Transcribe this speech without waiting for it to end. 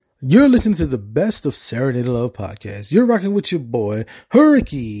You're listening to the best of Serenade of Love podcast. You're rocking with your boy,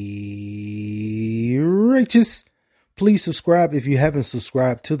 Hurricane Righteous. Please subscribe if you haven't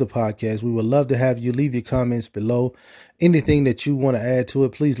subscribed to the podcast. We would love to have you leave your comments below. Anything that you want to add to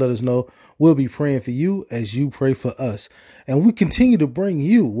it, please let us know. We'll be praying for you as you pray for us. And we continue to bring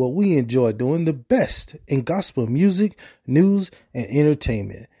you what we enjoy doing, the best in gospel music, news, and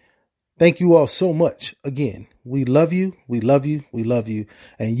entertainment. Thank you all so much. Again, we love you, we love you, we love you.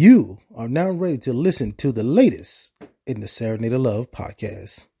 And you are now ready to listen to the latest in the Serenade of Love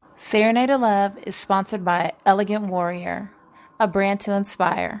podcast. Serenade of Love is sponsored by Elegant Warrior, a brand to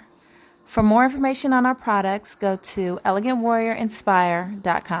inspire. For more information on our products, go to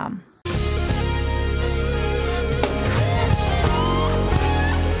elegantwarriorinspire.com.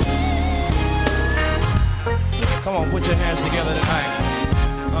 Come on, put your hands together tonight.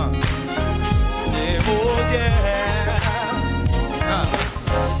 Yeah, oh yeah.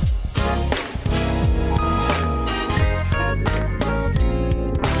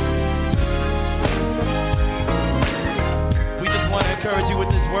 We just want to encourage you with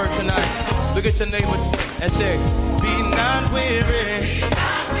this word tonight. Look at your neighbor and say, be not weary,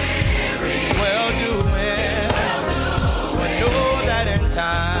 well doing, but know that in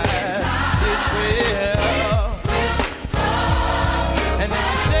time it will. And if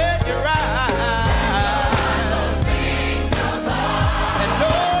you set your eyes and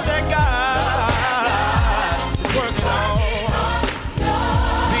know that God is working on,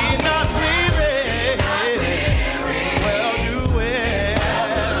 be not weary, well doing,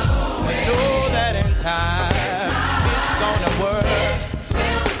 but know that in time it's gonna work.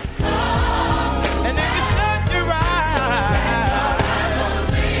 And if you set your eyes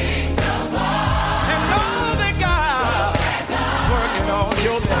and know that God working on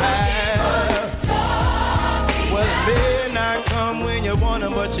your behalf. Well, it may not come when you want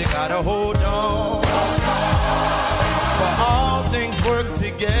them, but you gotta hold on. For all things work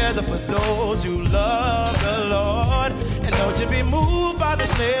together for those who love the Lord. And don't you be moved by the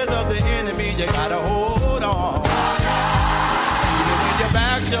snares of the enemy, you gotta hold on. Even when your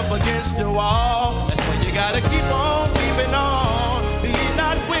back's up against the wall, that's when you gotta keep on keeping on. Be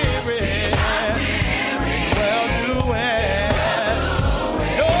not weary, well doing.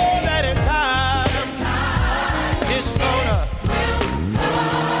 It's gonna.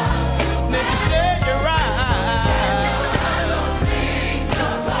 And if you set your eyes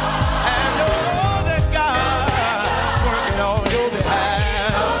and know that God's working on your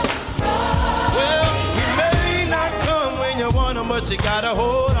behalf. Well, He may not come when you want Him, but you gotta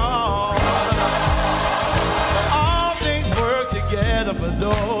hold on. For all things work together for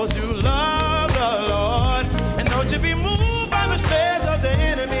those who love the Lord. And don't you be moved by the snares of the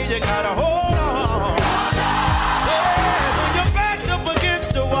enemy, you gotta hold on.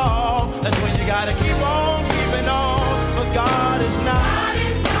 That's when you gotta keep on keeping on. But God is not.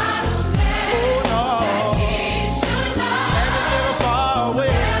 Oh no. He should not. And it's never far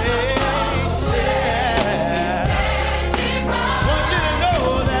away. Yeah. Want you to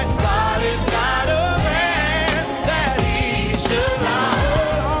know that God is not a man that He should not.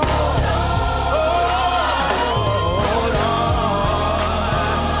 Hold on.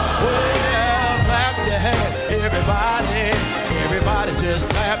 Well, clap your hands, everybody. Everybody just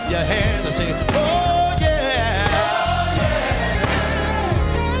clap your hands and say, oh yeah. Oh, yeah.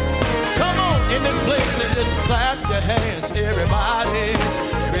 Come on in this place and just clap your hands, everybody.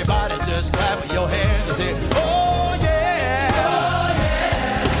 Everybody just clap your hands and say, oh yeah. Oh,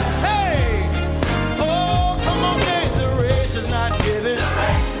 yeah. Hey, oh, come on, man. The race is not given. The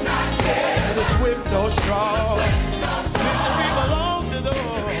race is not given. To the swift nor strong. Victory belongs to those.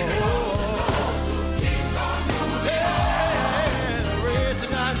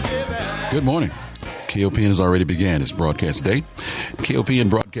 Good morning. KOPN has already began its broadcast date. KOPN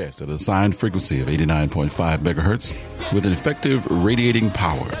broadcasts at an assigned frequency of 89.5 megahertz with an effective radiating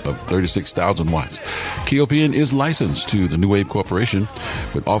power of 36,000 watts. KOPN is licensed to the New Wave Corporation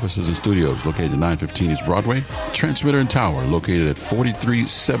with offices and studios located at 915 East Broadway, transmitter and tower located at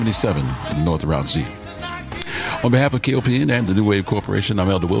 4377 North Route Z. On behalf of KOPN and the New Wave Corporation, I'm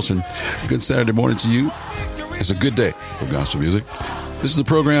Elder Wilson. Good Saturday morning to you. It's a good day for gospel music. This is the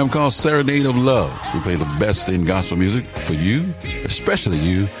program called Serenade of Love. We play the best in gospel music for you, especially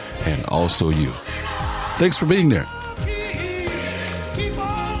you, and also you. Thanks for being there.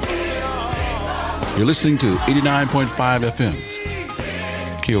 You're listening to 89.5 FM,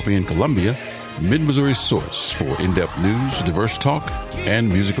 KOPN Columbia, Mid-Missouri source for in-depth news, diverse talk, and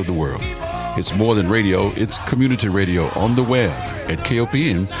music of the world. It's more than radio, it's community radio on the web at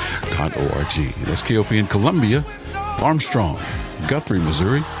KOPN.org. That's KOPN Columbia, Armstrong, Guthrie,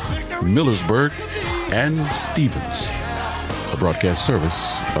 Missouri, Millersburg, and Stevens, a broadcast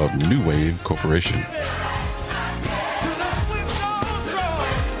service of New Wave Corporation.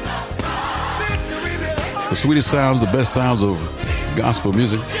 The sweetest sounds, the best sounds of gospel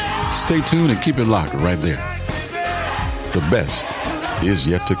music. Stay tuned and keep it locked right there. The best is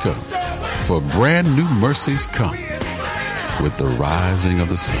yet to come, for brand new mercies come with the rising of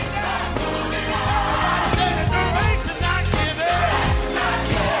the sun.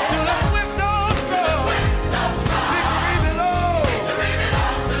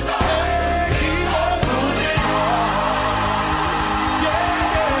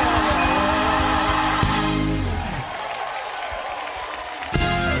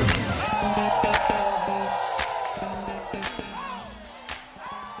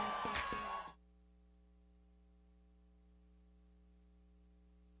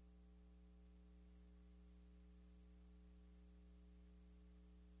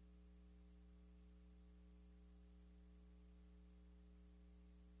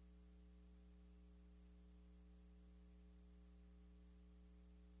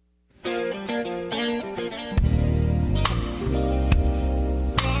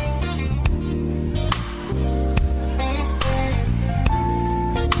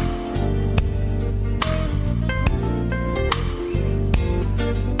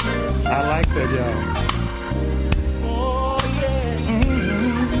 I like that, y'all. Oh, yeah.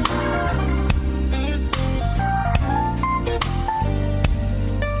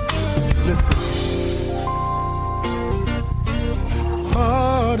 Listen.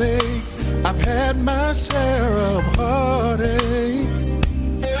 Heartaches, I've had my share of heartaches,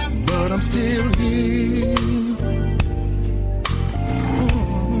 but I'm still here.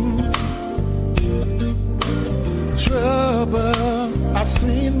 Trouble, I've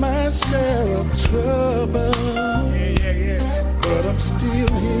seen my share of trouble, but I'm still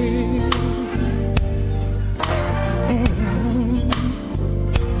here.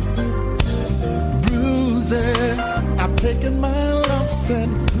 Bruises, I've taken my lumps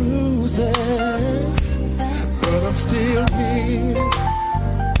and bruises, but I'm still here.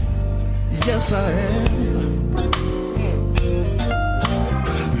 Yes, I am.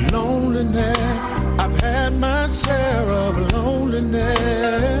 Loneliness, I've had my share of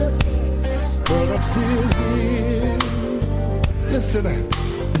loneliness, but I'm still here. Listen,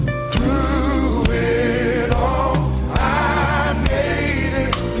 through it all, I made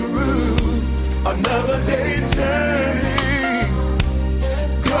it through another day's journey.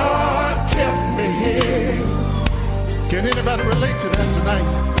 God kept me here. Can anybody relate to that tonight?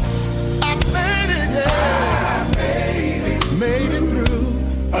 I made it, yeah. I made it through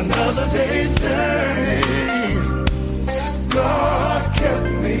another day's journey. God kept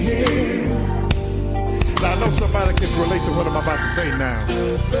me here. Now I know somebody can relate to what I'm about to say now.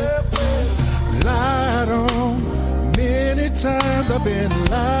 Lied on, many times I've been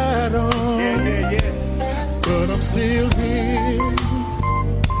lied on. Yeah. But I'm still here.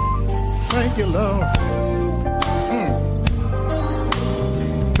 Thank you, Lord.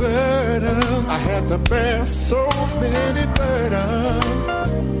 Burdens, I had to bear so many burdens,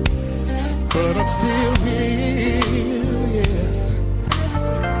 but I'm still here, yes.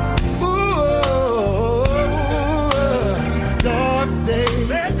 Ooh, dark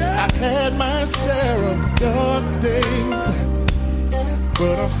days, I've had my share of dark days,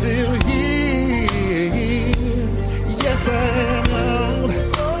 but I'm still here, yes I am.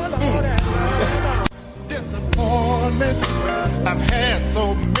 Disappointments, I've had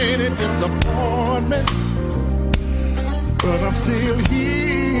so many disappointments, but I'm still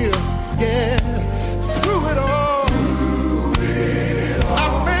here. Yeah, through it all, I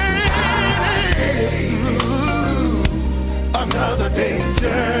made it through another day's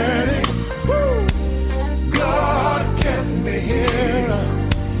journey. Woo. God kept me here.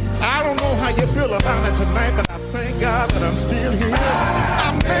 I don't know how you feel about it tonight, but I thank God that I'm still here.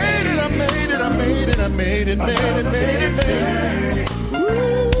 I made it, I made it, I made it, I made it, made it.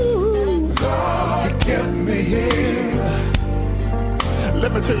 Woo. God, He kept me here.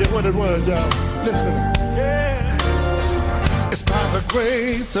 Let me tell you what it was, y'all. Listen. Yeah. It's by the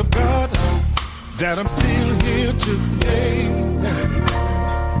grace of God that I'm still here today.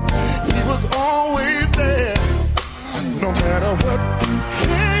 He was always there, no matter what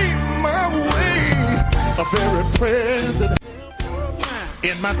came my way. A very present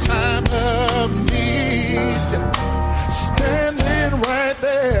in my time of need, standing right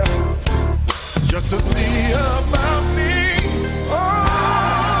there just to see about me.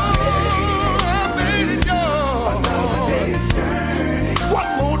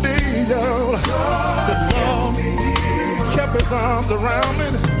 his arms around me.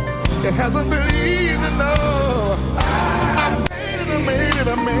 It hasn't been easy, no. I made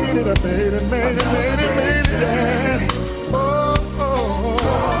it, yeah. Oh,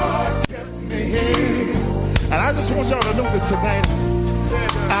 kept me here. And I just want y'all to know this tonight.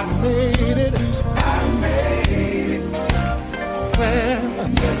 I made it. Well,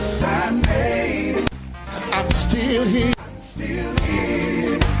 yes, I made it. I'm still here.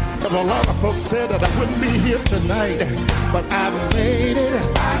 But a lot of folks said that I wouldn't be here tonight, but I made it.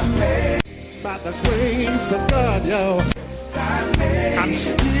 By the grace of God, yo. I'm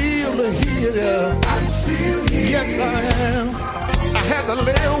still here. Yes, I am. I had to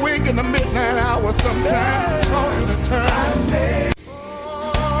lay awake in the midnight hour sometimes, tossing and turning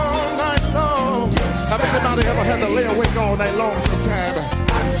all night long. Have anybody ever had to lay awake all night long sometime?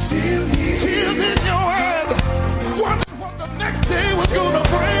 Tears in your eyes, wondering what the next day was gonna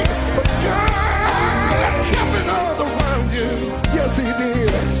bring. But God kept it all around you. Yes, He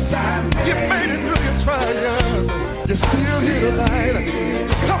did. You made it through your trials. You're still here tonight.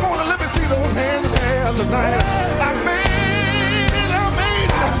 Come on and let me see those hands in the air tonight. I made it.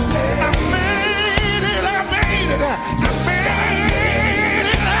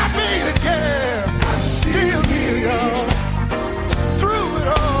 Yeah. I'm still here, y'all. Through it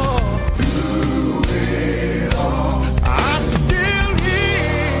all. I'm still here.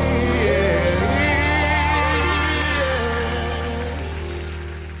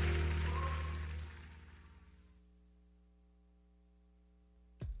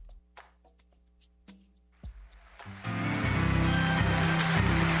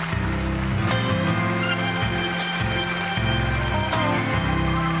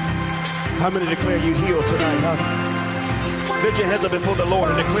 How many declare you healed tonight, huh? Lift your hands up before the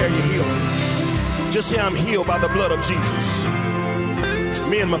Lord and declare you healed. Just say, I'm healed by the blood of Jesus.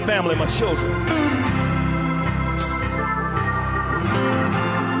 Me and my family, my children.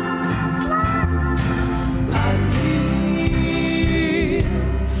 I'm healed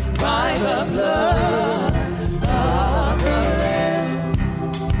by the blood of the Lamb.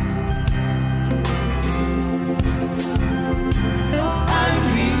 I'm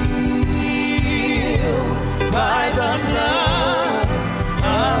healed by the blood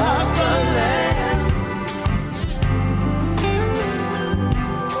of the Lamb.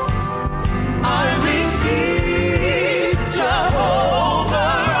 I receive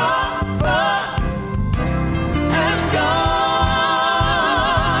Jehovah Rapha as God,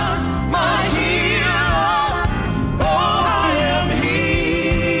 my healer. Oh, I am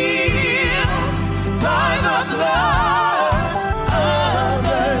healed by the blood of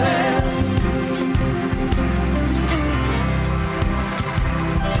the Lamb.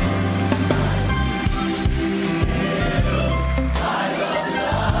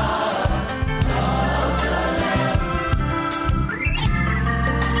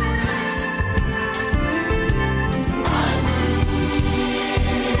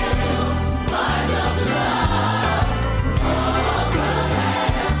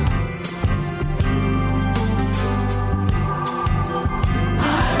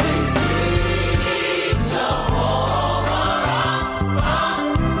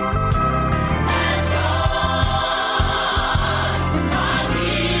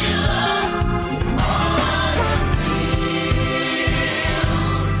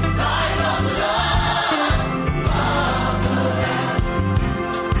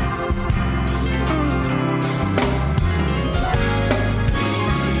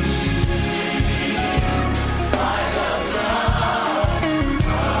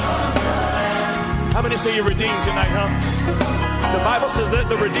 How many say you're redeemed tonight, huh? The Bible says that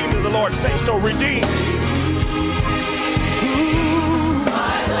the redeemed of the Lord say so. Redeemed.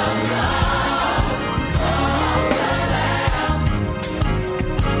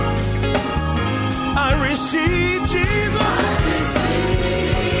 I receive Jesus.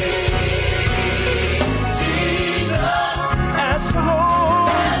 As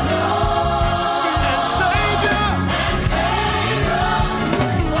Lord and Savior.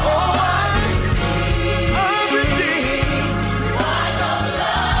 Oh, I'm redeemed.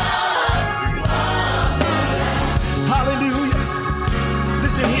 Hallelujah.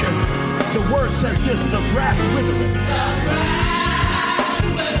 Listen here. The word says this: the grass withereth.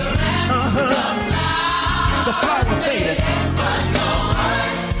 The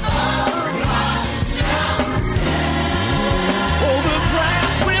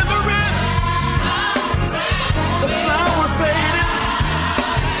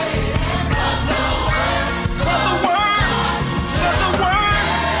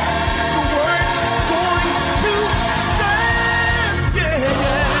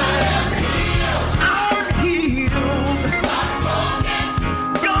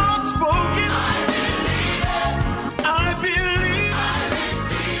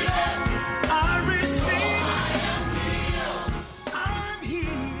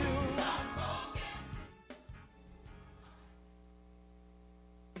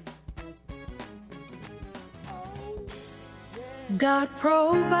God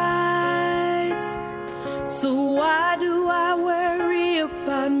provides, so why do I worry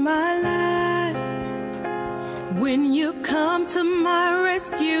about my life? When you come to my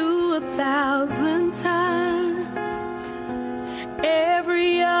rescue 1,000 times,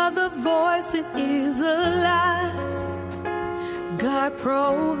 every other voice it is a lie. God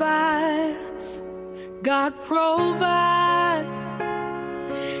provides, God provides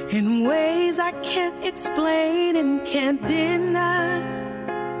in ways I can't explain and can't deny.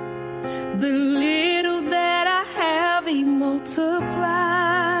 The little that I have He multiplies.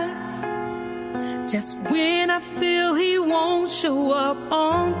 Just when I feel He won't show up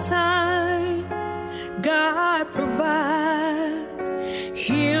on time, God provides.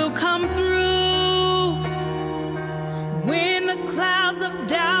 He'll come through when the clouds of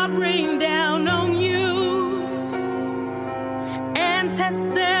doubt rain down on you and test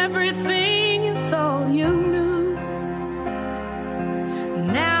everything you thought you knew.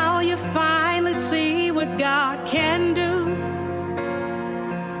 Now you finally see what God can do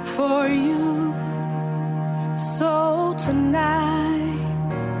for you. So tonight,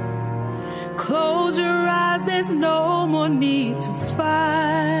 close your eyes, there's no more need to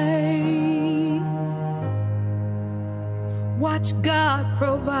fight. Watch God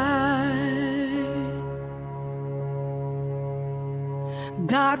provide.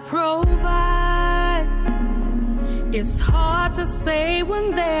 God provides. It's hard to say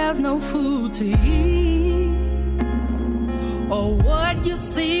when there's no food to eat, or what you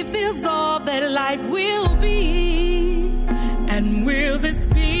see feels all that life will be. And will this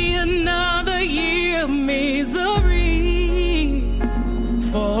be another year of misery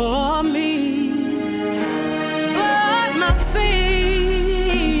for me? But my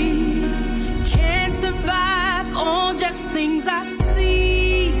faith can't survive on just things I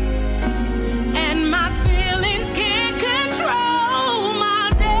see, and my feelings can't control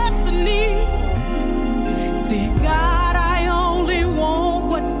my destiny. See, God, I only want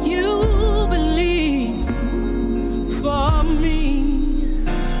what you believe for me.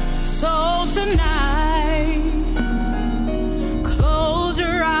 So tonight, close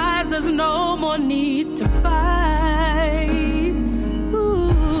your eyes, there's no more need to fight.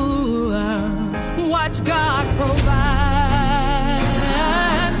 Ooh, watch God provide.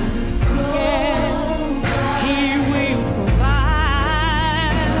 Yeah, He will provide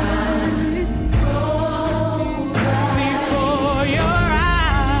before your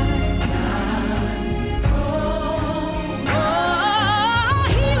eyes. Oh,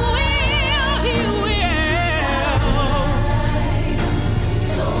 He will.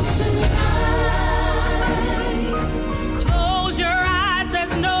 So tonight, close your eyes,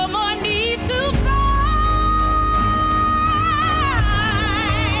 there's no more need to fight.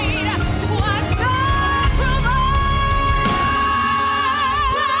 Watch God provide.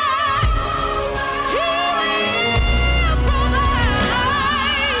 He will provide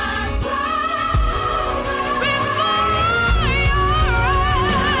before your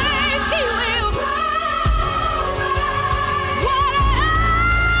eyes. He will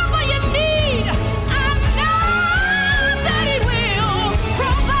whatever you need. I know that He will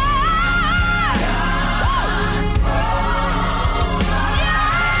provide.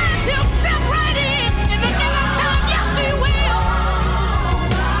 Yes, He'll step right in the nick of time. Yes, He will.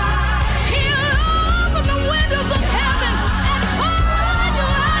 He'll open the windows of heaven and pour you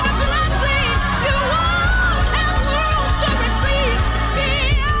out a blessing you won't have room to receive.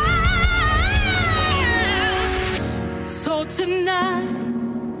 Yeah. So tonight,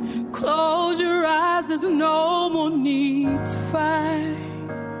 close your eyes, there's no more need to fight.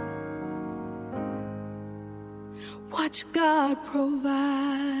 Watch God provide.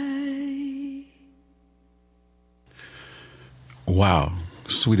 Wow.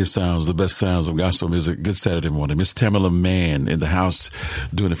 Sweetest sounds, the best sounds of gospel music. Good Saturday morning. Miss Tamala Mann in the house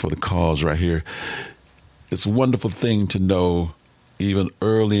doing it for the cause right here. It's a wonderful thing to know even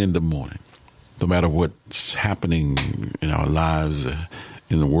early in the morning, no matter what's happening in our lives,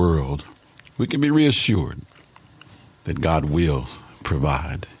 in the world, we can be reassured that God will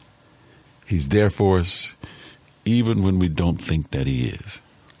provide. He's there for us even when we don't think that He is.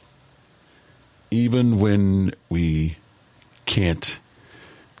 Even when we can't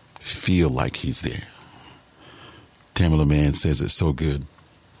feel like He's there. Tamala Mann says it so good.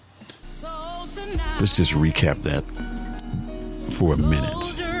 Let's just recap that for a minute.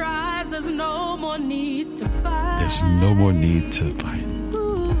 Close your eyes, there's no more need to fight. There's no more need to fight.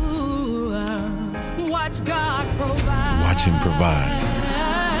 Ooh, watch God provide. Watch Him provide.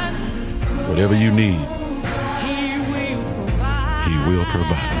 Whatever you need, He will provide. He will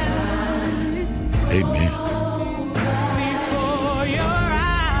provide. Amen. Before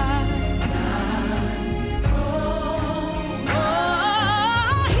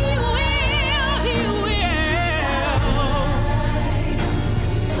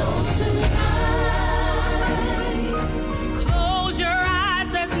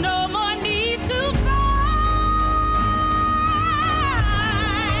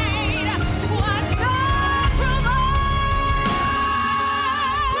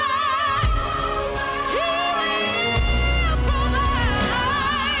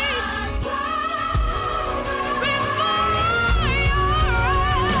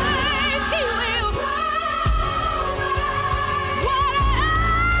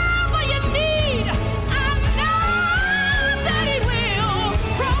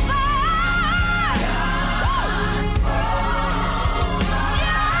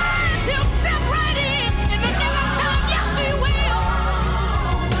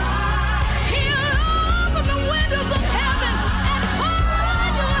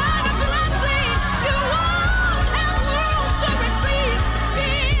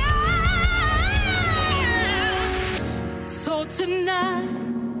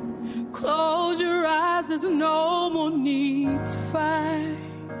close your eyes, there's no more need to fight.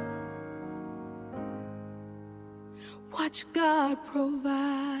 Watch God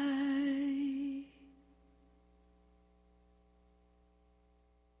provide.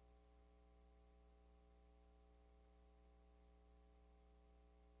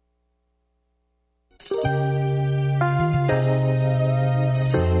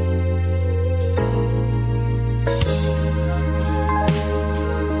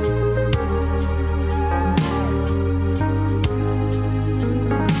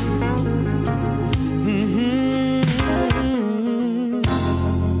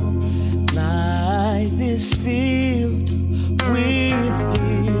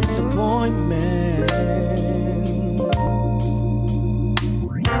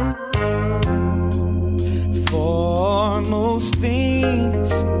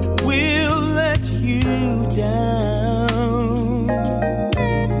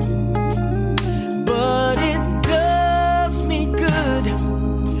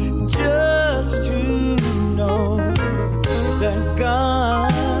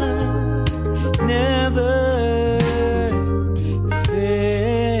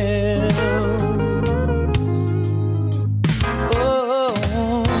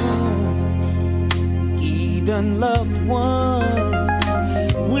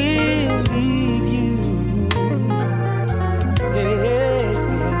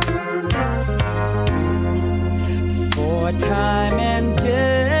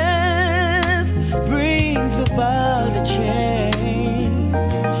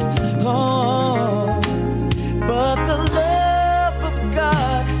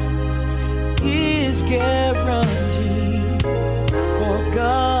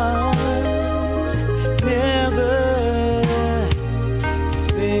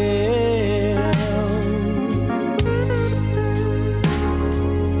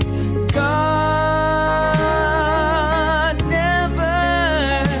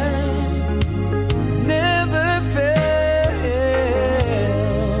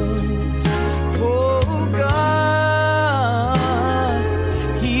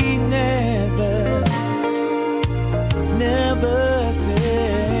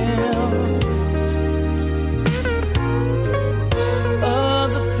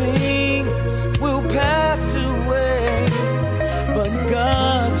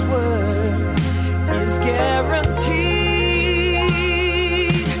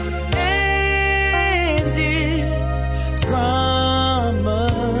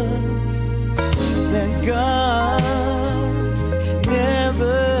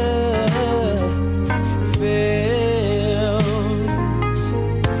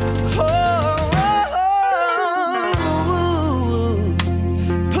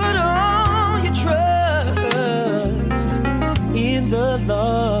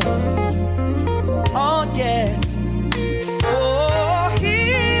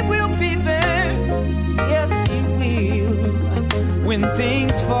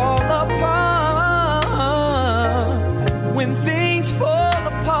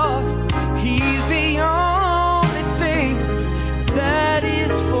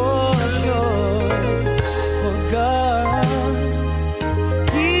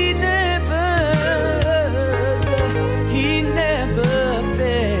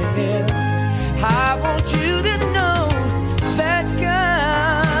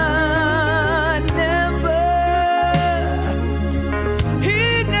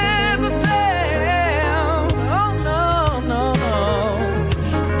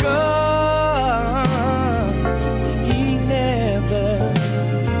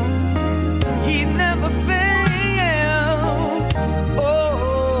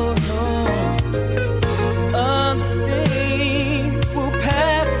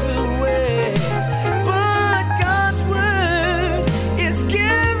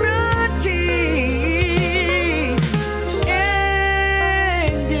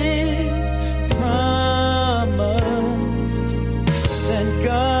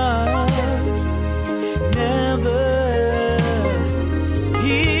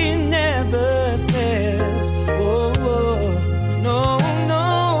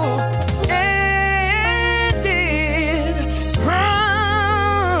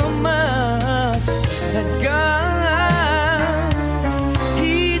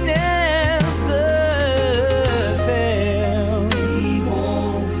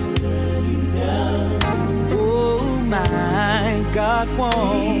 God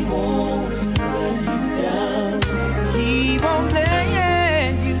won't let you down. He won't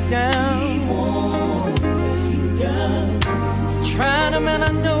let you down. He won't let you down. Trying him and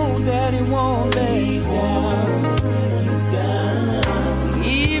I know that he won't let you down.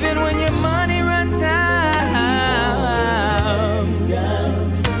 Even when you're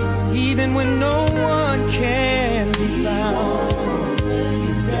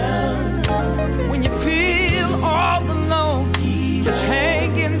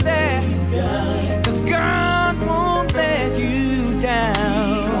hanging there. 'Cause God won't let you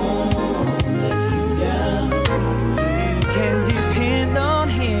down. You can depend on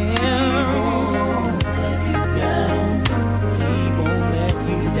Him. He won't let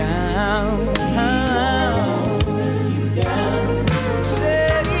you down.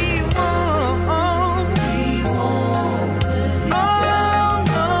 Said He won't. Oh,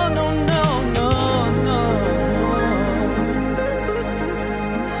 no.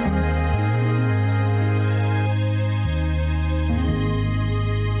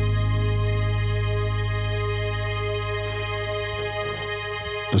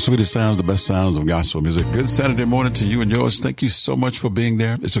 The sweetest sounds, the best sounds of gospel music. Good Saturday morning to you and yours. Thank you so much for being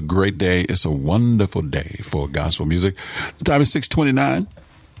there. It's a great day. It's a wonderful day for gospel music. The time is 6:29.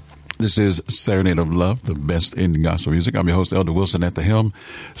 This is Serenade of Love, the best in gospel music. I'm your host, Elder Wilson at the helm.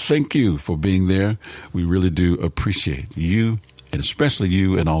 Thank you for being there. We really do appreciate you, and especially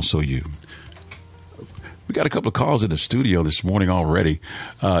you, and also you. We got a couple of calls in the studio this morning already.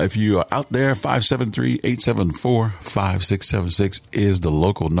 If you are out there, 573-874-5676 is the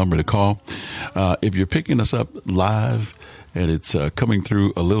local number to call. If you're picking us up live and it's coming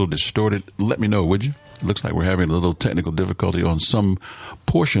through a little distorted, let me know, would you? It looks like we're having a little technical difficulty on some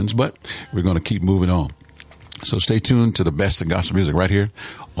portions, but we're going to keep moving on. So stay tuned to the best in gospel music right here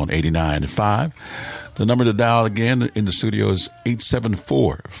on 89.5. The number to dial again in the studio is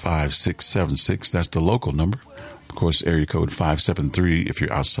 874-5676. That's the local number. Of course, area code 573 if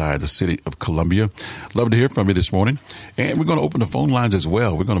you're outside the city of Columbia. Love to hear from you this morning. And we're going to open the phone lines as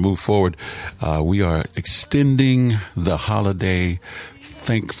well. We're going to move forward. We are extending the holiday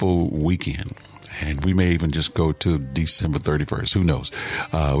thankful weekend. And we may even just go to December 31st. Who knows?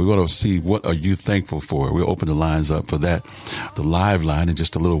 We want to see what are you thankful for. We'll open the lines up for that, the live line, in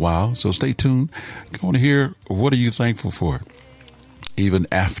just a little while. So stay tuned. I want to hear, what are you thankful for? Even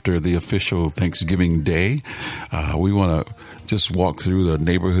after the official Thanksgiving Day, we want to just walk through the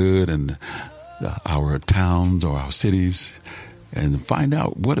neighborhood and our towns or our cities and find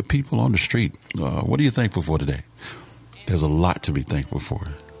out, what are people on the street? What are you thankful for today? There's a lot to be thankful for.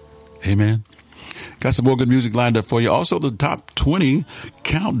 Amen. Got some more good music lined up for you. Also, the top 20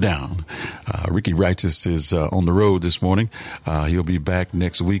 countdown. Ricky Righteous is on the road this morning. He'll be back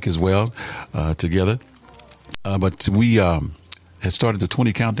next week as well together. But we had started the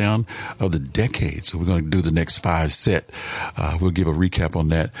 20 countdown of the decade. So we're going to do the next 5 set. We'll give a recap on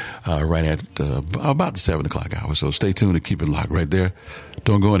that right at about the 7 o'clock hour. So stay tuned and keep it locked right there.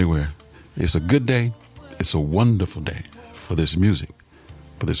 Don't go anywhere. It's a good day. It's a wonderful day for this music,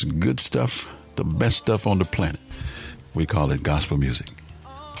 for this good stuff. The best stuff on the planet. We call it gospel music.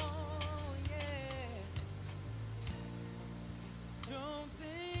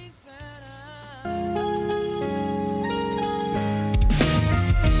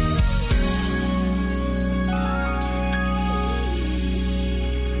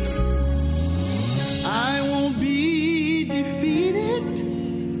 I won't be defeated.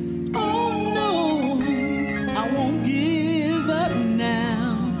 Oh no, I won't give up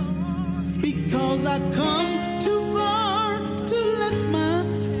now. Because I come too far to let my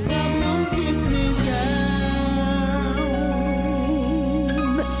problems get me down.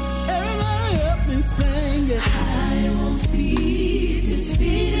 Everybody help me sing it. I won't be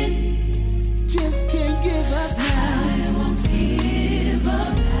defeated. Just can't give up now. I won't give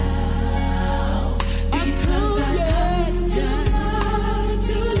up now. Because I come too far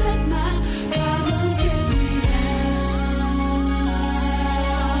to let my problems get me down.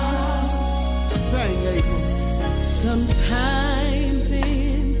 Sing, April. Sometimes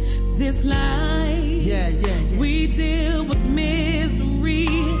in this life, we deal with misery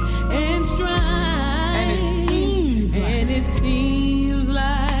and strife, And it seems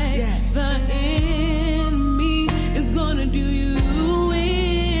like the enemy is gonna do you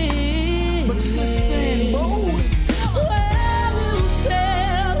in. But you just stand bold and tell him. Well, you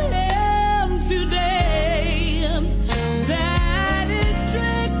tell him today that his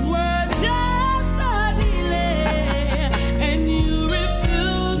tricks were just a delay, and you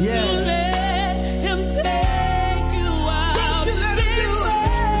refuse to let him take you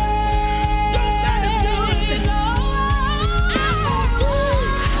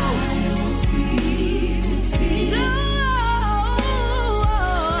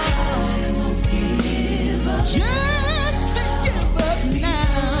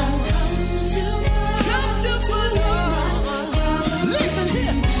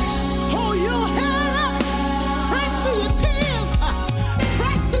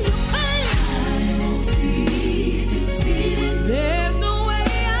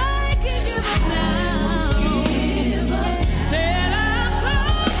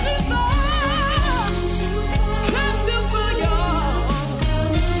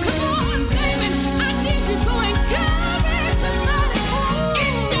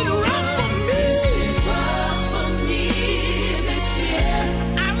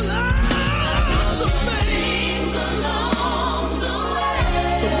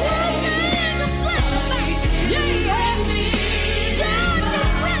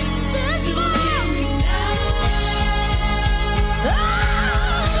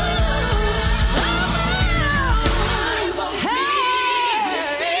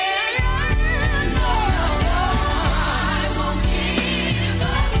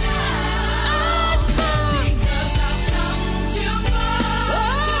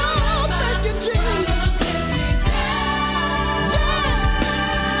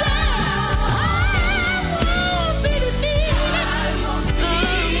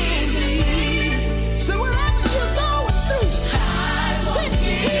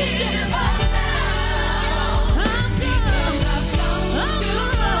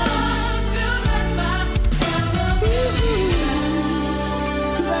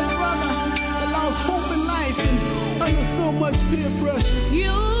So much peer pressure.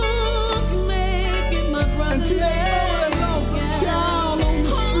 You can make it, my brother. And to that mother that lost a child on the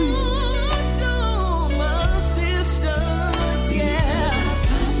streets. Oh, my sister,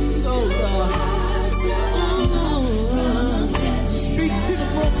 yeah. Oh, God. Speak to the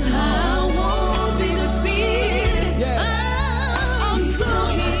broken heart. I won't be defeated. Yeah. I'm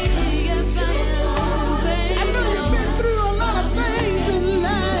coming. Yes, I am, baby. I know you've been through a lot of things in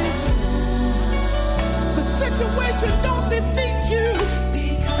life. The situation don't defeat you.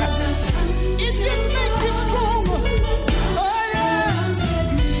 It just makes you stronger. Oh, yeah.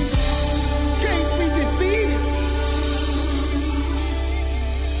 Can't be defeated.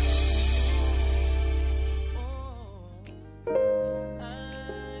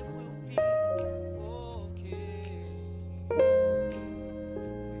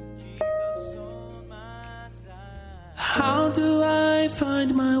 How do I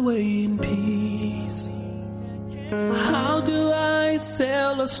find my way in peace? How do I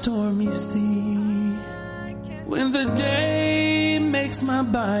sail a stormy sea when the day makes my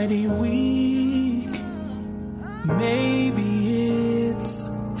body weak? Maybe it's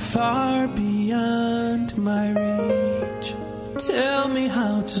far beyond my reach. Tell me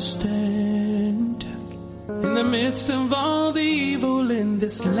how to stand in the midst of all the evil in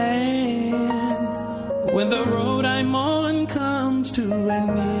this land, when the road I'm on comes to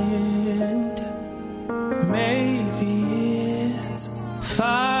an end. Maybe it's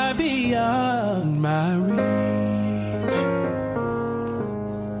far beyond my reach.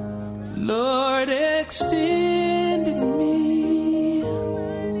 Lord, extend me,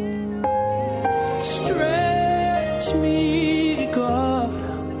 stretch me, God.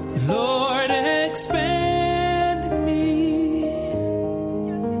 Lord, expand me,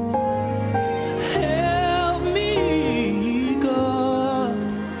 help me, God,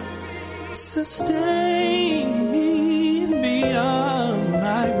 sustain me beyond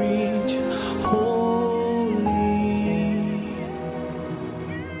my reach, holy.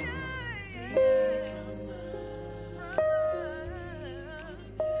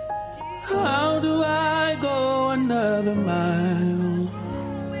 How do I go another mile,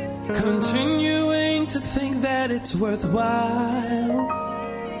 continuing to think that it's worthwhile?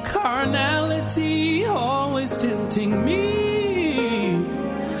 Carnality always tempting me.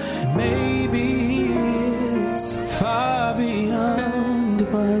 Maybe it's far beyond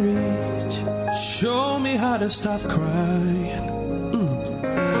my reach. Show me how to stop crying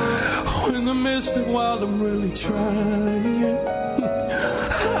in the midst of while I'm really trying.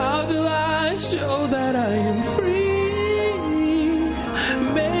 How do I show that I am free?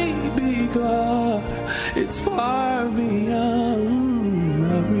 Maybe, God, it's far beyond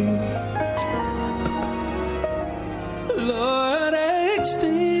my reach. Lord,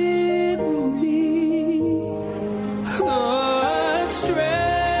 extend me. Lord,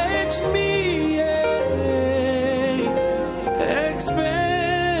 stretch me.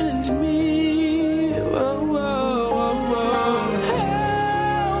 Expand me. Oh, oh, oh, oh.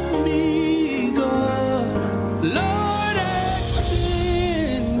 Help me, God. Lord,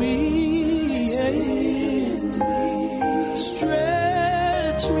 extend me.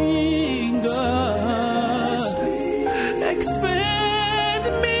 Stretch me, God. Expand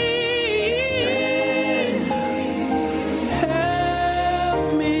me. Help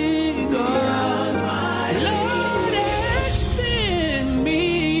me, God. Lord, extend me.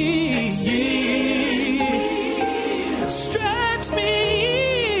 Stretch me.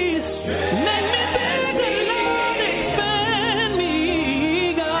 Make me bigger, Lord. Expand me,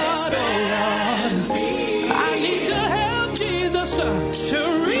 God. Oh, Lord. I need your help, Jesus, to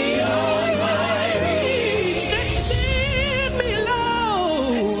reach. Extend me,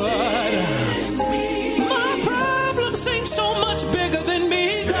 Lord. My problem seems so much bigger than me,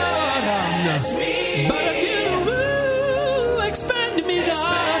 God. But if you expand me,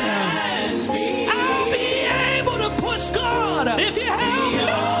 God, I'll be able to push, God. If you help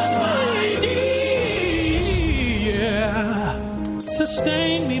me, yeah.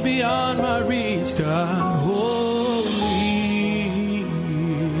 Sustain me beyond my reach, God. Holy.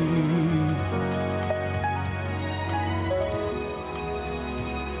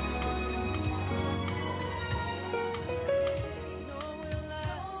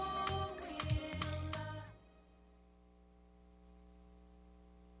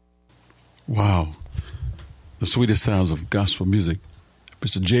 Wow. The sweetest sounds of gospel music.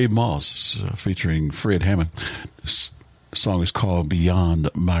 Mr. J. Moss featuring Fred Hammond. The song is called Beyond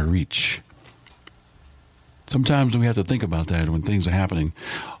My Reach. Sometimes we have to think about that when things are happening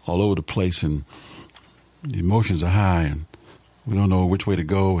all over the place and the emotions are high and we don't know which way to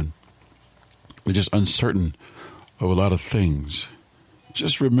go and we're just uncertain of a lot of things.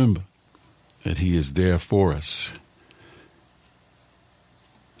 Just remember that He is there for us.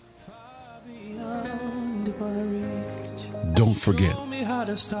 Don't forget,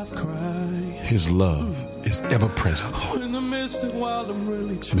 His love is ever present.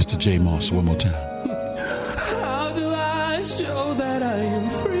 Mr. J. Moss, one more time. How do I show that I am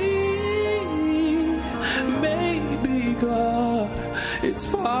free? Maybe God, it's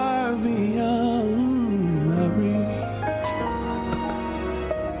far beyond my reach.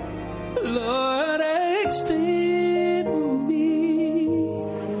 Lord, extend me.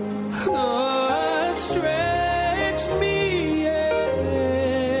 Lord, stretch me.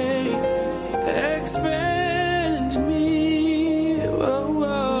 Expand me. Whoa,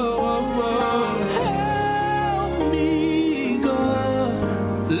 whoa, whoa, whoa. Help me,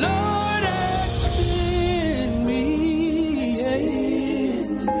 God. Lord, extend me.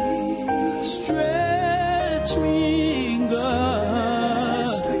 Stretch me, God.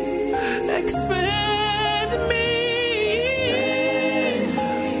 Expand me.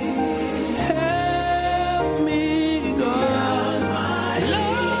 Help me, God.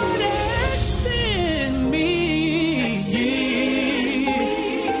 Lord, extend me.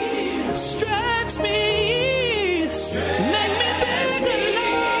 Stretch me. Make me bigger,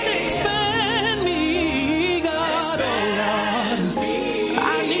 Lord. Expand me, God. Oh, Lord. I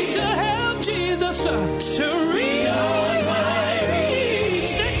need your help, Jesus, to reach my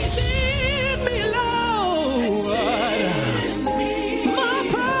reach. Extend me, Lord. My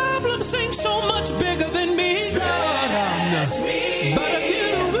problem seems so much bigger than me, God. But if you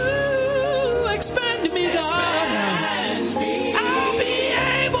expand me, God, I'll be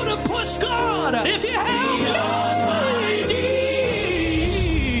able to push, God. If you help me,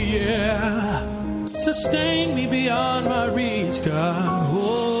 yeah. Sustain me beyond my reach, God.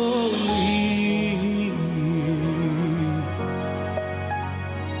 Holy.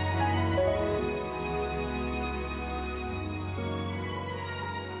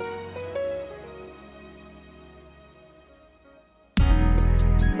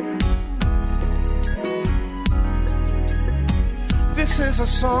 This is a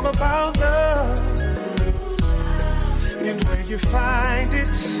song about love and where you find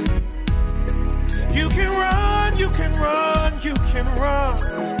it. You can run, you can run, you can run,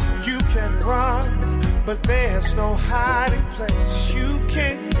 you can run, but there's no hiding place. You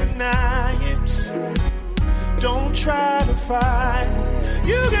can't deny it. Don't try to fight it.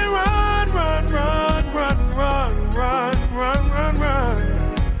 You can run, run, run, run, run, run, run, run,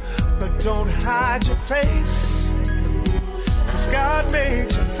 run, but don't hide your face. God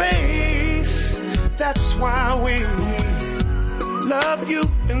made your face. That's why we love you,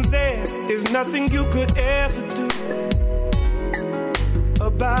 and there is nothing you could ever do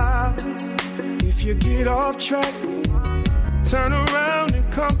about it. If you get off track, turn around and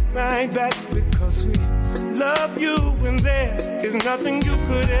come right back, because we love you, and there is nothing you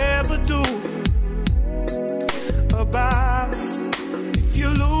could ever do about it. If you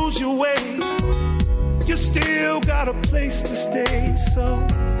lose your way, you still got a place to stay. So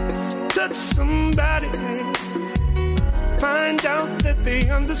touch somebody, man. Find out that they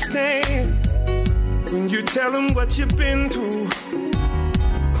understand when you tell them what you've been through,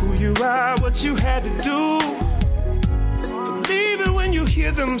 who you are, what you had to do. Believe it when you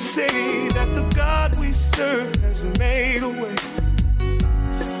hear them say that the God we serve has made a way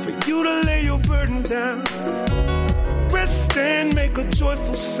for you to lay your burden down. Rest and make a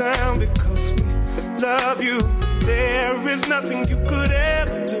joyful sound, because we love you. There is nothing you could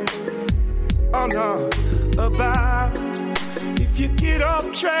ever do, oh no, about it. If you get off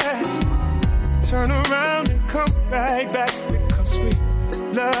track, turn around and come right back, because we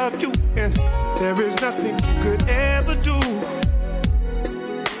love you, and there is nothing you could ever do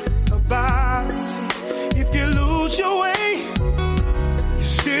about it. If you lose your way, you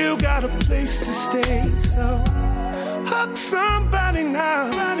still got a place to stay. So hug somebody now.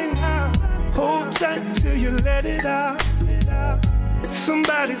 Hold tight till you let it out.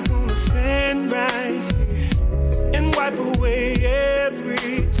 Somebody's gonna stand right here and wipe away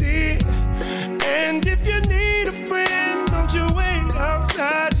every tear. And if you need a friend, don't you wait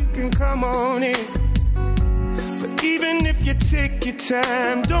outside, you can come on in. But even if you take your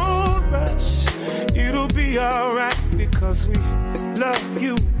time, don't rush, it'll be alright, because we love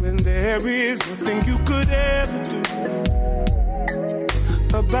you, and there is nothing you could ever do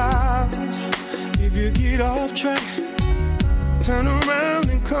about it. If you get off track, turn around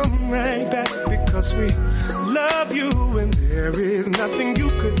and come right back because we love you and there is nothing you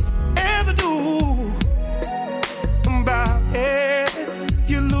could ever do about it. If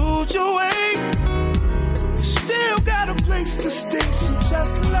you lose your way, you still got a place to stay, so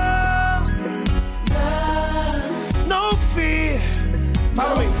just love, love, no fear.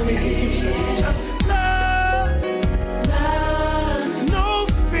 Follow me, for me, keep saying just love, love, no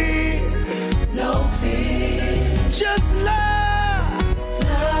fear, no fear, just love.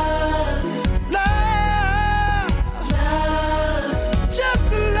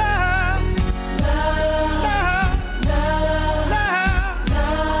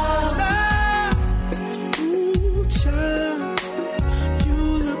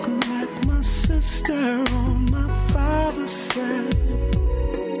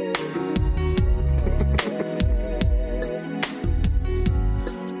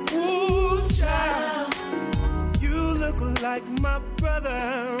 Like my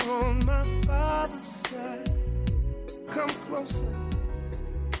brother on my father's side. Come closer.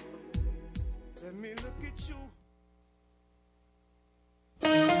 Let me look at you.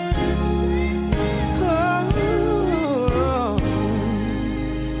 Oh,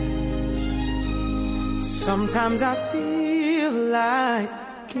 sometimes I feel like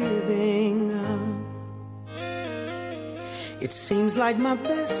giving up. It seems like my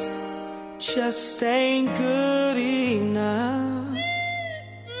best just ain't good enough.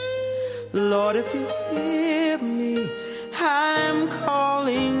 Lord, if you hear me, I'm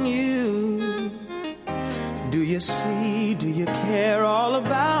calling you. Do you see, do you care all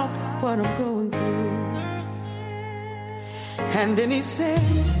about what I'm going through? And then he said,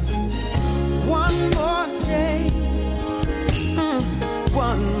 one more day,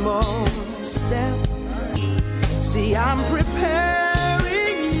 one more step. See, I'm prepared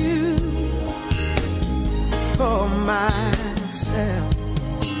for myself.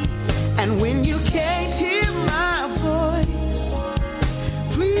 And when you can't hear my voice,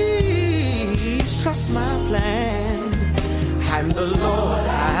 please trust my plan. I'm the Lord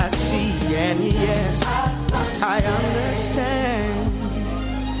I see, and yes, I understand.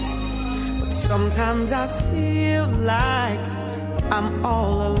 But sometimes I feel like I'm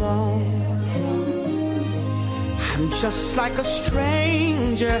all alone. I'm just like a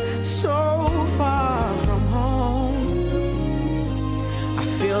stranger so far from home. I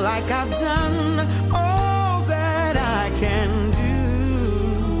feel like I've done all that I can do.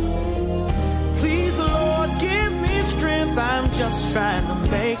 Please, Lord, give me strength. I'm just trying to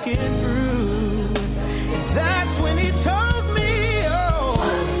make it through. And that's when he told me, oh,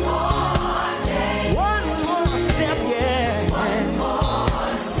 one more day, one more step, yeah. One more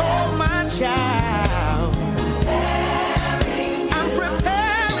step. Oh, my child.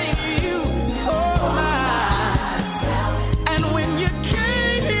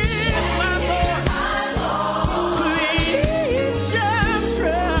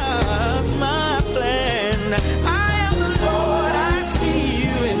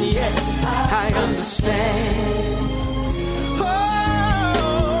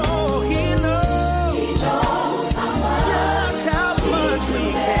 Oh, he knows just how much we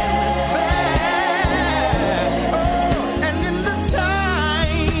can bear. Oh, and in the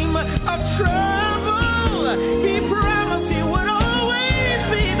time of trouble, he promised he would always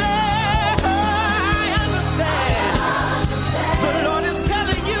be there. Oh, I understand. The Lord is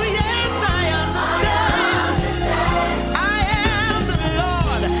telling you, yes, I understand. I am the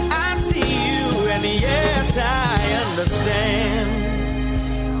Lord. I see you, and yes, I understand.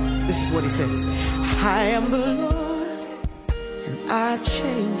 This is what he says. I am the Lord, and I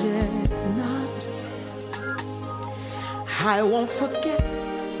change it not. I won't forget,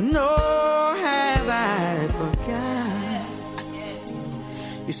 nor have I forgot.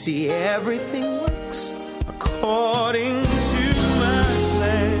 You see, everything works according to my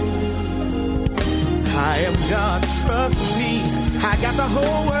plan. I am God, trust me. I got the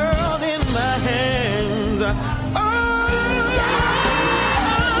whole world in my hands.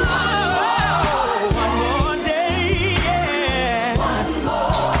 One more day, yeah. One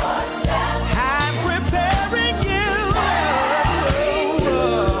more step. I'm preparing you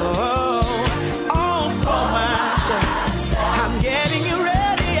all for myself. I'm getting you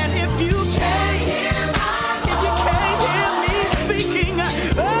ready, and if you can't hear me speaking,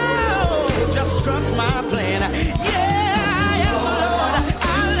 oh, just trust my plan. Yeah, I am the Lord.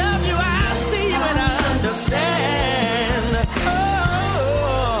 I love you. I see you, and I understand. Oh.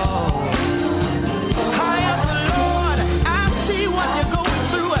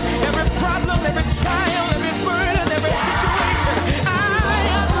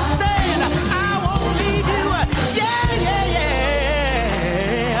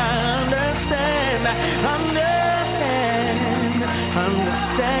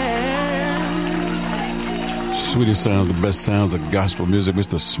 understand. Sweetest sounds, the best sounds of gospel music.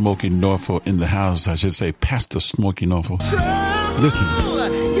 Mr. Smokey Norfolk in the house. I should say Pastor Smokey Norfolk. Listen,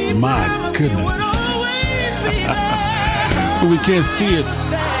 my goodness. We can't see it.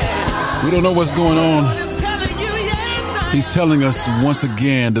 We don't know what's going on. He's telling us once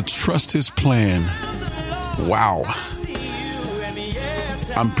again to trust his plan. Wow.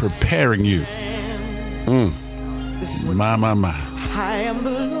 I'm preparing you. My. I am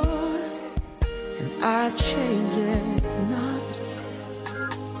the Lord, and I change it not.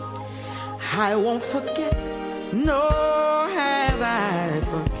 I won't forget, nor have I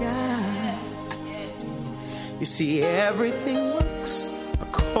forgot. You see, everything works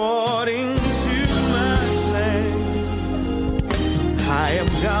according to my plan. I am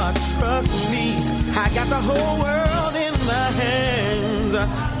God, trust me. I got the whole world in my hands.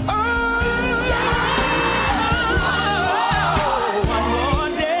 One more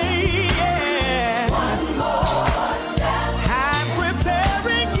day, yeah. One more step. I'm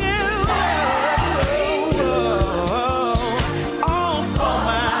preparing you. All for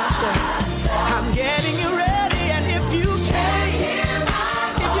myself. I'm getting you ready, and if you can't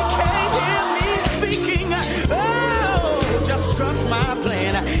hear me speaking, just trust my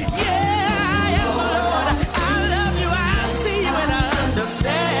plan.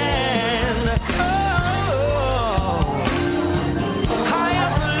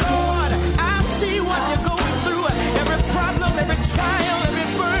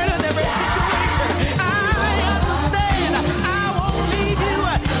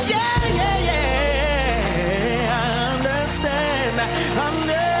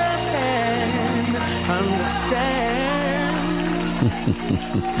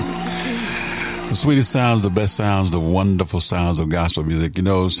 The sweetest sounds, the best sounds, the wonderful sounds of gospel music. You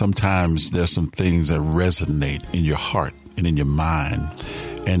know, sometimes there's some things that resonate in your heart and in your mind.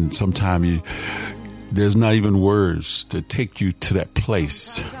 And sometimes there's not even words to take you to that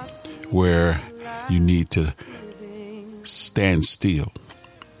place where you need to stand still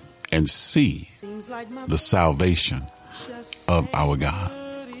and see the salvation of our God.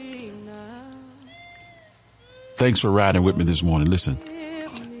 Thanks for riding with me this morning. Listen,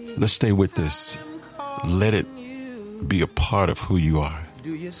 let's stay with this. Let it be a part of who you are.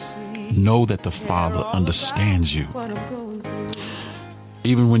 Know that the Father understands you.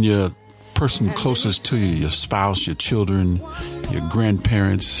 Even when your person closest to you, your spouse, your children, your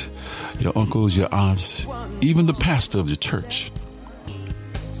grandparents, your uncles, your aunts, even the pastor of your church.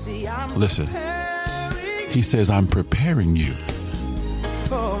 Listen, he says, I'm preparing you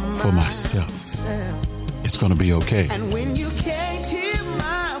for myself. It's going to be okay. And when you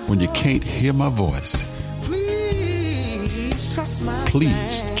can't hear my voice,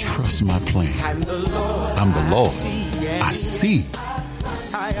 please trust my plan. I'm the Lord. I see.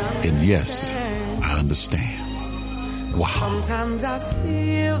 And yes, I understand. Wow. Sometimes I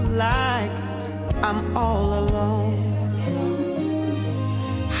feel like I'm all alone.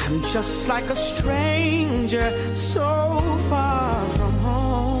 I'm just like a stranger so far from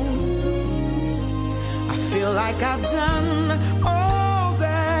home. I feel like I've done all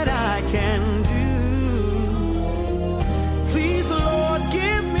that I can do. Please, Lord,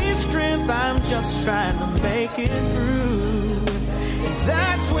 give me strength. I'm just trying to make it through. And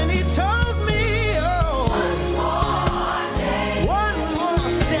that's when he told me, oh, one more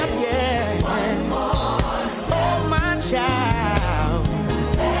step, yeah. One more step. Oh, my child,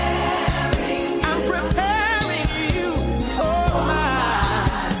 I'm preparing you for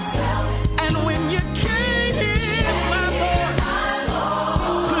myself. And when you can't hear my voice,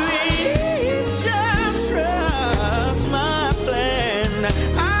 please just trust my plan.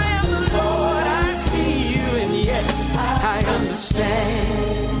 I am the Lord, I see you, and yes, I understand.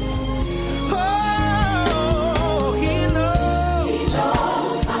 Oh, he knows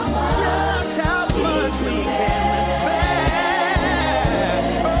just how much we can bear.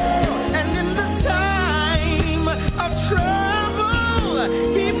 Oh, and in the time of trouble,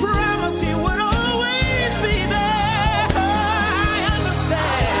 he promised he would always be there. I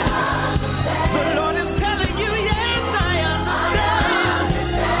understand. The Lord is telling you, yes, I understand.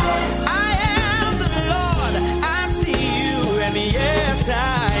 I am the Lord, I see you, and yes, I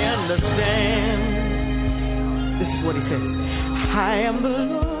understand. This is what he says. I am the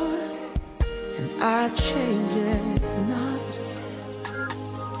Lord, and I change it not.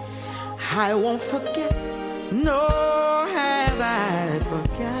 I won't forget, nor have I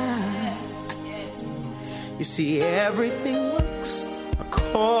forgot. You see, everything works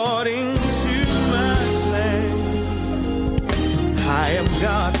according to my plan. I am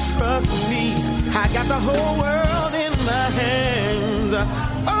God, trust me. I got the whole world in my hands.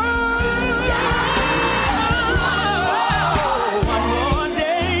 One more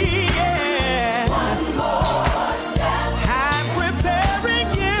day, yeah. One more step. I'm preparing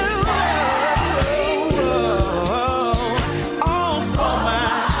you all for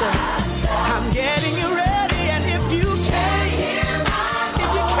myself. I'm getting you ready, and if you can't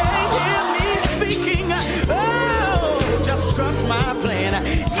hear me speaking, just trust my plan.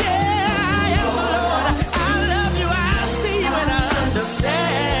 Yeah, I am the Lord. I love you. I see you and I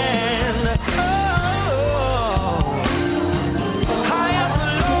understand. I am the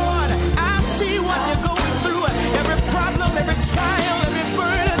Lord. I see what you're going through. Every problem, every trial, every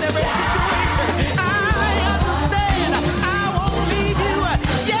burden, every situation. I understand. I won't leave you.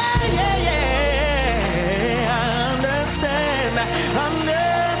 Yeah.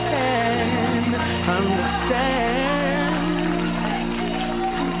 I understand.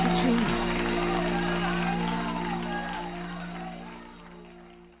 Thank you, Jesus.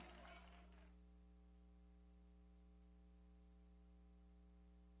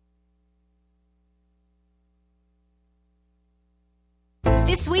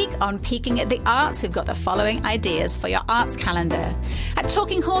 This week on Peeking at the Arts, we've got the following ideas for your arts calendar. At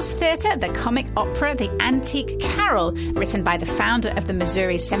Talking Horse Theatre, the comic opera The Antique Carol, written by the founder of the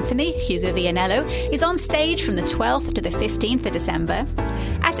Missouri Symphony, Hugo Vianello, is on stage from the 12th to the 15th of December.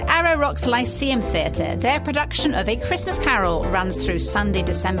 At Arrow Rock's Lyceum Theatre, their production of A Christmas Carol runs through Sunday,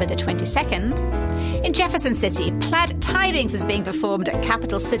 December the 22nd. In Jefferson City, Plaid Tidings is being performed at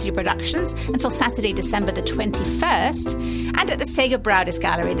Capital City Productions until Saturday, December the 21st. And at the Sega Browdis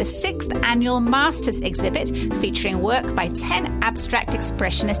Gallery, the 6th annual Masters exhibit, featuring work by 10 abstract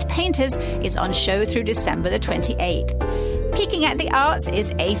expressionist painters, is on show through December the 28th. Peeking at the Arts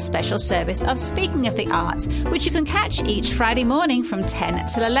is a special service of Speaking of the Arts, which you can catch each Friday morning from 10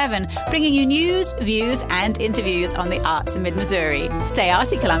 till 11, bringing you news, views, and interviews on the arts in mid-Missouri. Stay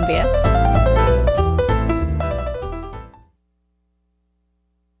arty, Columbia.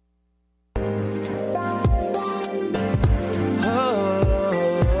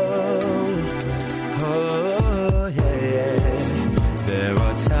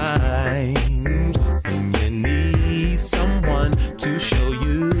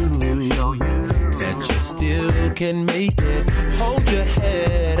 Can make it. Hold your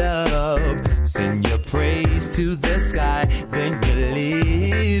head up, send your praise to the sky, then your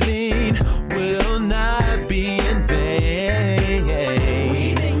living will not be in vain.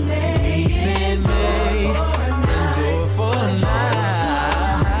 Weeping may endure for a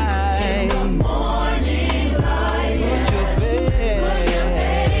night. In the morning light, put your faith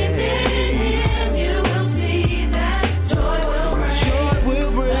in Him. You will see that joy will bring. Joy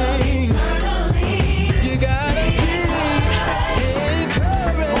will bring.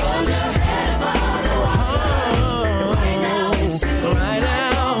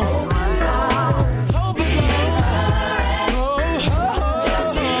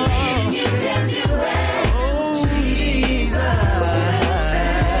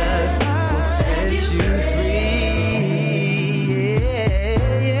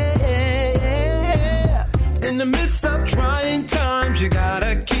 You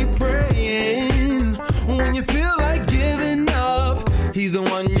gotta keep praying. When you feel like giving up, He's the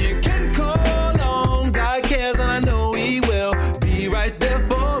one you can call on. God cares and I know He will be right there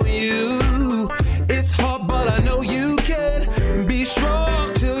for you. It's hard but I know you can be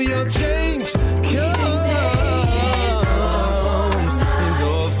strong till your change comes.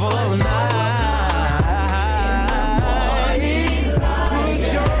 Endure for a night. Put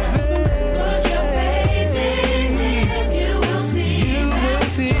your faith in Him. You will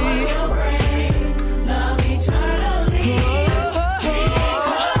see. Will bring love eternally.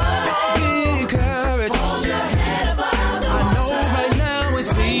 Be encouraged. Hold your head above the water. I know right now it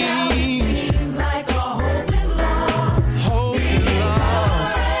seems like all hope is lost. Hope is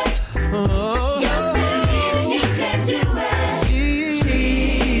lost. Just believe and you can do it. Jesus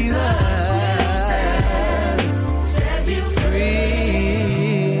set you free.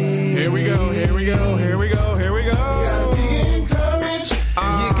 Here we go. You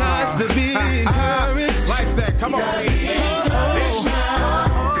got to be encouraged. Lights that, come on.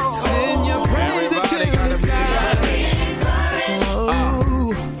 Send your praise to the sky.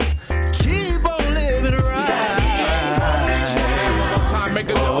 Keep on living right. Say it one more time, make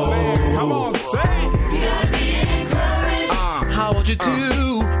the double man. Come on, say it. I want you to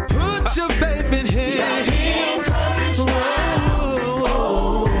put your faith in Him.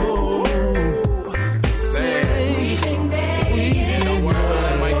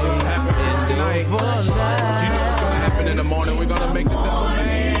 In the morning, we're gonna make the double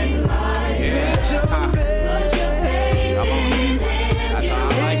man. Yeah.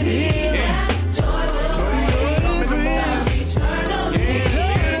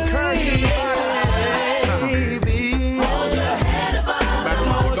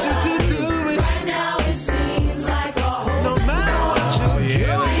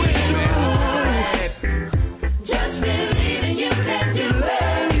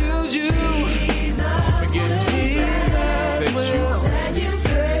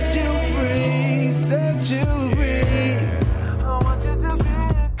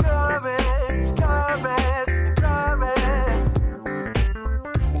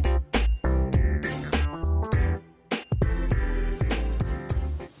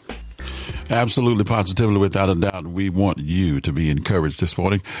 Absolutely, positively, without a doubt. We want you to be encouraged this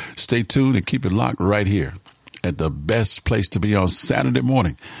morning. Stay tuned and keep it locked right here at the best place to be on Saturday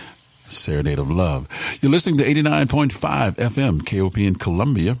morning, Serenade of Love. You're listening to 89.5 FM, KOP in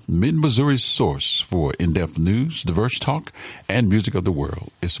Columbia, Mid-Missouri's source for in-depth news, diverse talk, and music of the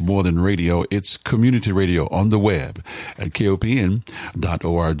world. It's more than radio. It's community radio on the web at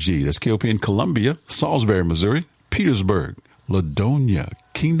kopn.org. That's KOP in Columbia, Salisbury, Missouri, Petersburg, Ladonia,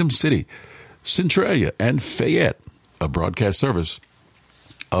 Kingdom City, Centralia, and Fayette, a broadcast service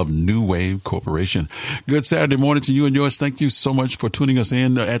of New Wave Corporation. Good Saturday morning to you and yours. Thank you so much for tuning us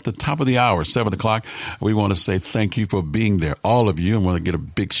in at the top of the hour, 7 o'clock. We want to say thank you for being there, all of you. I want to get a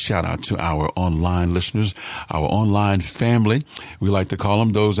big shout out to our online listeners, our online family. We like to call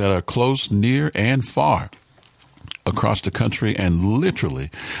them those that are close, near, and far, across the country and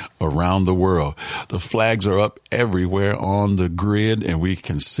literally around the world. The flags are up everywhere on the grid, and we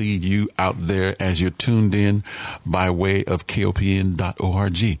can see you out there as you're tuned in by way of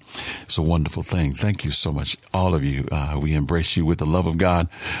kopn.org. It's a wonderful thing. Thank you so much, all of you. We embrace you with the love of God.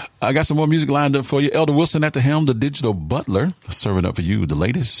 I got some more music lined up for you. Elder Wilson at the helm, the digital butler, serving up for you the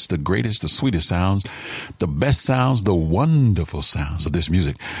latest, the greatest, the sweetest sounds, the best sounds, the wonderful sounds of this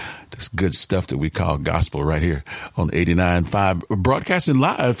music. This good stuff that we call gospel right here on 89.5, broadcasting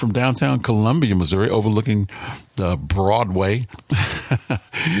live from downtown Columbia, Missouri, overlooking the Broadway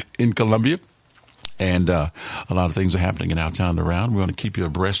in Columbia. And a lot of things are happening in our town and around. We want to keep you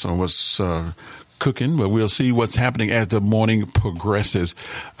abreast on what's cooking, but we'll see what's happening as the morning progresses.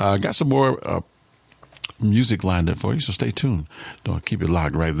 Got some more music lined up for you, so stay tuned. Don't keep it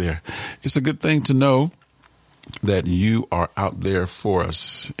locked right there. It's a good thing to know that you are out there for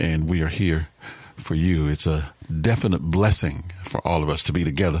us and we are here for you. It's a definite blessing for all of us to be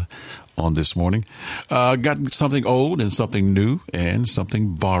together on this morning. Got something old and something new and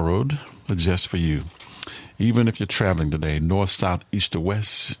something borrowed just for you. Even if you're traveling today, north, south, east, or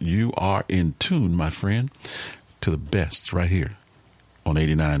west, you are in tune, my friend, to the best right here on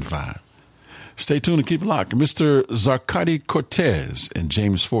 89.5. Stay tuned and keep it locked. Mr. Zarkady Cortez and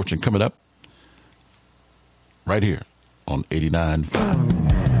James Fortune coming up right here on 89.5.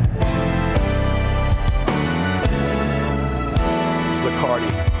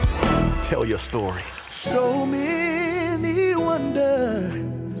 Zarkady, tell your story. So many wonder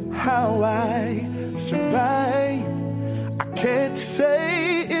how I survived. I can't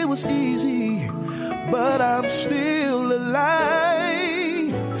say it was easy, but I'm still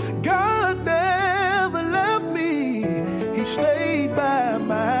alive. God never left me. He stayed by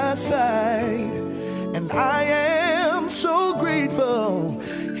my side. And I am so grateful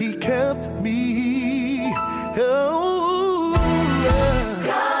He kept me. Oh, yeah.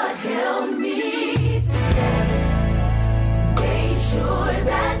 God held me together, made sure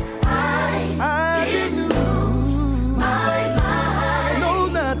that I didn't lose my mind. No,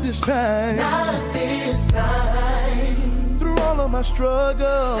 not this time. Not this time. Through all of my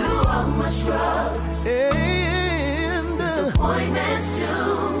struggle, and disappointments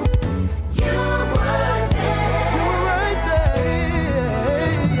too.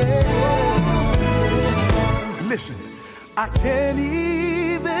 Listen, I can't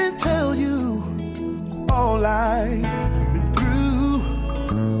even tell you all I've been through.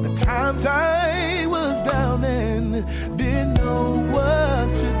 The times I was down and didn't know what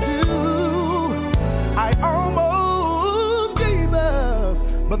to do. I almost gave up,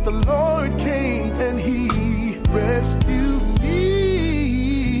 but the Lord came and He rescued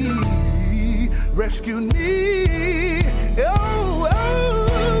me. Rescued me. Oh,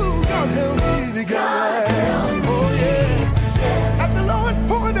 oh, God help me together.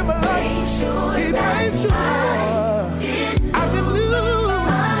 In my life, He made sure I didn't lose.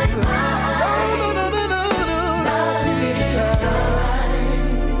 No,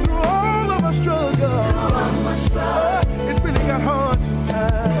 through all of my struggle, it really got hard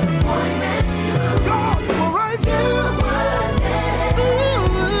sometimes. God, you were right there.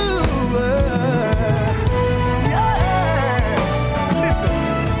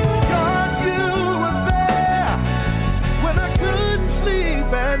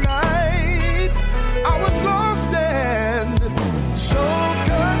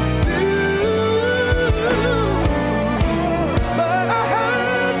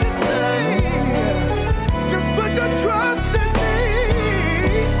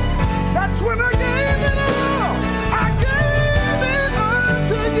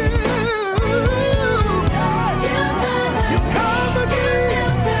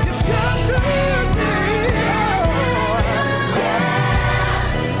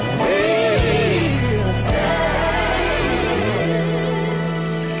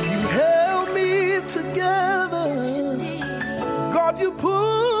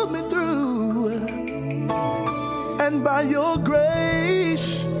 by your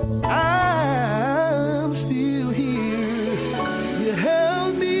grace, I'm still here. You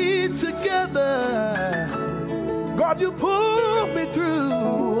held me together. God, you pulled me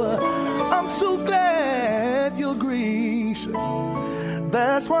through. I'm so glad your grace.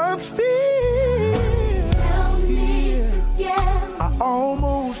 That's why I'm still here. I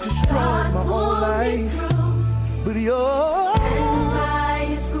almost destroyed my own life, but your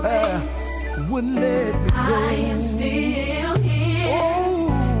wouldn't let me go. I am still here. Oh,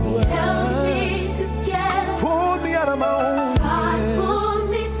 he held me together. Pulled me out of my own. God pulled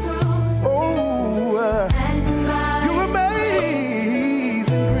me through. Oh, you're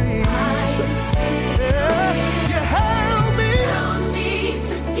amazing grace. Yeah, you held me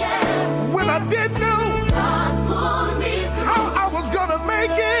together when I didn't know. God pulled me through. How I was gonna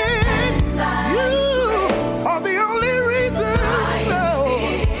make it. You are the only reason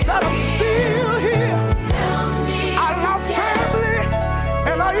that I'm still here. I lost family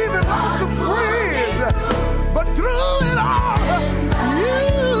and I even lost some friends, but through it all,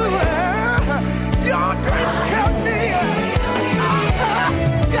 your grace kept me.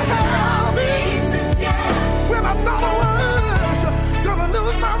 You held me when I thought I was gonna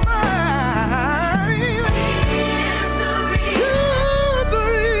lose my mind. You're the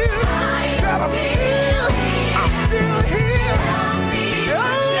reason that I'm still here.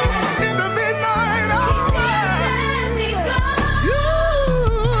 In the midnight hour,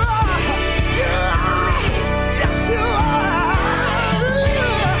 yes you are.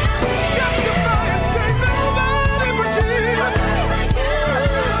 Testify and say nobody but Jesus.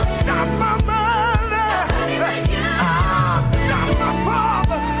 Not my mother, not my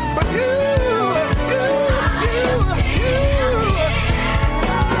father, but you.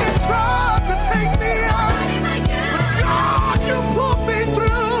 It tried to take me out, but God, you pulled me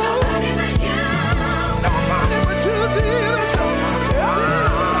through. Nobody but you, Jesus.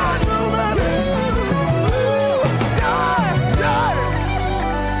 Nobody.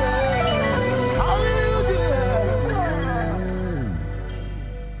 Hallelujah.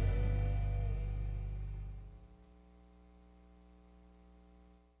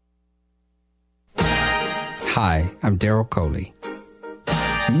 Hi, I'm Daryl Coley.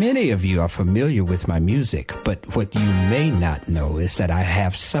 Many of you are familiar with my music, but what you may not know is that I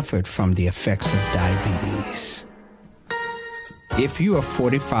have suffered from the effects of diabetes. If you are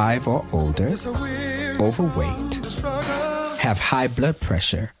 45 or older, overweight, have high blood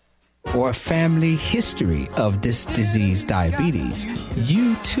pressure, or a family history of this disease, diabetes,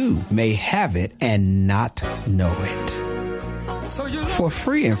 you too may have it and not know it. For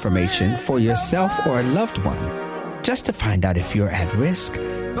free information for yourself or a loved one, just to find out if you're at risk,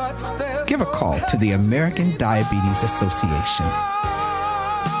 give a call to the American Diabetes Association.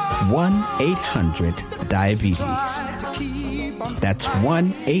 1-800-DIABETES. That's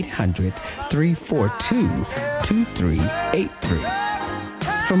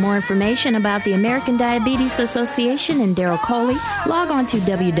 1-800-342-2383. For more information about the American Diabetes Association and Daryl Coley, log on to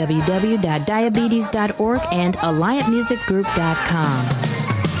www.diabetes.org and AlliantMusicGroup.com.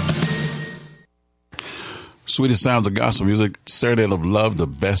 Sweetest sounds of gospel music, Saturday of Love, the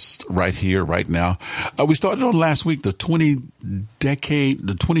best right here, right now. We started on last week the 20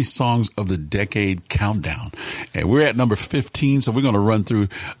 songs of the decade countdown, and we're at number 15. So we're going to run through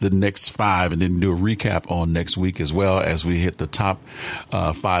the next 5 and then do a recap on next week as well as we hit the top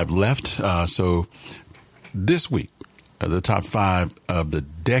 5 left. So this week, the top 5 of the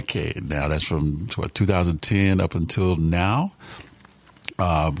decade. Now that's from 2010 up until now.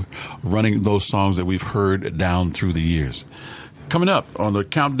 Running those songs that we've heard down through the years. Coming up on the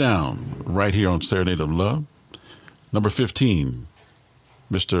countdown right here on Saturday of Love, number 15,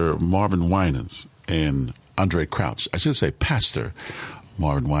 Mr. Marvin Winans and Andre Crouch. I should say Pastor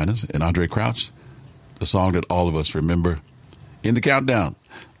Marvin Winans and Andre Crouch, the song that all of us remember. In the countdown,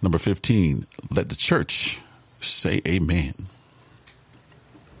 number 15, Let the Church Say Amen.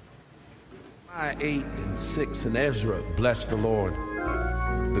 8 and 6 and Ezra blessed the Lord,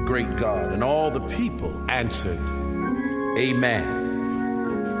 the great God, and all the people answered,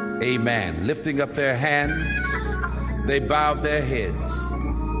 Amen. Amen. Lifting up their hands, they bowed their heads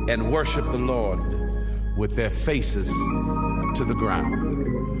and worshiped the Lord with their faces to the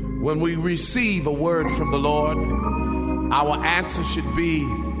ground. When we receive a word from the Lord, our answer should be,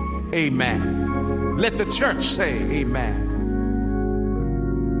 Amen. Let the church say, Amen.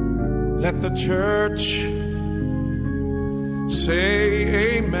 Let the church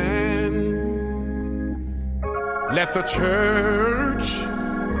say amen. Let the church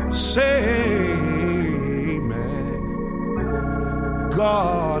say amen.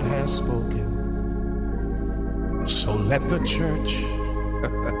 God has spoken, so Let the church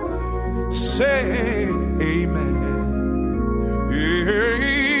say amen.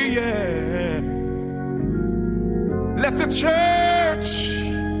 Yeah. Let the church,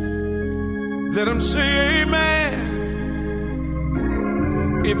 let them say amen.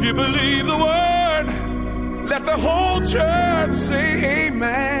 If you believe the word, let the whole church say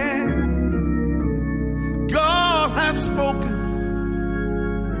amen. God has spoken,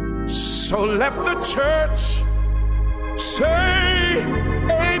 so let the church say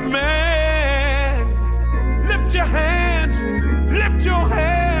amen. Lift your hands, lift your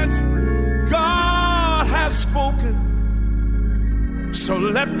hands. God has spoken, so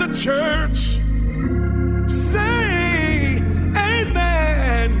let the church say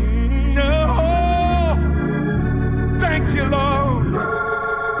amen. Oh, thank you, Lord.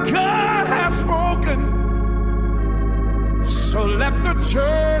 God has spoken, so let the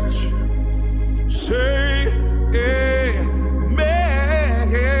church say amen.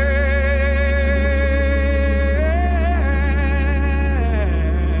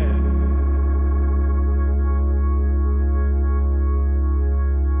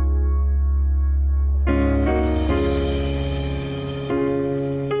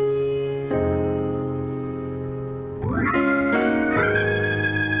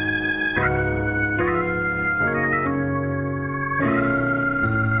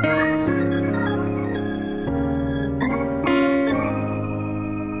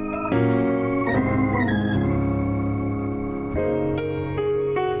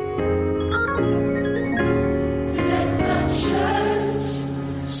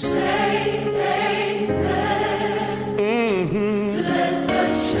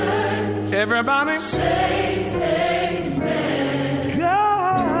 Everybody say amen.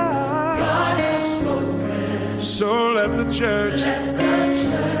 God has spoken, so let the church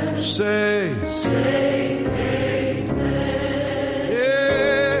say amen.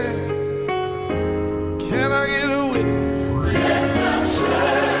 Yeah. Can I get a witness? Let the church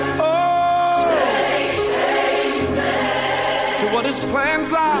say amen. To what his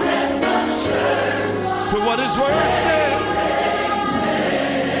plans are, let the church to what his word says.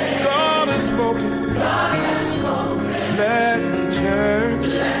 God has spoken. Let the church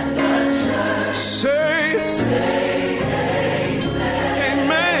say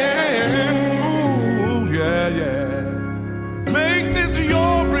amen. Ooh, yeah, yeah. Make this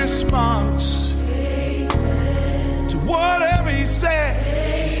your response to whatever he said.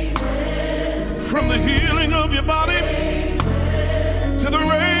 From the healing of your body to the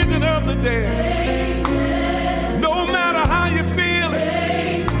raising of the dead. No matter how you feel it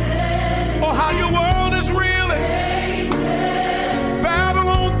or how your world is reeling, battle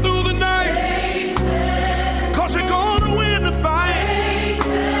on through the night, 'cause you're gonna win the fight.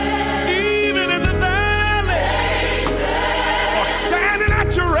 Even in the valley or standing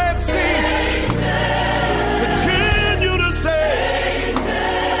at your Red Sea, continue to say,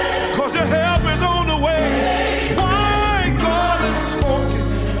 'cause your help is on the way. Why? God has spoken,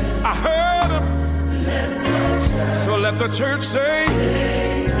 I heard him. So let the church say,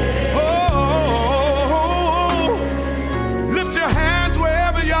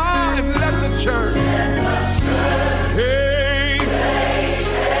 church. Hey,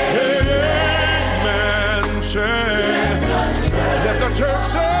 amen. Let the church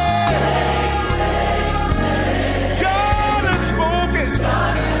say, God has spoken.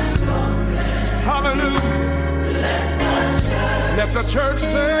 Hallelujah. Let the church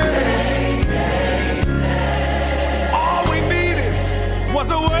say, all we needed was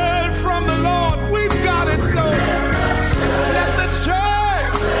a word from the Lord. We've got it, so let the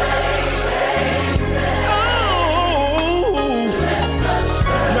church say,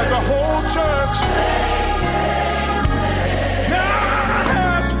 church, God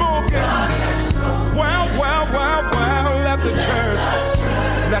has spoken. Well, let the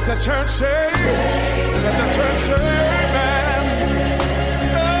church say, let the church say, amen.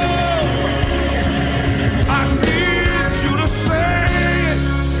 Oh, I need you to say it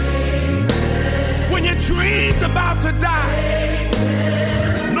when your dream's about to die,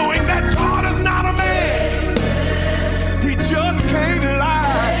 knowing that God is not a man, he just can't lie.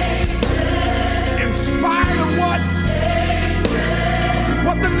 In spite of what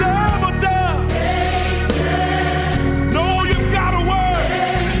the devil does, know you've got a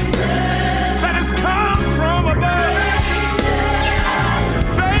word that has come from above.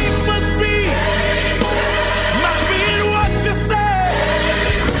 Faith must be in what you say.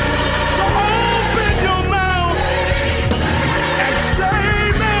 So open your mouth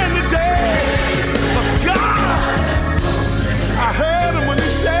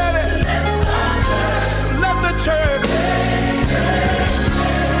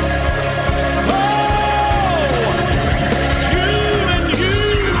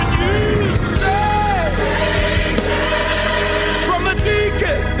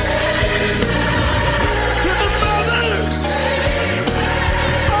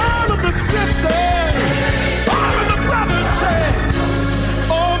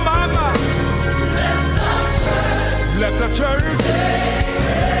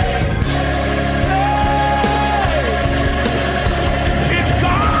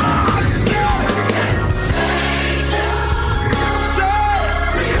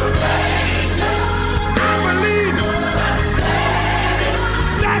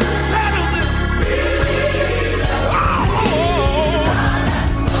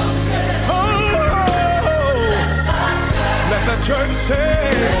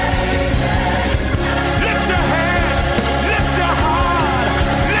Lift your hands, lift your heart,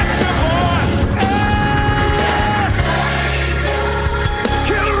 lift your voice.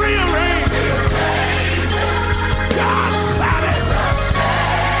 He'll rearrange. God said it.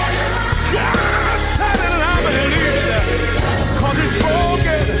 God said it, and I believe it. 'Cause He's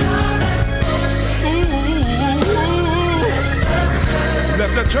spoken.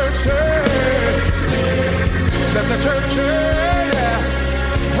 Let the church say, let the church say, yeah.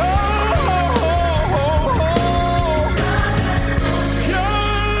 Oh,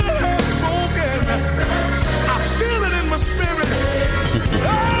 God has spoken. I feel it in my spirit.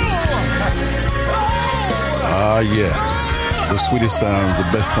 Yes. The sweetest sounds, the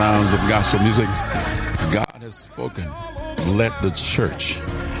best sounds of gospel music. God has spoken. Let the church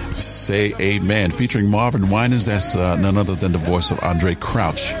say amen. Featuring Marvin Winans. That's none other than the voice of Andre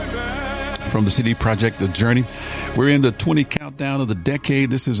Crouch from the CD project The Journey. We're in the 20 countdown of the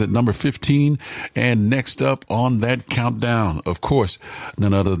decade. This is at number 15. And next up on that countdown, of course,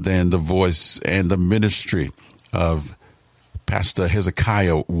 none other than the voice and the ministry of Pastor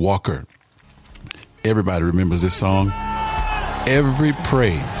Hezekiah Walker. Everybody remembers this song. Every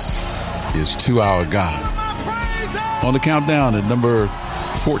praise is to our God. On the countdown at number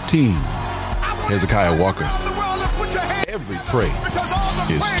 14, Hezekiah Walker. Every praise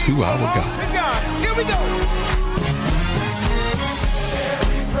is to our God. Here we go.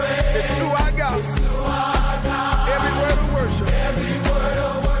 It's to our God. Every word of worship.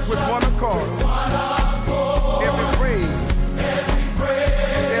 With one accord. Every praise.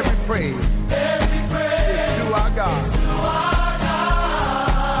 Every praise. Is to our God.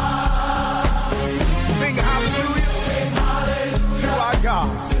 Sing hallelujah. To our God.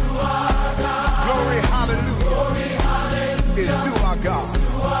 Glory, hallelujah. Is to our God.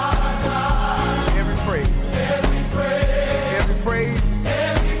 Every praise. Every praise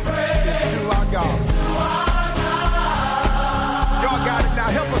is to our God. Y'all got it now.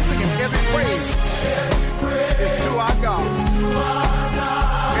 Help us sing it. Every praise is to our God.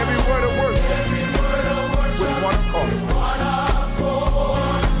 Every word of worship with one accord.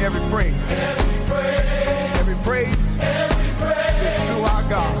 Every praise. Every praise is to our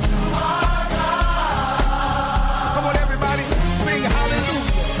God. Come on, everybody, sing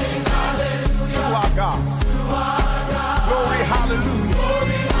hallelujah to our God. Glory, hallelujah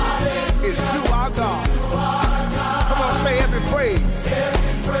is to our God. Come on, say every praise.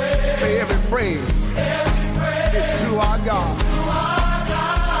 Say every praise is to our God.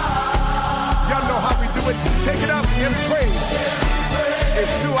 Y'all know how we do it. Take it up. Every praise is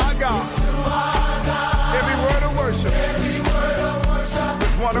to our God. Every word of worship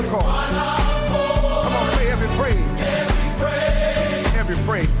with one accord. Come on, say every praise. Every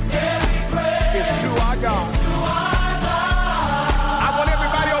praise is to our God. I want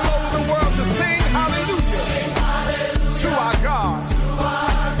everybody all over the world to sing hallelujah to our God.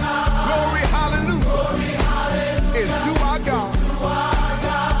 Glory, hallelujah is to our God.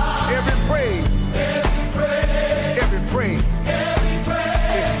 Every praise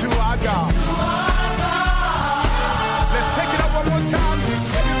is to our God. Let's take it up one more time.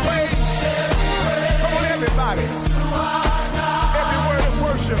 Every praise. Come on, everybody. Every word of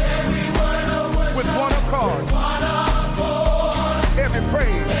worship with one accord. Every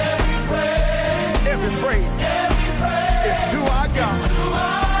praise is to our God.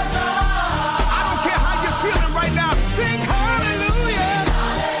 I don't care how you're feeling right now. Sing hallelujah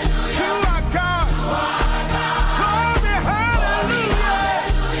to our God. Glory, hallelujah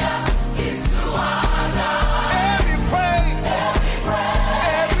is to our God.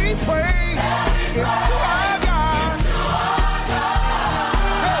 Every praise is to our God.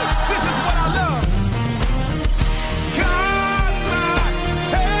 Hey, this is what I love. God, my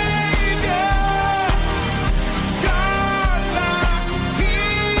Savior. God, my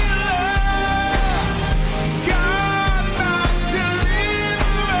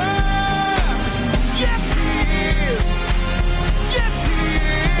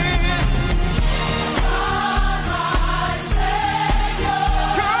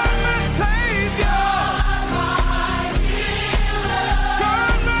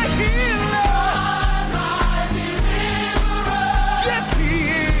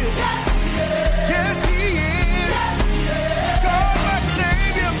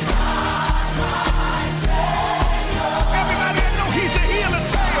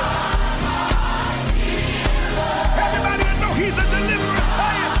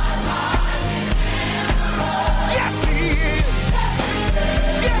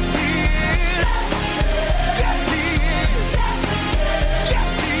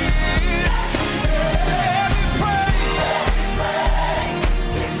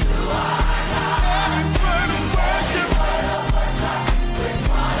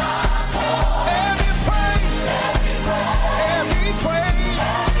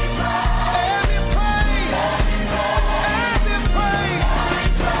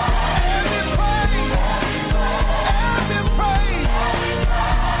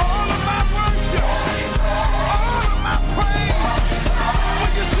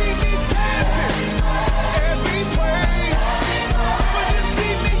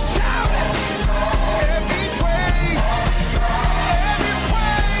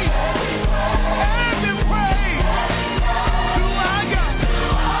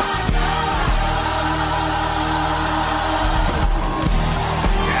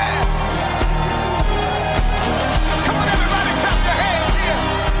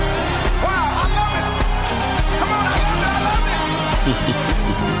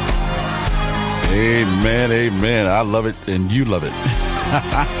Amen, amen. I love it, and you love it.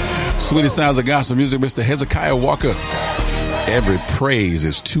 Sweetest sounds of gospel music, Mr. Hezekiah Walker. Every praise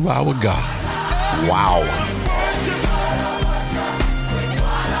is to our God. Wow.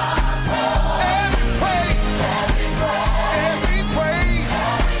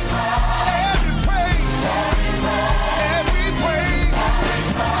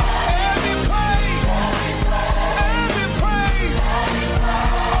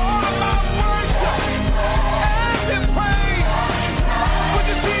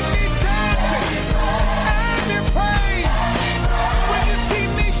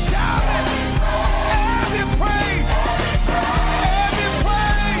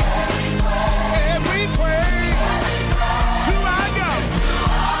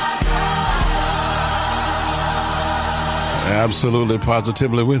 Absolutely,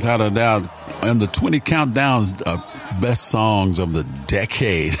 positively, without a doubt. And the 20 countdowns of best songs of the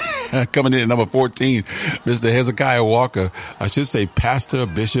decade. Coming in at number 14, Mr. Hezekiah Walker. I should say Pastor,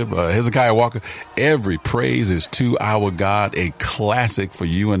 Bishop, Hezekiah Walker. Every praise is to our God. A classic for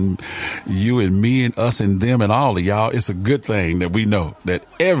you and me and us and them and all of y'all. It's a good thing that we know that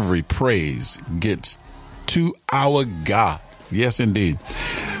every praise gets to our God. Yes, indeed.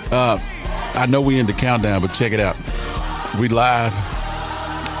 I know we in the countdown, but check it out. We live,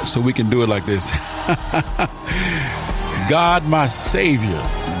 so we can do it like this. God, my Savior,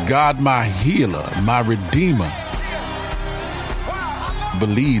 God, my healer, my Redeemer.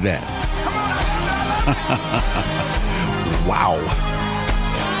 Believe that. Wow.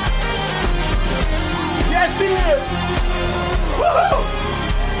 Yes, he is. Woo!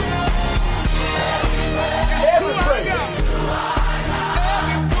 Every praise.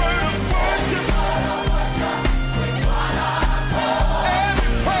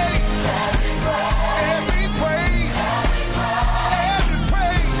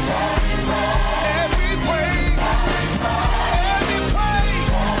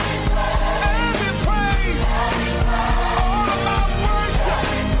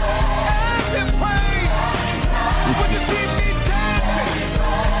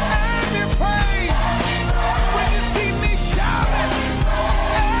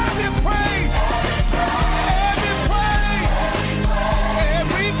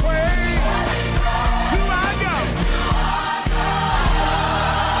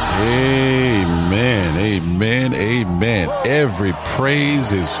 Amen, amen, amen. Every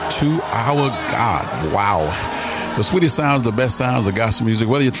praise is to our God. Wow. The sweetest sounds, the best sounds of gospel music.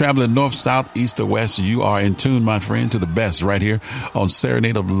 Whether you're traveling north, south, east, or west, you are in tune, my friend, to the best right here on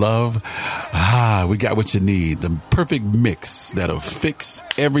Serenade of Love. We got what you need. The perfect mix that'll fix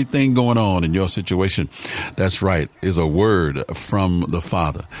everything going on in your situation. That's right, is a word from the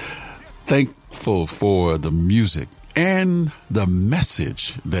Father. Thankful for the music and the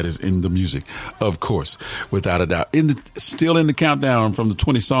message that is in the music, of course, without a doubt. Still in the countdown from the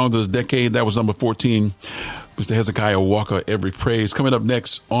 20 songs of the decade, that was number 14, Mr. Hezekiah Walker, Every Praise. Coming up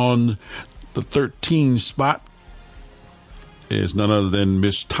next on the 13 spot is none other than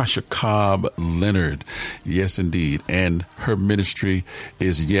Miss Tasha Cobb Leonard. Yes, indeed. And her ministry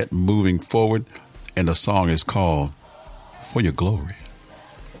is yet moving forward, and the song is called For Your Glory.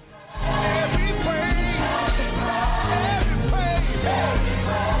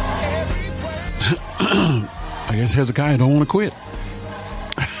 I guess Hezekiah don't want to quit.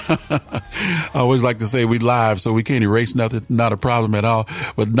 I always like to say we live, so we can't erase nothing. Not a problem at all.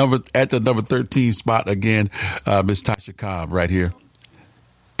 But at the number 13 spot again, Miss Tasha Cobb right here.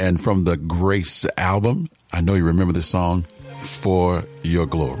 And from the Grace album, I know you remember this song, For Your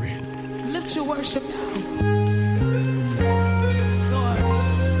Glory. Lift your worship now.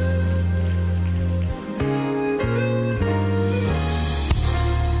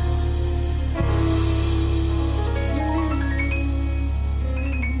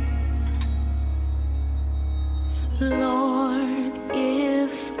 Lord,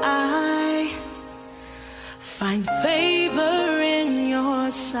 if I find favor in your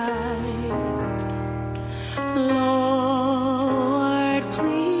sight, Lord,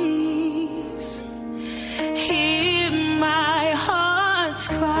 please hear my heart's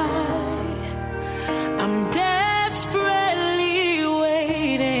cry. I'm desperately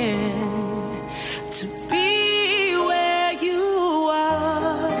waiting to be where you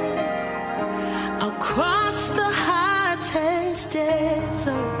are. I'll cross the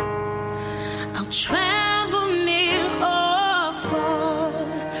desert. I'll travel near or far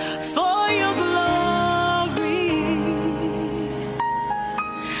for your glory.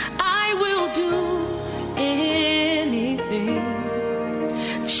 I will do anything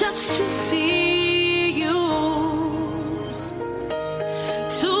just to see you,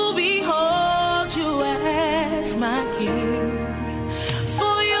 to behold you.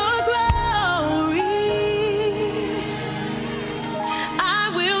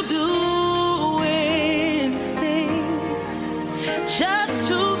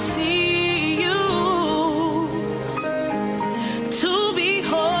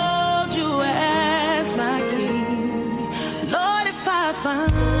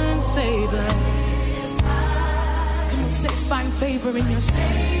 find favor. Come on, say find favor in your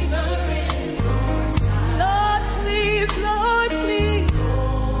sight. Lord, please, Lord, please.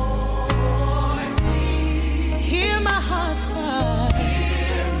 Hear my heart's cry.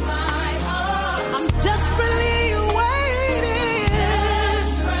 I'm desperately waiting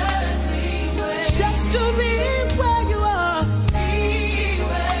just to be where you are.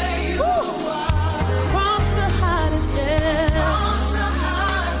 Woo. Cross the hottest desert.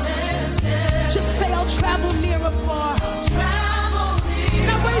 Just say I'll travel near or far.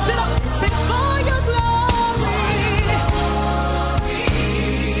 Now raise it up. Say for your glory.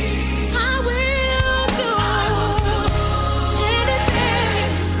 I will do anything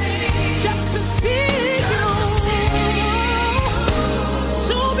just to see you,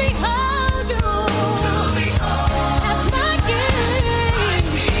 to behold you as my King.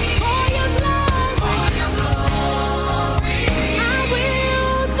 For your glory, I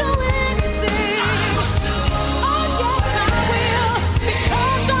will do anything. Oh yes, I will,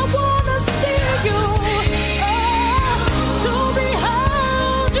 because I wanna see you, to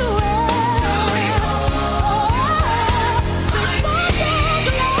behold you.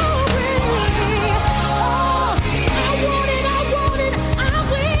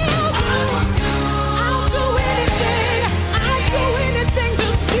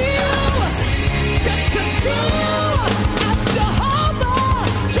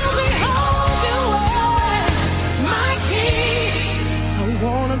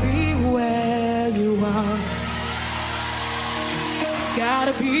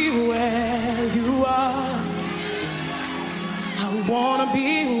 Gotta be where you are. I wanna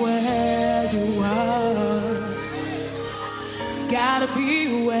be where you are. Gotta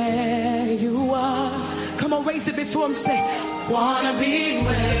be where you are. Come on, raise it before him. Say, wanna be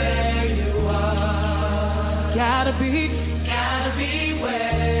where you are. Gotta be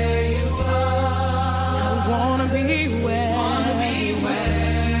where you are. I wanna be where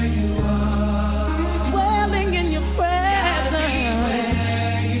you are. Dwelling in your presence.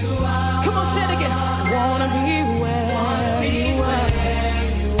 Come on, say it again. Wanna be where you are.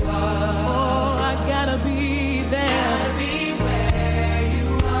 Oh, I gotta be there.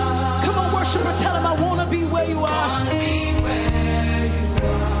 Come on, worshiper, tell him I wanna be where you are.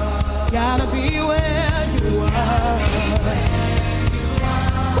 Gotta be where you are.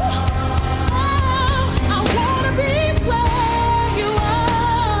 I wanna be where you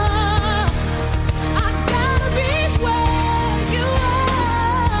are. I gotta be where you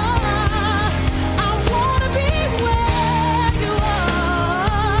are. I wanna be where you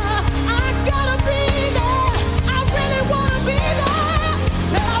are. I gotta be there. I really wanna be there.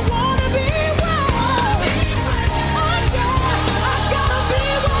 Said I wanna be where. Oh yeah, I gotta be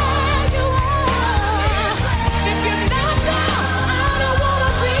where you are. If you're not there, I don't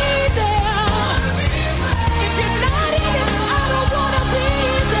wanna be there. If you're not in it, I don't wanna be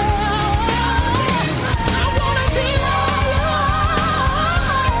there. I wanna be where you are.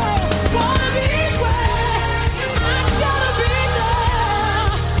 Wanna be where. I gotta be there.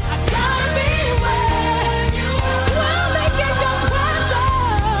 I gotta be where you are. Dwelling in your presence.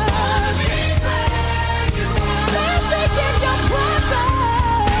 Living in your presence.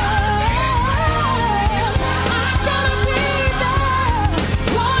 I gotta be there.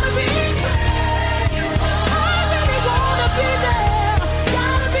 Wanna be where you are. I really wanna be there.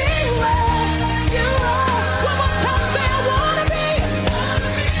 Gotta be where you are. One more time, say I wanna be.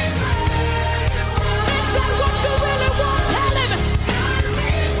 Is that what you really want? Tell him.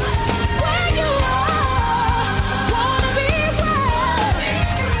 Where you are. Wanna be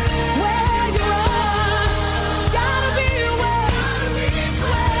where you are. Gotta be where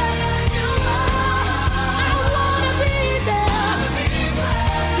you are. I wanna be there.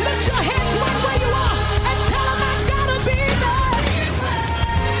 Lift your hands right where you are and tell him I gotta be there.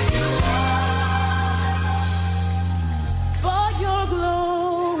 For your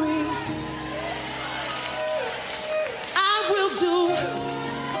glory, I will do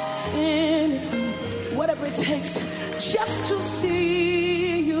anything, whatever it takes, just to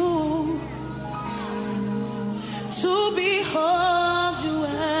see you, to behold you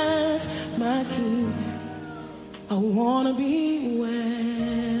as my King. I wanna be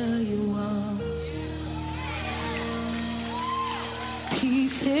where you are.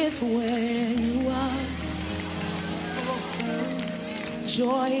 Peace is where you are.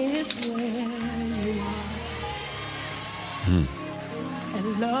 Joy is where you are. And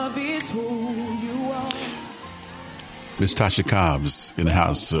love is who you are. Miss Tasha Cobbs in the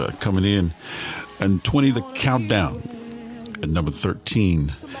house, coming in. And 20, the countdown. At number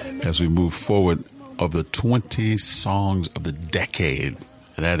 13, as we move forward of the 20 songs of the decade.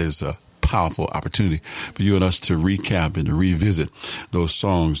 And that is a powerful opportunity for you and us to recap and to revisit those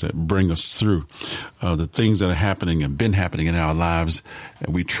songs that bring us through the things that are happening and been happening in our lives.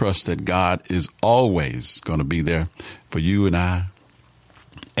 And we trust that God is always going to be there for you and I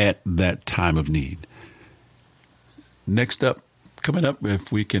at that time of need. Next up, coming up,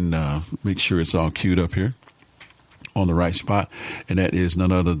 if we can make sure it's all queued up here on the right spot, and that is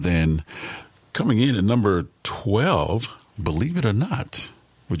none other than coming in at number 12, believe it or not.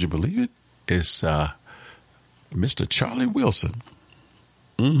 Would you believe it? It's Mr. Charlie Wilson.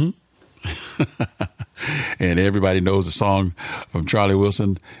 And everybody knows the song of Charlie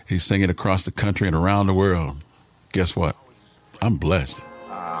Wilson. He's singing across the country and around the world. Guess what? I'm blessed.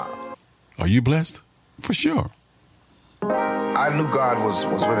 Are you blessed? For sure. I knew God was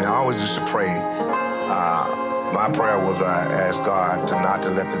with me. I always used to pray. My prayer was I asked God not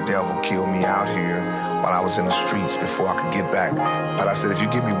to let the devil kill me out here while I was in the streets before I could get back. But I said, if you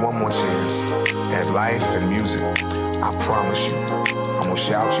give me one more chance at life and music, I promise you, I'm going to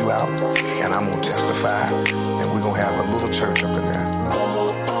shout you out and I'm going to testify, and we're going to have a little church up in there.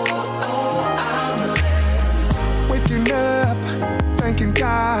 Waking up, thanking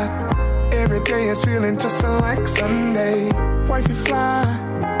God. Every day is feeling just like Sunday. Wifey fly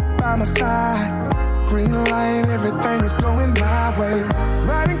by my side. Green light, everything is going my way.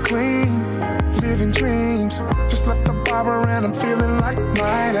 Riding clean, living dreams. Just left the barber and I'm feeling like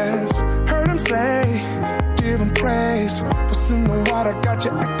Midas. Heard him say, give him praise. What's in the water got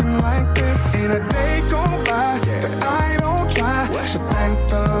you acting like this? Ain't a day go by that I don't try to thank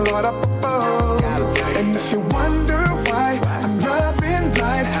the Lord up above. And if you wonder why I'm loving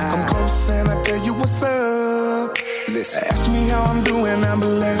life, I'm close and I tell you what's up. Listen. Ask me how I'm doing, I'm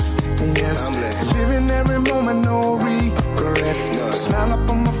blessed. Yes, living every moment, no regrets. Smile up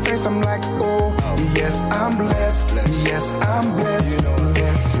on my face, I'm like, oh, yes, I'm blessed. Yes, I'm blessed.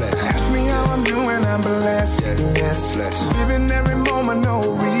 Yes, ask me how I'm doing, I'm blessed. Yes, living every moment, no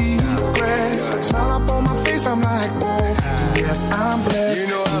regrets. Smile up on my face, I'm like, oh, yes, I'm blessed.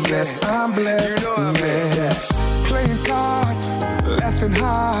 Yes, I'm blessed. Yes, playing cards, laughing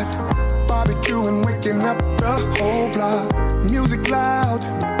hard. Barbecuing, waking up the whole block. Music loud,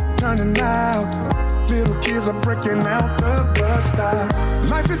 turning out. Little kids are breaking out the bus stop.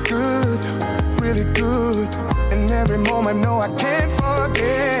 Life is good, really good. And every moment, no, I can't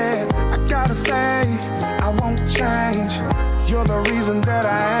forget. I gotta say, I won't change. You're the reason that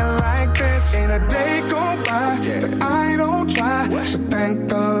I am like this. Ain't a day go by that I don't try to thank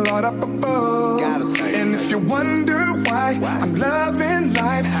the Lord up above. And if you wonder why I'm loving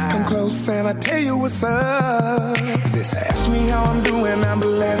life, come close and I tell you what's up. Ask me how I'm doing, I'm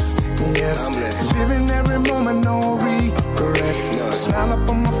blessed. Yes, living every moment, no regrets. Smile up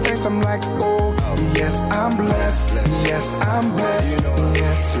on my face, I'm like, oh, yes, I'm blessed. Yes, I'm blessed.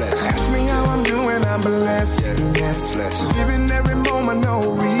 Yes, ask me how I'm doing, I'm blessed. Yes, living every moment, no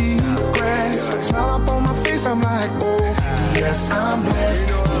regrets. Smile up on my face, I'm like, oh, yes, I'm blessed.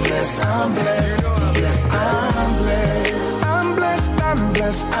 Yes, I'm blessed. Yes, I'm blessed. I'm blessed. I'm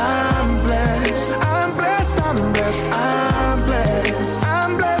blessed. I'm blessed. I'm blessed. I'm blessed. I'm blessed.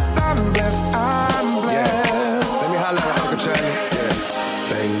 I'm blessed. I'm blessed. I'm blessed. Let me holler at Uncle Charlie.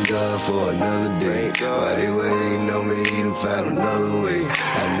 Thank God for another day. While they waiting on me, he done found another way.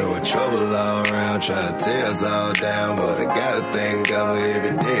 I know trouble all around, trying to tear us all down, but I gotta thank God for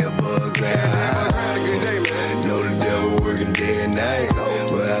every day above ground. Know the devil working day and night,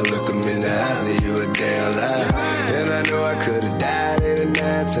 but I look him in the eye, see you a damn lie. And I know I could've died at a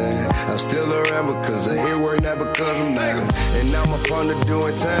 9 time. I'm still around because of his work, not because of mine. And now I'm up on the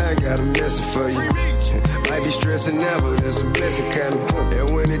doing time, got a message for you. Might be stressing now, but there's a blessing coming. And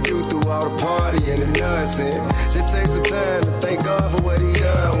when it do through all the party and the nonsense, just take some time to thank God for what he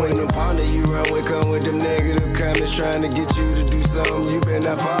done. When the ponder you run with, come with them negative comments, trying to get you to do something. You better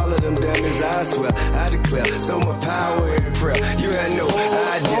not follow them dummies, I swear. I declare so much power in prayer. You had no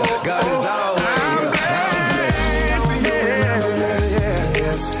idea. God is always here. I'm blessed.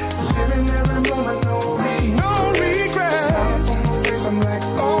 Yes, living every moment, no regrets. I'm like,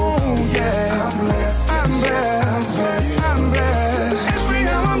 oh yeah, I'm blessed. I'm blessed. I'm blessed. I'm blessed. Ask me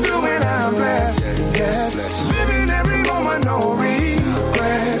how I'm doing, I'm blessed. Yes, living every moment, no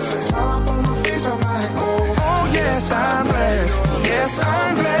regrets. Smile up on my face, I'm like, oh yes, I'm blessed. Yes,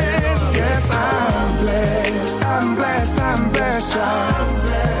 I'm blessed. Yes, I'm blessed. I'm blessed. I'm blessed, y'all.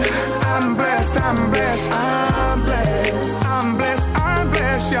 I'm blessed. I'm blessed. I'm blessed. I'm blessed. I'm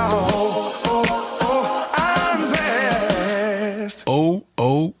blessed, y'all.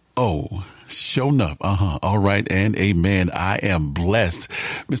 Sure enough. All right. And amen. I am blessed.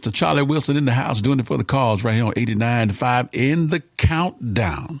 Mr. Charlie Wilson in the house doing it for the cause right here on 89.5 in the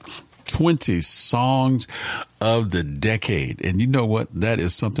countdown. 20 songs of the decade. And you know what? That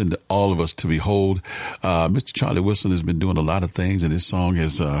is something that all of us to behold. Mr. Charlie Wilson has been doing a lot of things, and this song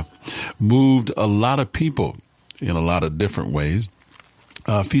has moved a lot of people in a lot of different ways.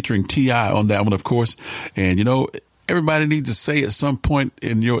 Featuring T.I. on that one, of course. And, you know, everybody needs to say at some point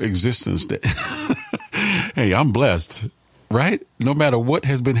in your existence that, hey, I'm blessed. Right? No matter what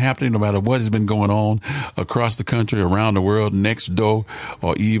has been happening, no matter what has been going on across the country, around the world, next door,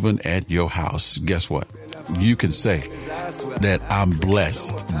 or even at your house, guess what? You can say that I'm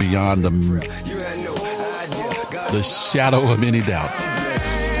blessed beyond the shadow of any doubt.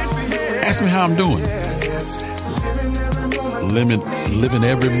 Ask me how I'm doing. Living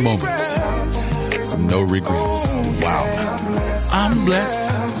every moment. No regrets. Wow. I'm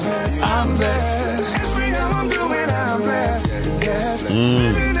blessed. I'm blessed.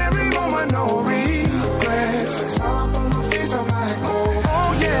 Living every moment, no regrets. Up on my face, I'm like,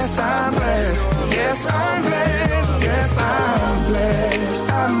 oh yes, I'm blessed. Yes, I'm blessed. Yes, I'm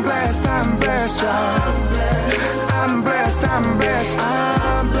blessed. I'm blessed. I'm blessed, y'all. I'm blessed. I'm blessed.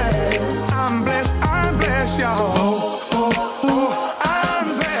 I'm blessed. I'm blessed. I'm blessed, y'all.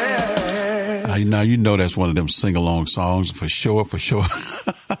 I'm blessed. Now you know that's one of them sing-along songs for sure, for sure.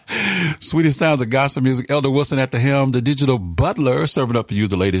 Sweetest sounds of gospel music. Elder Wilson at the helm, the digital butler, serving up for you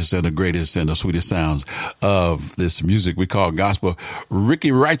the latest and the greatest and the sweetest sounds of this music we call gospel.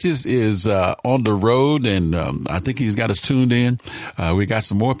 Ricky Righteous is on the road, and I think he's got us tuned in. We got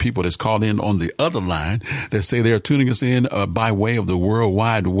some more people that's called in on the other line that say they're tuning us in by way of the World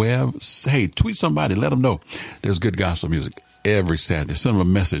Wide Web. Hey, tweet somebody, let them know there's good gospel music every Saturday. Send them a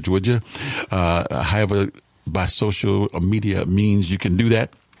message, would you? However, by social media means you can do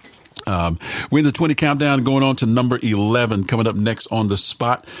that. We're in the 20 countdown going on to number 11 coming up next on the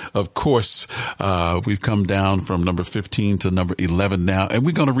spot. Of course, we've come down from number 15 to number 11 now, and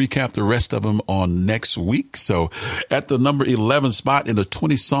we're going to recap the rest of them on next week. So at the number 11 spot in the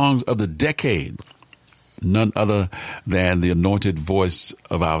 20 songs of the decade, none other than the anointed voice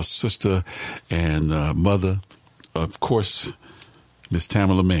of our sister and mother, of course, Miss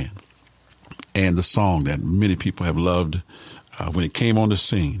Tamala Mann, and the song that many people have loved when it came on the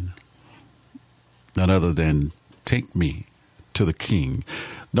scene. None other than Take Me to the King.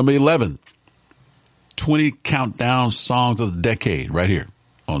 Number 11, 20 countdown songs of the decade right here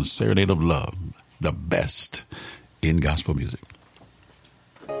on Serenade of Love, the best in gospel music.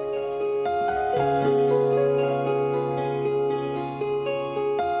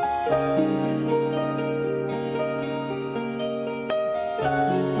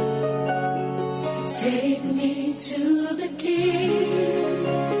 Take me to the King.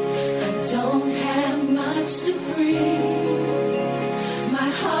 I don't have much to bring. My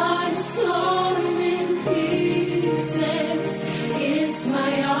heart is torn in pieces. It's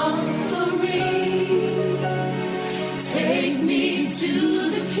my offering. Take me to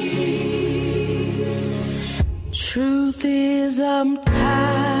the King. Truth is, I'm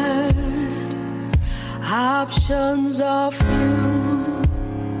tired. Options are few.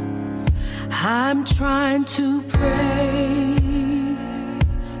 I'm trying to pray,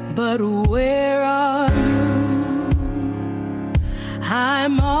 but where are you?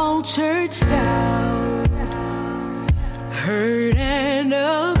 I'm all churched out, hurt and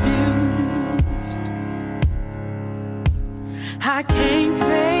abused. I can't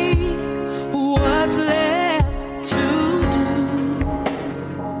fake what's left to do.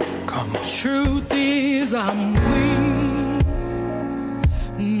 Come on. Truth is, I'm weak.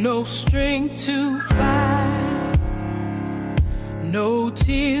 No strength to fight, no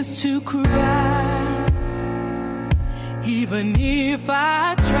tears to cry. Even if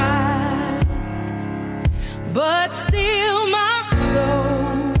I tried, but still my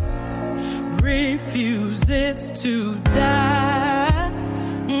soul refuses to die.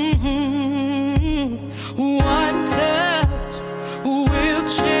 One touch will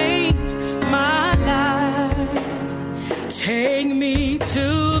change my life. Take me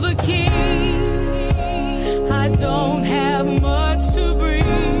to the King. I don't have much to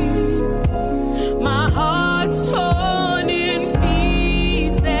bring. My heart's torn in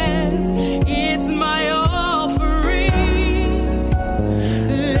pieces. It's my offering.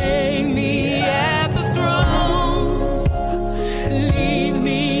 Lay me at the throne. Leave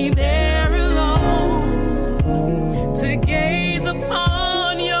me there alone to gaze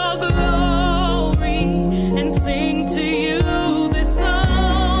upon your glory and sing to you.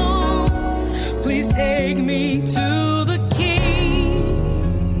 Take me to the King.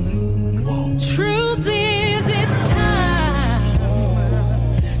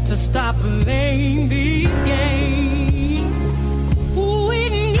 to stop playing these games. We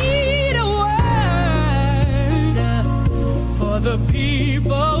need a word for the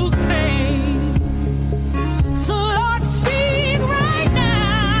people's pain. So Lord, speak right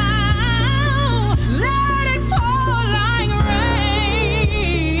now. Let it pour like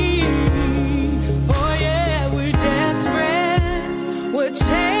rain. Oh yeah, we're desperate. We're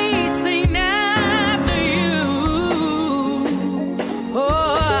chasing after you.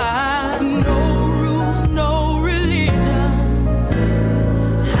 Oh, no rules, no religion.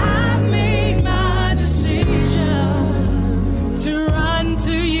 I've made my decision to run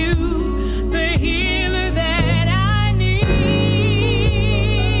to you, the healer that I need.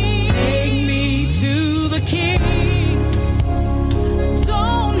 Take me to the King.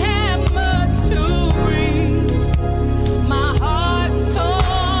 Don't have much to bring. My heart's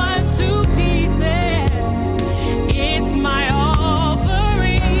torn to pieces. It's my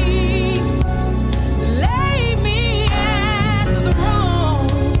offering. Lay me at the throne.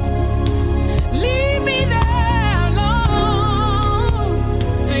 Leave me there alone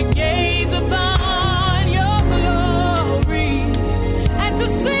to gaze upon your glory and to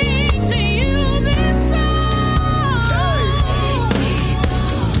sing to you this song.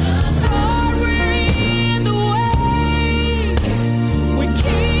 Lord, we're in the way. We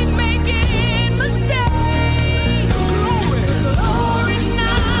keep making mistakes. Glory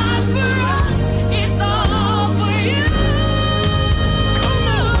not for us, it's all for you.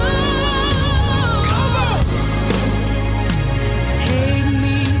 Take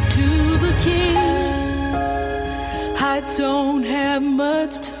me to the King. I don't have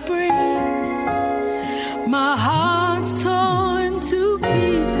much to bring. My heart's torn to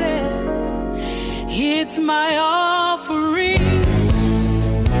pieces. It's my offering.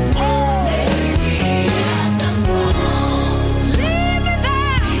 Leave me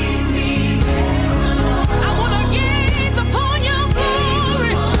there. I wanna gaze upon your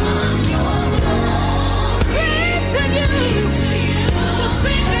glory. Sing to you. To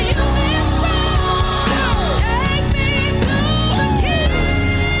sing to you this song. Take me to the King.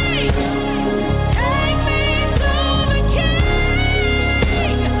 Take me to the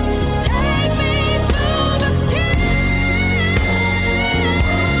King. Take me to the King.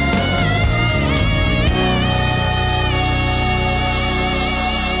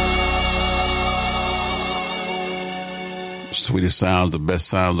 Sweetest sounds, the best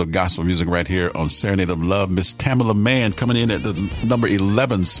sounds of gospel music right here on Serenade of Love. Miss Tamala Mann coming in at the number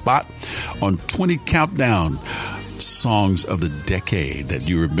 11 spot on 20 Countdown. Songs of the decade that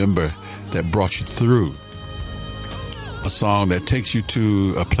you remember that brought you through. A song that takes you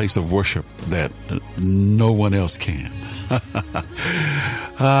to a place of worship that no one else can.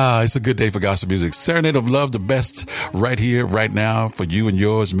 It's a good day for gospel music. Serenade of Love, the best right here, right now for you and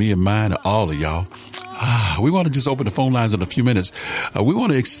yours, me and mine, all of y'all. We want to just open the phone lines in a few minutes. We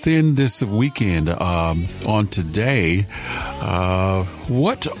want to extend this weekend on today.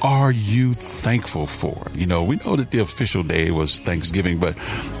 What are you thankful for? You know, we know that the official day was Thanksgiving, but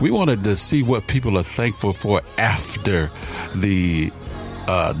we wanted to see what people are thankful for after the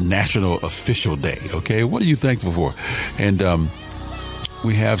national official day. Okay, what are you thankful for? And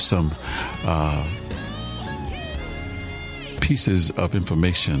we have some pieces of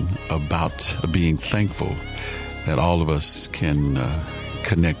information about being thankful that all of us can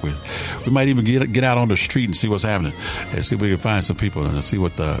connect with. We might even get out on the street and see what's happening and see if we can find some people and see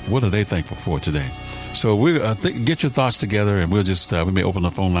what are they thankful for today. So we get your thoughts together, and we'll just we may open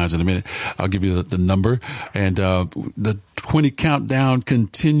the phone lines in a minute. I'll give you the number, and the 20 Countdown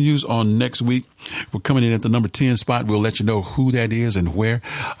continues on next week. We're coming in at the number 10 spot. We'll let you know who that is and where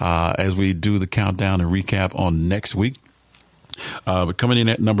as we do the countdown and recap on next week. But coming in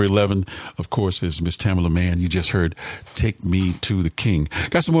at number 11, of course, is Miss Tamala Mann. You just heard Take Me to the King.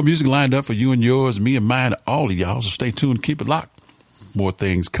 Got some more music lined up for you and yours, me and mine, all of y'all. So stay tuned, keep it locked. More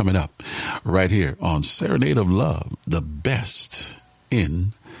things coming up right here on Serenade of Love, the best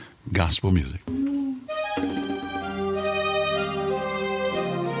in gospel music.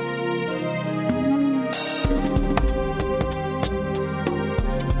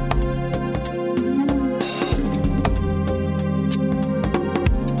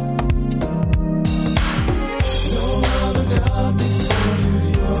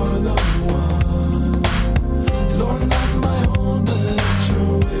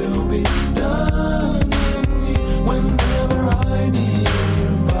 Whenever I need you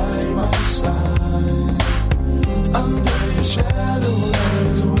by my side.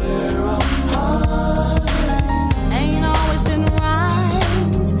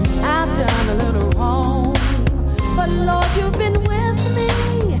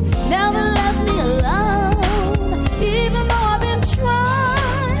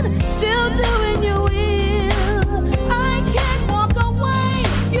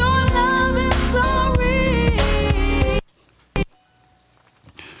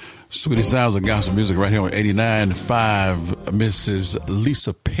 Sweetie sounds of gospel music right here on 89.5. Mrs.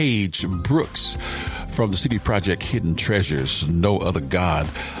 Lisa Page Brooks from the CD Project Hidden Treasures, No Other God.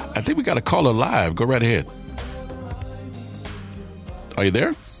 I think we got a caller live. Go right ahead. Are you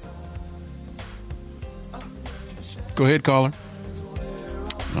there? Go ahead, caller.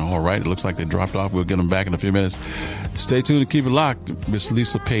 All right. It looks like they dropped off. We'll get them back in a few minutes. Stay tuned and keep it locked. Miss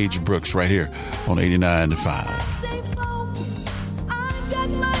Lisa Page Brooks right here on 89.5.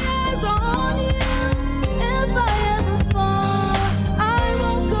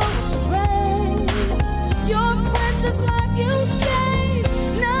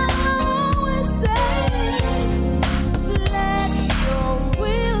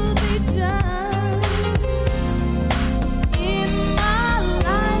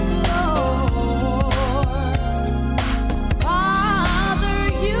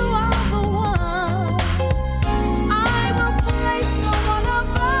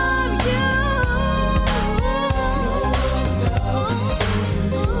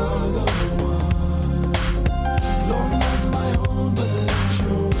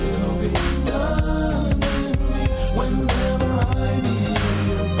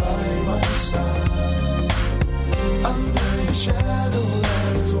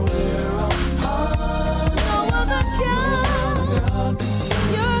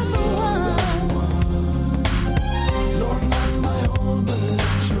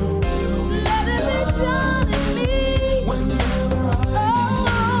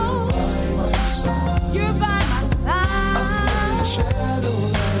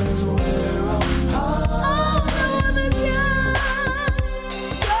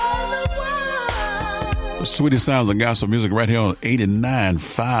 Sweetest sounds of gospel music right here on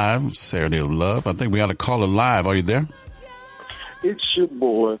 89.5 Serenade of Love. I think we got a caller live. Are you there? It's your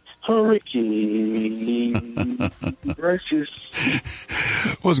boy, Hurricane Righteous.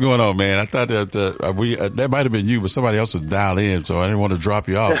 What's going on, man? I thought that that might have been you, but somebody else was dialed in, so I didn't want to drop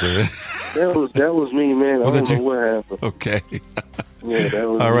you off. So. that was me, man. I don't know what happened. Okay. Yeah, that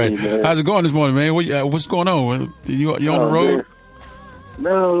was all right. me, man. How's it going this morning, man? What's going on? You on the road? Man.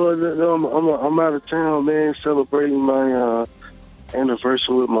 No, I'm out of town, man, celebrating my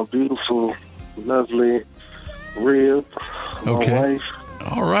anniversary with my beautiful, lovely Rib, my wife.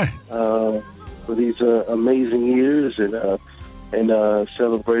 All right. For these amazing years and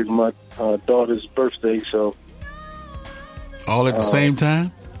celebrating my daughter's birthday. So all at the same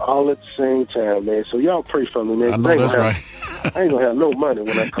time? All at the same time, man. So y'all pray for me, man. I know that's right. I ain't gonna have no money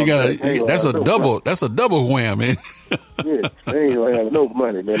when I come back. That's a double wham, man. Yeah, I ain't gonna have no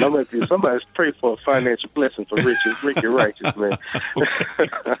money, man. I'm gonna somebody pray for a financial blessing for Ricky Righteous, man.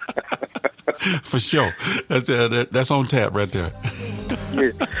 For sure. That's on tap right there.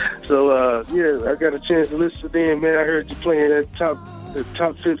 Yeah. So I got a chance to listen in, man. I heard you playing the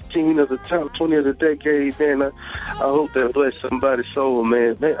top 15 or the top 20 of the decade, man. I hope that bless somebody's soul,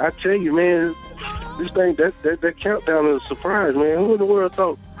 man. Man, I tell you, man, this thing that countdown is a surprise, man. Who in the world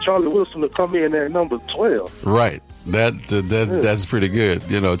thought Charlie Wilson would come in at number 12? Right. That's pretty good.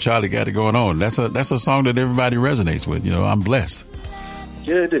 You know, Charlie got it going on. That's a song that everybody resonates with. You know, I'm blessed.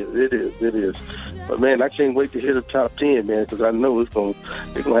 Yeah, it is. But man, I can't wait to hear the top 10, man, because I know they're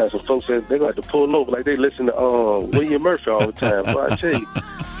gonna have some folks that they're gonna have to pull over like they listen to William Murphy all the time. But I tell you,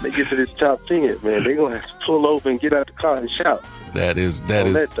 they get to this top 10, man, they're gonna have to pull over and get out the car and shout.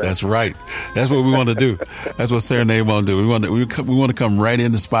 That's right. That's what we want to do. That's what Serenade want to do. We want to come right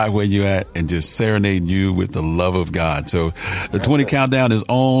in the spot where you're at and just serenade you with the love of God. So the 20 countdown is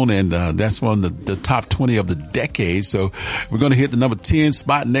on, and that's one of the top 20 of the decade. So we're going to hit the number 10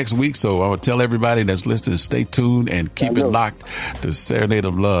 spot next week. So I would tell everybody that's listening, stay tuned and keep it locked to Serenade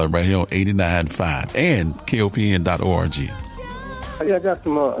of Love right here on 89.5 and KOPN.org. Yeah, I got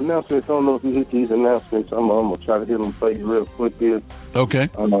some announcements. I don't know if you hit these announcements. I'm going to try to hit them for you real quick here. Okay.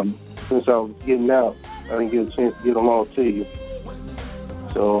 Since I was getting out, I didn't get a chance to get them all to you.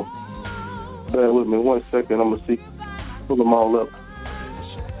 So, bear with me 1 second. I'm going to pull them all up.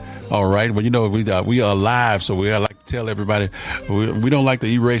 All right. Well, you know, we are live, so we like to tell everybody we don't like to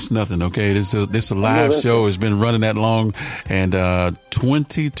erase nothing. Okay, this is a live show. It's been running that long, and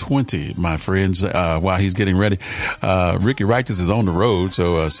 2020, my friends. While he's getting ready, Ricky Righteous is on the road,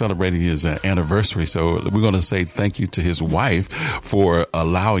 so celebrating his anniversary. So we're going to say thank you to his wife for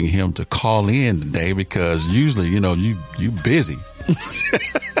allowing him to call in today, because usually, you know, you busy.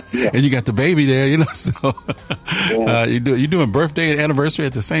 And you got the baby there, you know, so you're doing birthday and anniversary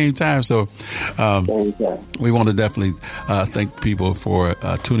at the same time. So we want to definitely thank people for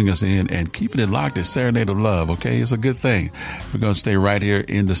tuning us in and keeping it locked at Serenade of Love. Okay, it's a good thing. We're going to stay right here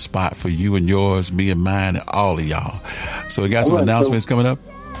in the spot for you and yours, me and mine, and all of y'all. So we got some announcements coming up.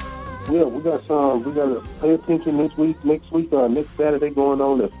 Yeah, we got to pay attention this week, next Saturday going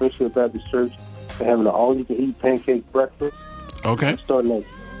on at Friendship Baptist Church. They're having an all-you-can-eat pancake breakfast. Okay. Starting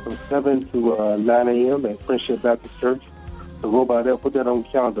from 7 to 9 a.m. at Friendship Baptist Church. So go by there, put that on the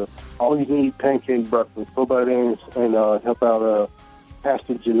calendar. All-you-can-eat pancake breakfast. Go by there and help out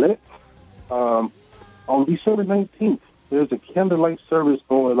Pastor Gillette. On December 19th, there's a candlelight service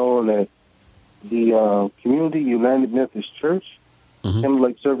going on at the Community United Methodist Church.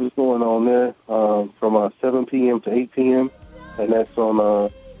 Candlelight service going on there from 7 p.m. to 8 p.m. And that's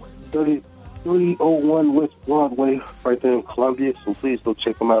on 3301 West Broadway, right there in Columbia. So please go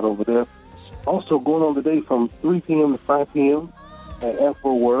check them out over there. Also going on today from 3 p.m. to 5 p.m. at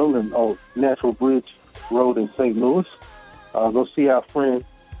Afro World and on Natural Bridge Road in St. Louis. Go see our friend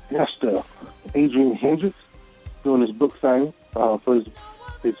Pastor Adrian Hendricks doing his book signing for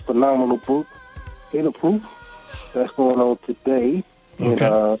his phenomenal book, Inner Proof. That's going on today.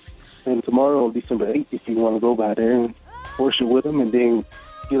 Okay. And tomorrow on December 8th, if you want to go by there and worship with him and then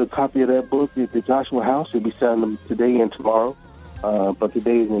get a copy of that book at the Joshua House. He'll be signing them today and tomorrow. But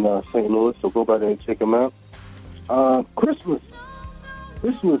today is in St. Louis, so go by there and check them out. Christmas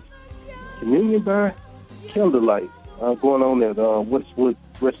communion by candlelight going on at Westwood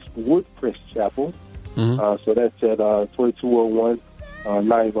Woodcrest Chapel. So that's at 2201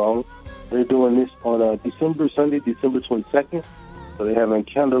 Nivong. They're doing this on Sunday, December 22nd. So they're having a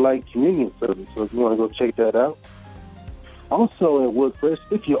candlelight communion service. So if you want to go check that out. Also at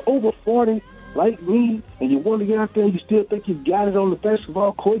Woodcrest, if you're over 40, like me, and you want to get out there and you still think you got it on the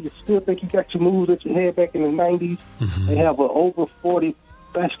basketball court, you still think you got your moves that you had back in the 90s, they have an over 40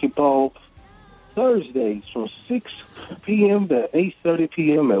 basketball Thursdays from 6 p.m. to 8:30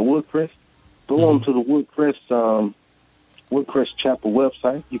 p.m. at Woodcrest. Go on to the Woodcrest Chapel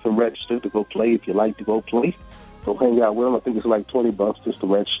website. You can register to go play if you like to go play. Go hang out with them. I think it's like $20 just to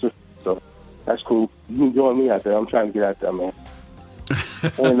register. So that's cool. You can join me out there. I'm trying to get out there, man.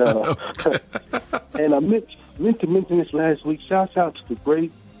 And I meant to mention this last week. Shout out to the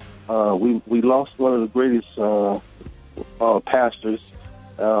great. We lost one of the greatest pastors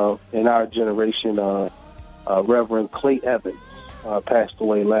in our generation. Reverend Clay Evans passed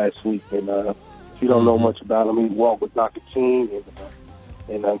away last week. And if you don't know much about him, he walked with Dr. King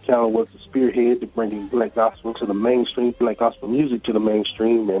and kind of was the spearhead to bringing black gospel to the mainstream, black gospel music to the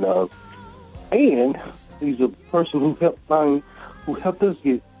mainstream. And he's a person who helped us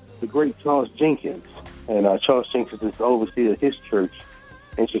get the great Charles Jenkins. And Charles Jenkins is the overseer of his church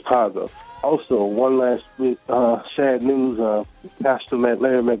in Chicago. Also, one last bit sad news, Pastor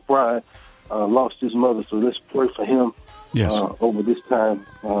Larry McBride lost his mother, so let's pray for him over this time,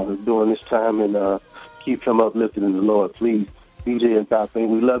 during this time, and keep him uplifted in the Lord, please. DJ and Dr.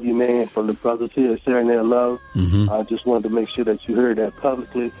 We love you, man, from the brothers here, sharing their love. I just wanted to make sure that you heard that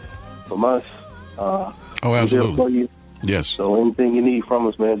publicly from us. Absolutely. For you. Yes. So anything you need from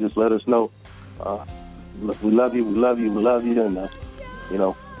us, man, just let us know. We love you, and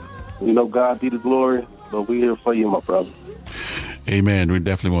we know God be the glory, but we're here for you, my brother. Amen. We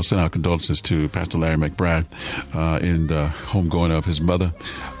definitely want to send our condolences to Pastor Larry McBride in the homegoing of his mother.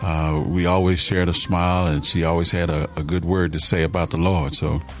 We always shared a smile, and she always had a good word to say about the Lord.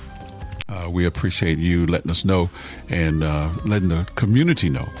 So we appreciate you letting us know and letting the community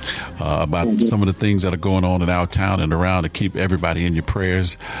know about some of the things that are going on in our town and around, to keep everybody in your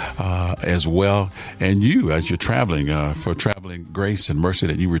prayers as well. And you, as you're traveling, for traveling grace and mercy,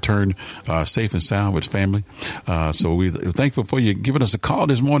 that you return safe and sound with family. So we're thankful for you giving us a call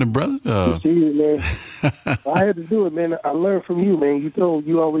this morning, brother. Man. I had to do it, man. I learned from you, man.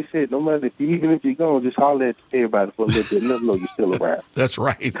 You always said, no matter even if you're gone, just holler at everybody for a little bit. Let them know you're still around. That's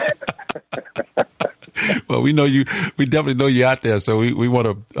right. Well, we know you. We definitely know you out there. So we want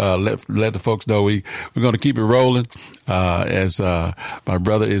to let the folks know we're going to keep it rolling as my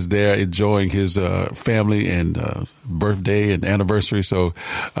brother is there enjoying his family and birthday and anniversary. So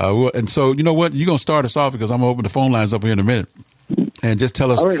and so you know what, you're going to start us off, because I'm going to open the phone lines up here in a minute. And just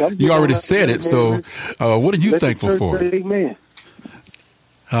tell us, right, you already said it, so what are you thankful for? Amen.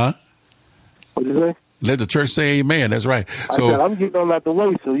 Huh? What did you say? Let the church say amen. That's right. So I'm getting on out the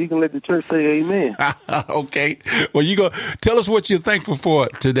way, so you can let the church say amen. Okay. Well, you go tell us what you're thankful for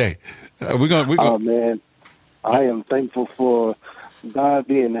today. We're going. Oh man, I am thankful for God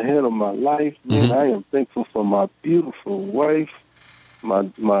being the head of my life. Man, I am thankful for my beautiful wife. My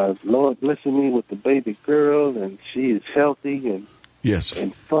Lord blessing me with the baby girl, and she is healthy and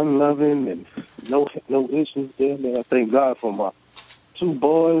and fun loving, and no issues there. Man, I thank God for my 2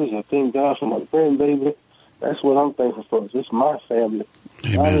 boys. I thank God for my grandbaby. That's what I'm thankful for. It's my family.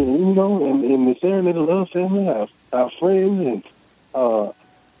 Amen. In this area of the love family, our friends,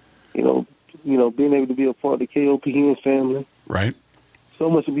 and being able to be a part of the KOPN family. Right. So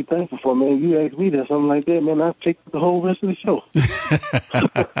much to be thankful for, man. You asked me that, something like that, man, I'll take the whole rest of the show.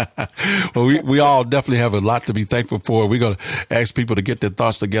 Well, we all definitely have a lot to be thankful for. We're going to ask people to get their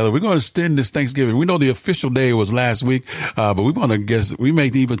thoughts together. We're going to extend this Thanksgiving. We know the official day was last week, but we're going to guess, we may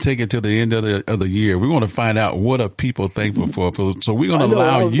even take it to the end of the year. We're going to find out what are people thankful for. So we're going to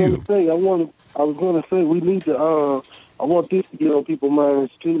allow you. I was going to say, we need to, I want this to get on people's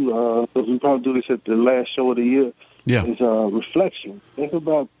minds too, because we probably do this at the last show of the year. Yeah. Is reflection. Think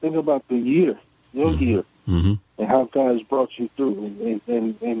about the year, your year, and how God has brought you through,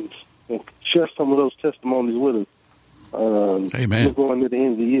 and share some of those testimonies with us. Amen. We're going to the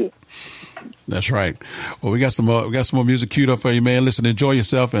end of the year. That's right. Well, we got some more music queued up for you, man. Listen, enjoy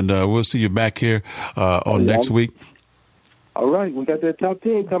yourself, and we'll see you back here on next week. All right, we got that top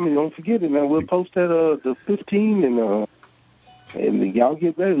 10 coming. Don't forget it, man. We'll post that the 15 and y'all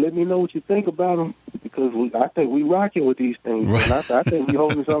get ready. Let me know what you think about them, because I think we rocking with these things. Right. And I think we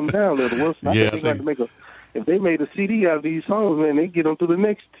holding something down. I think they got to make if they made a CD out of these songs, man, they get them through the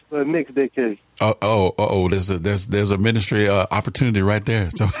next decade. There's a ministry opportunity right there.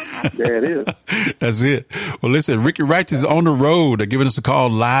 So there it is. That's it. Well, listen, Ricky Wright is on the road. They're giving us a call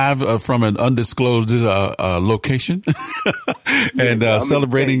live from an undisclosed location, and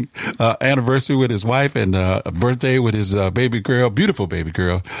celebrating anniversary with his wife and a birthday with his baby girl, beautiful baby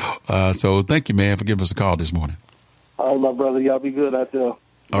girl. So thank you, man, for giving us a call this morning. All right, my brother. Y'all be good out there.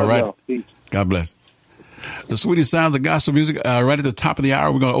 All right. Peace. God bless. The sweetest sounds of gospel music. Right at the top of the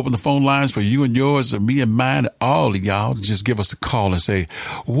hour, we're going to open the phone lines for you and yours, and me and mine, all of y'all. Just give us a call and say,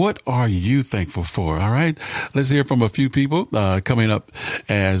 what are you thankful for? All right. Let's hear from a few people coming up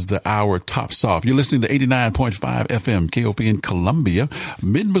as the hour tops off. You're listening to 89.5 FM, KOPN Columbia,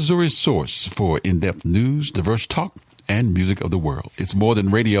 Mid-Missouri's source for in-depth news, diverse talk, and music of the world. It's more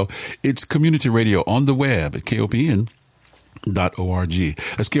than radio. It's community radio on the web at KOPN.org.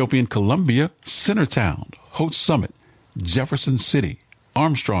 That's KOPN Columbia, Centertown, Holt Summit, Jefferson City,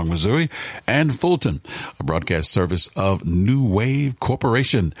 Armstrong, Missouri, and Fulton, a broadcast service of New Wave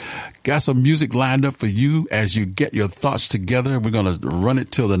Corporation. Got some music lined up for you as you get your thoughts together. We're going to run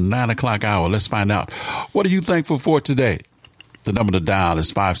it till the 9 o'clock hour. Let's find out. What are you thankful for today? The number to dial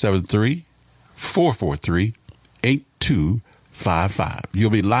is 573-443-8255. You'll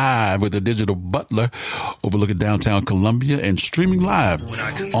be live with the Digital Butler overlooking downtown Columbia and streaming live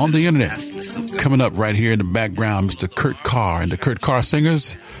on the internet. Coming up right here in the background, Mr. Kurt Carr and the Kurt Carr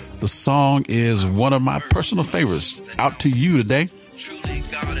Singers. The song is one of my personal favorites. Out to you today.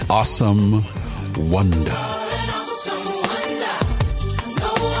 Awesome Wonder.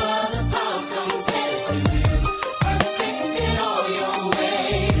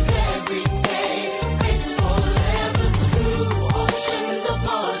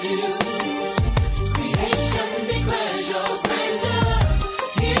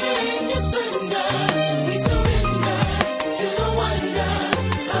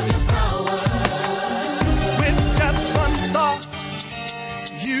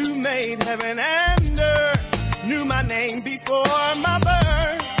 Heaven and earth, knew my name before my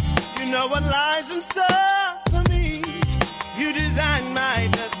birth. You know what lies in store for me. You designed my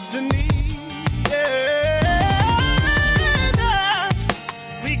destiny. Yeah.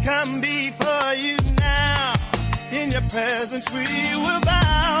 We come before you now. In your presence we will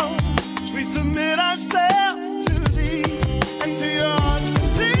bow. We submit ourselves to thee and to your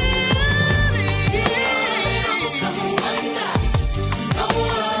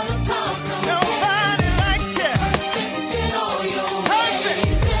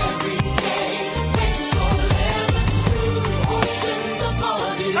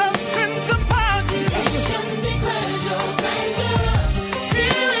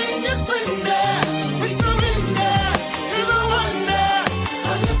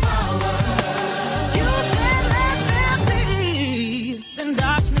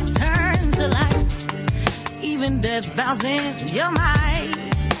bows in your might.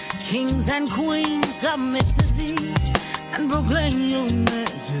 Kings and queens submit to thee and proclaim your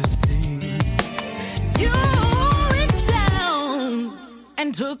majesty. You reached down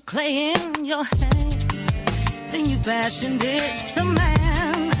and took clay in your hands. Then you fashioned it to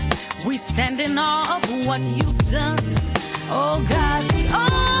man. We stand in awe of what you've done. Oh God, the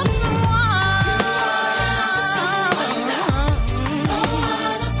awesome one.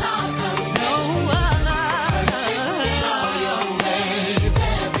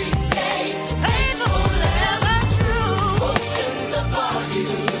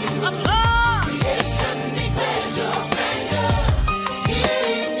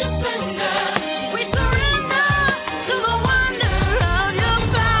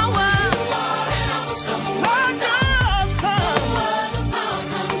 Power.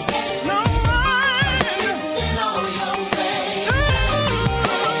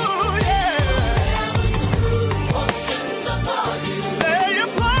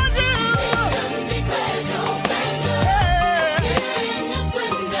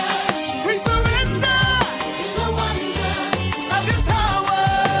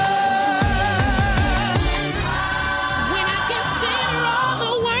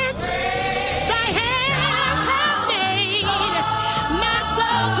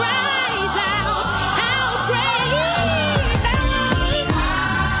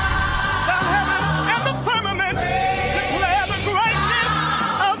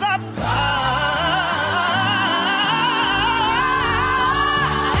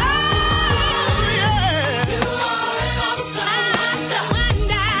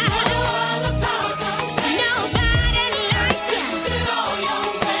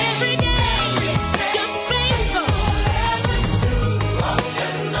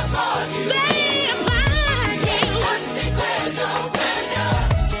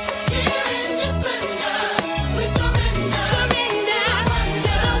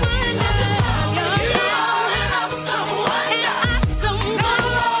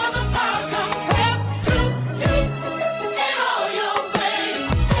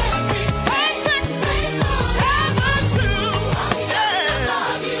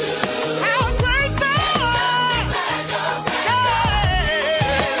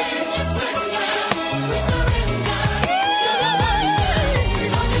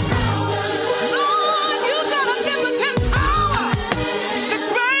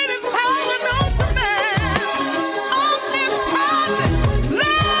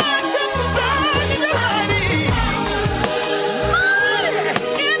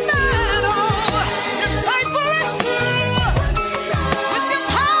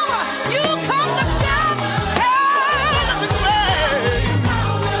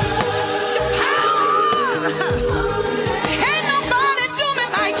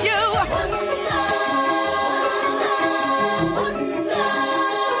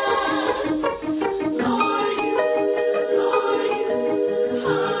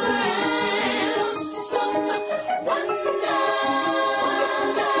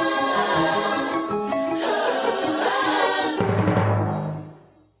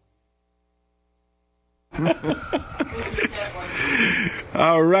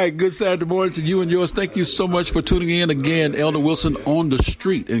 All right. Good Saturday morning to you and yours. Thank you so much for tuning in again. Elder Wilson on the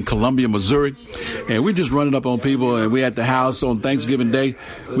street in Columbia, Missouri. And we're just running up on people, and we're at the house on Thanksgiving Day.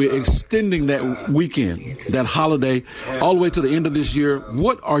 We're extending that weekend, that holiday, all the way to the end of this year.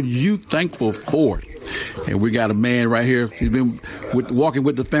 What are you thankful for? And we got a man right here. He's been walking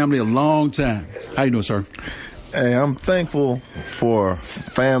with the family a long time. How you doing, sir? Hey, I'm thankful for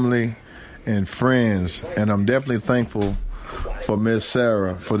family and friends, and I'm definitely thankful for Miss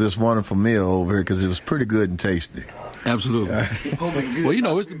Sarah for this wonderful meal over here because it was pretty good and tasty. Absolutely. Well, you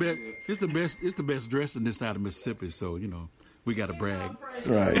know, it's the best. It's the best dress in this side of Mississippi. So you know, we got to brag.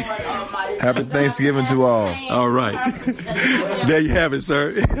 Right. Happy Thanksgiving to all. All right. There you have it,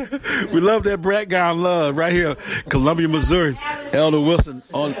 sir. We love that brat gown love right here, Columbia, Missouri. Elder Wilson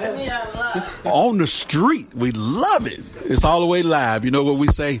on the street. We love it. It's all the way live. You know what we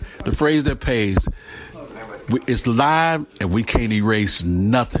say? The phrase that pays. It's live, and we can't erase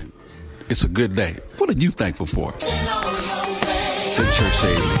nothing. It's a good day. What are you thankful for? The church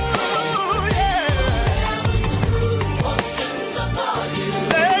table.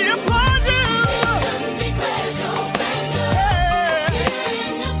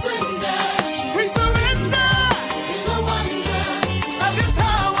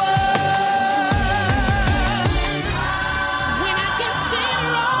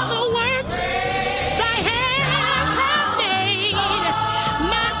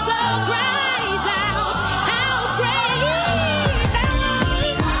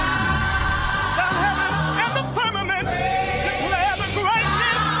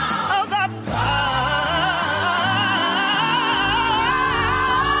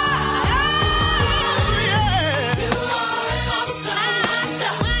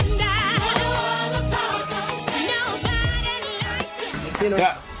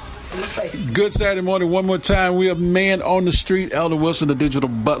 Good Saturday morning. One more time. We have man on the street, Elder Wilson, the digital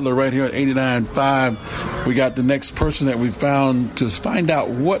butler, right here at 89.5. We got the next person that we found to find out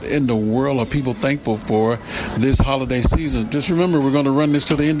what in the world are people thankful for this holiday season. Just remember, we're going to run this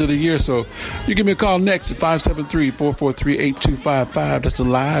till the end of the year. So you give me a call next at 573-443-8255. That's the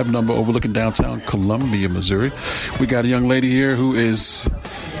live number overlooking downtown Columbia, Missouri. We got a young lady here who is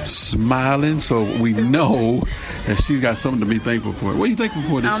smiling, so we know that she's got something to be thankful for. What are you thankful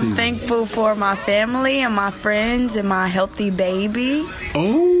for this season? I'm thankful for my family and my friends and my healthy baby.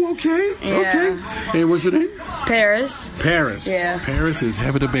 Oh, okay. Yeah. Okay. And what's your name? Paris. Paris. Yeah. Paris is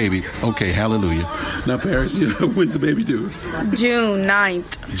having a baby. Okay, hallelujah. Now, Paris, when's the baby due? June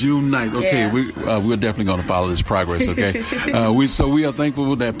 9th. June 9th. Okay, Yeah. we're definitely going to follow this progress, okay? We are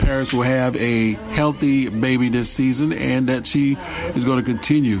thankful that Paris will have a healthy baby this season and that she is going to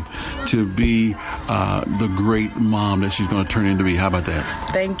continue to be the great mom that she's going to turn into be. How about that?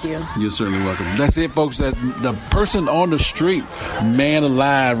 Thank you. You're certainly welcome. That's it, folks. That's the person on the street, man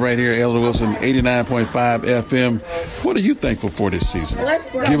alive right here, Elder Wilson, 89.5 FM. What are you thankful for this season?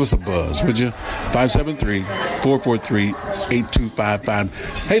 Give us a buzz, would you? 573-443-8255.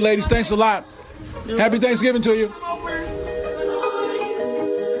 Hey, ladies, thanks a lot. Happy Thanksgiving to you.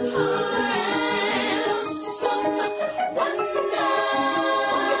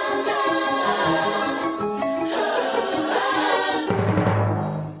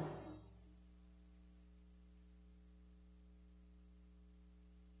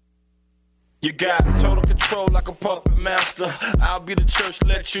 You got total control like a puppet master. I'll be the church,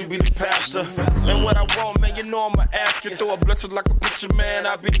 let you be the pastor. And what I want, man, you know I'ma ask you. Throw a blessing like a pitcher, man,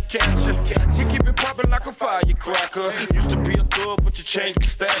 I'll be the catcher. We keep it popping like a firecracker. Used to be a thug, but you changed the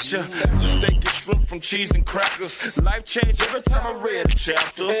stature. Just steak and shrimp from cheese and crackers. Life changed every time I read a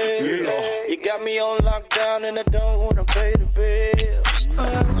chapter. Yeah. You got me on lockdown and I don't wanna pay the bill.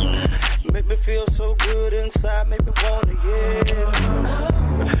 Make me feel so good inside, make me wanna yell.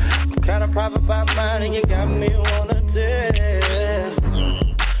 Kinda private by mine and you got me wanna tell.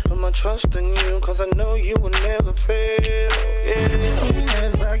 I'ma trust in you cause I know you will never fail. Yeah. As soon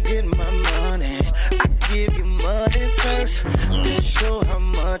as I get my money, I give you money first to show how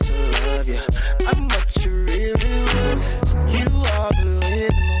much I love you, how much you really worth. You are the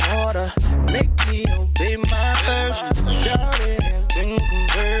living water, make me obey my thirst. Shawty has been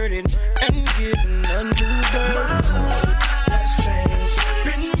converted and given a new birth. That's changed,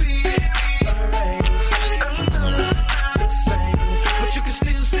 been rearranged. I'm not the same, but you can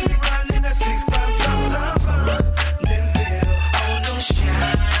still see me riding in that 6'5" drop top. Then feel all those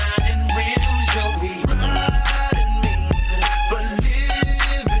shining wheels, you'll be riding me, but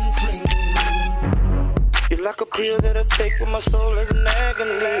living clean. You're like a pill that I take when my soul is in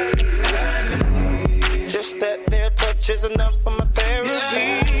agony. Just that their touch is enough for my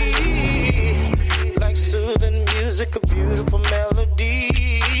therapy. Like soothing music, a beautiful melody.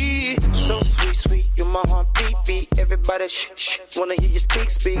 Why that shh, wanna hear you speak.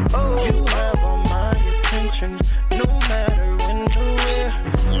 Oh, you have all my attention, no matter when or where.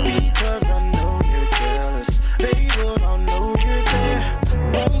 Because I know you're jealous, they will all know you're there.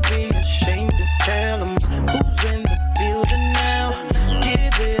 Won't be ashamed to tell them who's in the building now.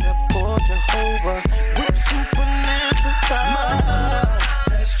 Give it up for Jehovah with supernatural power. My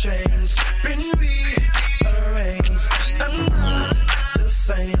life has changed, been rearranged. I'm not the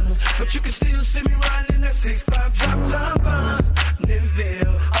same, but you can still see me riding in that 6'5" drop top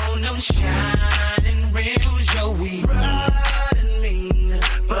Bonneville on them shining rims. Yo, we riding mean,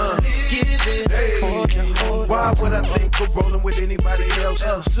 but give it up for Jehovah. Why would I think of rolling with anybody else?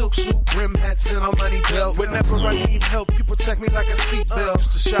 Silk suit, brim hats, and a money belt. Whenever I need help, you protect me like a seatbelt.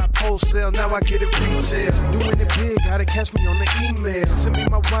 Used to shop wholesale, now I get it retail. Doing it big, gotta catch me on the email. Send me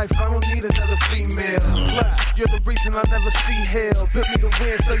my wife, I don't need another female. Plus, you're the reason I never see hell. Built me to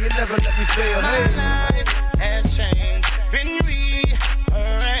win, so you never let me fail. My life has changed, been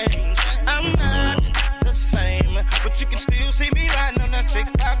rearranged. I'm not the same, but you can still see me riding on that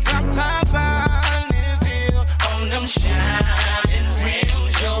 6'5" drop top Bonneville on them shining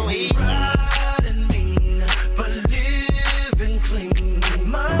rims. Yo, we riding mean, but living clean.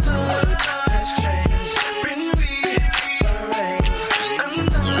 My life has changed, been rearranged. I'm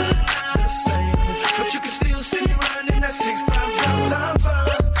not the same, but you can still see me riding in that 6'5" drop top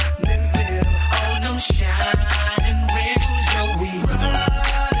Bonneville on them shining rims. Yo, we riding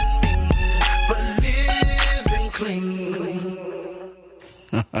mean, but living clean.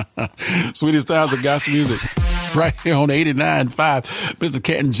 Sweetest sounds of gospel music right here on 89.5. Mr.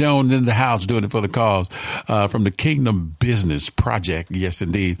 Kenton Jones in the house doing it for the cause from the Kingdom Business Project. Yes,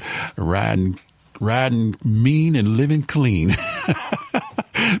 indeed. Riding mean and living clean.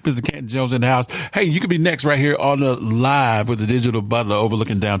 Mr. Kenton Jones in the house. Hey, you could be next right here on the live with the Digital Butler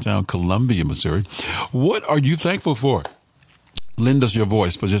overlooking downtown Columbia, Missouri. What are you thankful for? Lend us your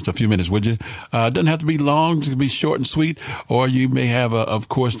voice for just a few minutes, would you? It doesn't have to be long. It can be short and sweet, or you may have, of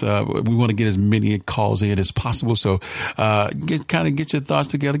course, we want to get as many calls in as possible. So, get your thoughts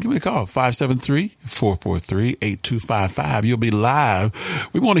together. Give me a call, 573-443-8255. You'll be live.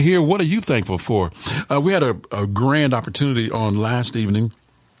 We want to hear, what are you thankful for? We had a grand opportunity on last evening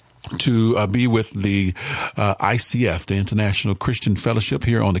to be with the ICF, the International Christian Fellowship,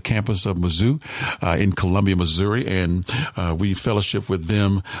 here on the campus of Mizzou in Columbia, Missouri, and we fellowship with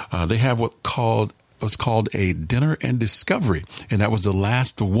them. They have what's called a dinner and discovery, and that was the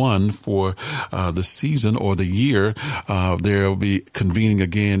last one for the season or the year. They'll be convening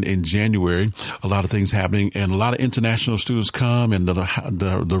again in January. A lot of things happening, and a lot of international students come, and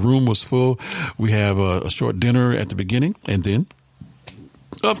the room was full. We have a short dinner at the beginning, and then,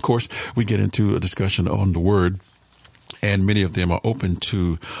 of course, we get into a discussion on the Word, and many of them are open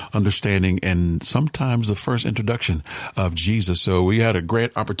to understanding and sometimes the first introduction of Jesus. So we had a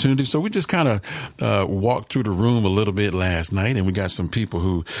great opportunity. So we just kind of walked through the room a little bit last night, and we got some people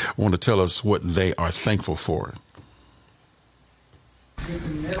who want to tell us what they are thankful for.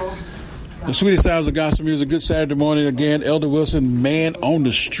 The sweetest sounds of gospel music. Good Saturday morning again. Elder Wilson, man on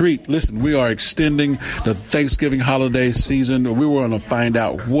the street. Listen, we are extending the Thanksgiving holiday season. We want to find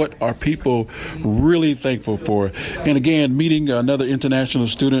out what are people really thankful for. And again, meeting another international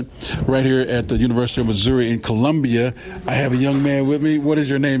student right here at the University of Missouri in Columbia. I have a young man with me. What is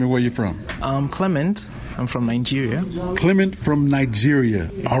your name and where are you from? Clement. I'm from Nigeria. Clement from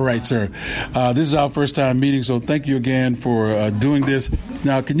Nigeria. All right, sir. This is our first time meeting, so thank you again for doing this.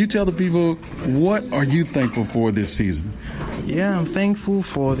 Now, can you tell the people, what are you thankful for this season? Yeah, I'm thankful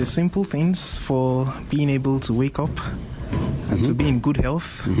for the simple things, for being able to wake up and to be in good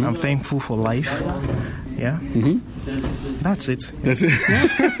health. I'm thankful for life. Yeah. That's it. That's it.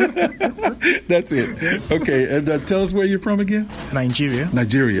 That's it. Okay. And tell us where you're from again. Nigeria.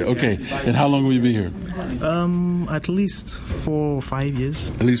 Nigeria. Okay. And how long will you be here? At least 4 or 5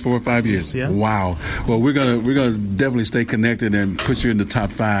 years. At least 4 or 5 years. Yeah. Wow. Well, we're gonna definitely stay connected and put you in the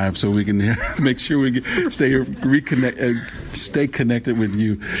top 5 so we can make sure we stay connected with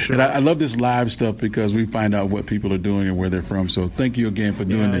you. Sure. And I love this live stuff because we find out what people are doing and where they're from. So thank you again for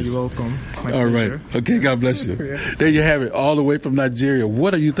doing this. You're welcome. My all pleasure. Right. Okay. God bless you. There you have it, all the way from Nigeria.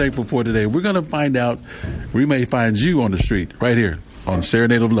 What are you thankful for today? We're going to find out. We may find you on the street right here on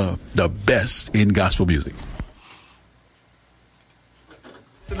Serenade of Love, the best in gospel music.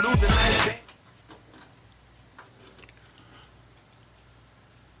 Give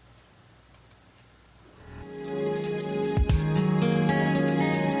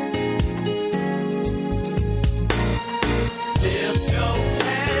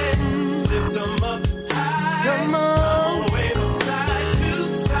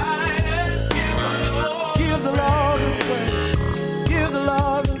the Lord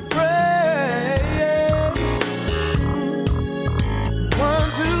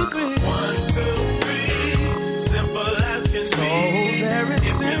 3. 1, 2, 3. Simple as can be. So very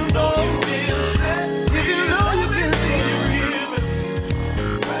simple. If you know you've been set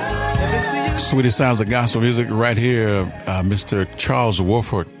free. Sweetest sounds of gospel music right here, Mr. Charles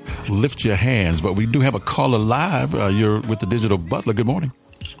Wolford. Lift your hands. But we do have a caller live. You're with the Digital Butler. Good morning.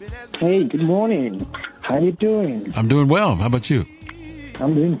 Hey, good morning. How you doing? I'm doing well. How about you?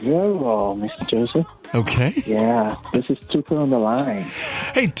 I'm doing very well, Mr. Joseph. Okay. Yeah, this is Tuka on the line.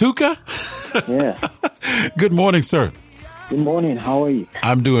 Hey, Tuka. Yeah. Good morning, sir. Good morning. How are you?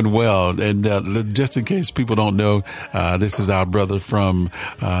 I'm doing well. And just in case people don't know, this is our brother from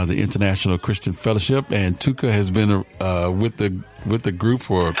the International Christian Fellowship. And Tuka has been with the group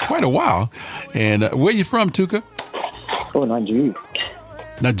for quite a while. And where are you from, Tuka? Oh, Nigeria.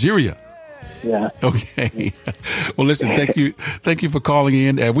 Nigeria. Yeah. Okay. Well, listen, thank you for calling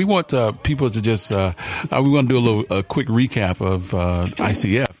in. And we want people to just, we want to do a quick recap of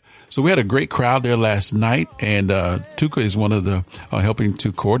ICF. So we had a great crowd there last night, and Tuka is one of the helping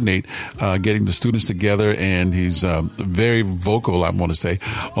to coordinate getting the students together, and he's very vocal, I want to say,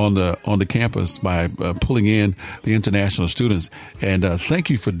 on the campus by pulling in the international students. And thank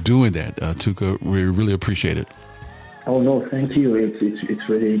you for doing that, Tuka. We really appreciate it. Oh, no, thank you. It's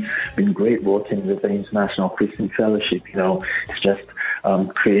really been great working with the International Christian Fellowship. You know, it's just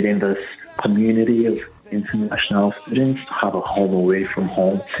creating this community of international students to have a home away from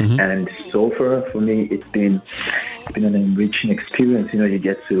home. Mm-hmm. And so far, for me, it's been an enriching experience. You know, you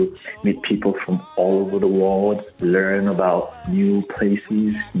get to meet people from all over the world, learn about new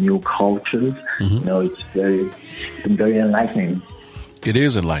places, new cultures. Mm-hmm. You know, it's been very enlightening. It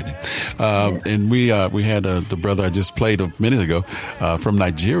is enlightening. And we had the brother I just played a minute ago from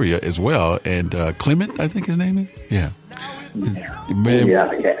Nigeria as well. And Clement, I think his name is. Yeah. Man,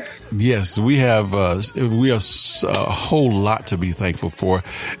 yes. Yes, we have a whole lot to be thankful for.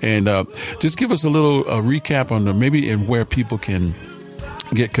 And just give us a little recap on maybe and where people can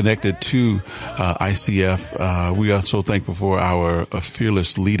get connected to ICF. We are so thankful for our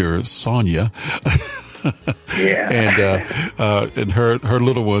fearless leader, Sonia. Yeah. And her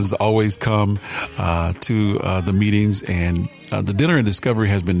little ones always come to the meetings, and the Dinner and Discovery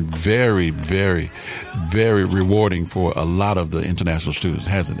has been very, very, very rewarding for a lot of the international students,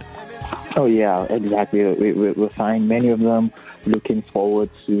 hasn't it? Oh, yeah, exactly. We find many of them looking forward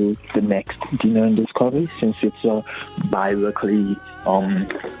to the next Dinner and Discovery, since it's a bi-weekly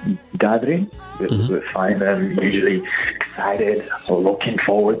gathering. We find them usually excited or looking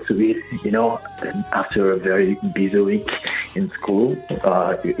forward to it, you know, after a very busy week in school with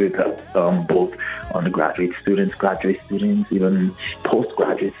both undergraduate students, graduate students, even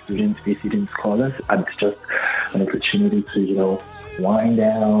postgraduate students, visiting scholars. And it's just an opportunity to, you know, wind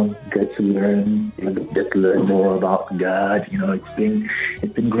down, get to learn more about God. You know, it's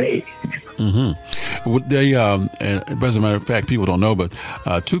been great. Mm-hmm. They, as a matter of fact, people don't know, but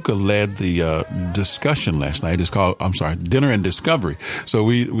Tuka led the discussion last night. It's called, Dinner and Discovery. So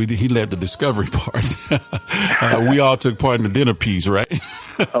he led the discovery part. We all took part in the dinner piece, right?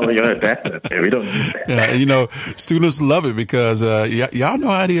 Oh, yeah, definitely. We don't need that. Yeah, you know, students love it because y'all know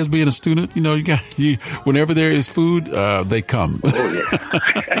how it is being a student. You know, whenever there is food, they come. Oh, yeah.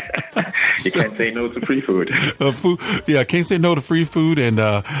 You can't say no to free food. Can't say no to free food, and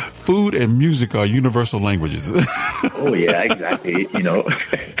food and music are universal languages. Oh, yeah, exactly. You know.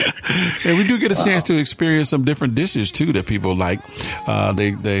 And we do get a chance to experience some different dishes too that people like.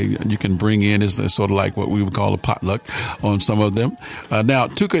 You can bring in is sort of like what we would call a potluck on some of them. Now,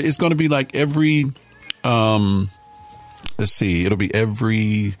 Tuka, it's going to be like every. Let's see. It'll be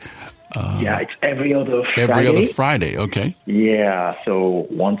every. It's every other Friday. Every other Friday, okay. Yeah, so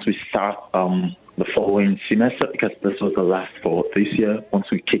once we start the following semester, because this was the last for this year,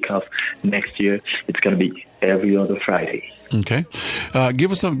 once we kick off next year, it's going to be every other Friday. Okay.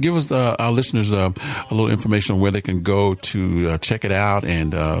 Give us our listeners a little information on where they can go to check it out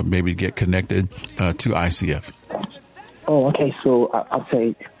and maybe get connected to ICF. Oh, okay. So I'd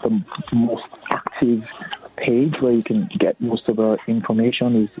say the most active page where you can get most of our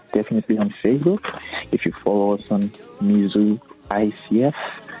information is definitely on Facebook. If you follow us on Mizzou ICF,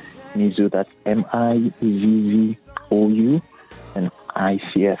 Mizzou, that's MIZZOU, and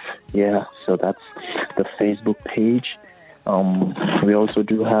ICF. Yeah, so that's the Facebook page. We also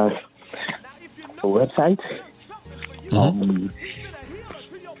do have a website.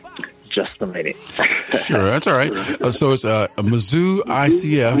 Just a minute. Sure, that's all right. So it's Mizzou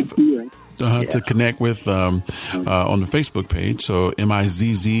ICF. To connect with on the Facebook page. So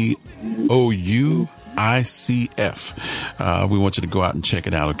MIZZOU ICF. We want you to go out and check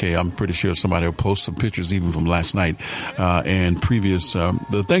it out, okay? I'm pretty sure somebody will post some pictures even from last night and previous.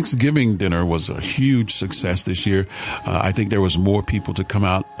 The Thanksgiving dinner was a huge success this year. I think there was more people to come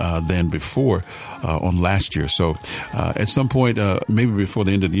out than before on last year. So at some point, maybe before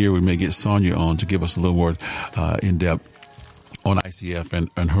the end of the year, we may get Sonia on to give us a little more in-depth on ICF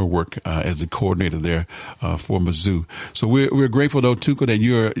and her work as a coordinator there for Mizzou. So we're grateful, though, Tuka, that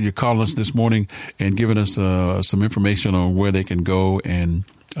you're calling us this morning and giving us some information on where they can go and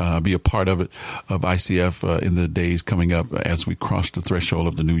be a part of it, of ICF in the days coming up as we cross the threshold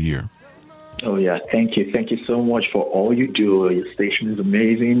of the new year. Oh, yeah. Thank you. Thank you so much for all you do. Your station is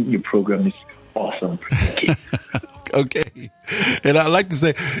amazing. Your program is awesome. Thank you. Okay. And I'd like to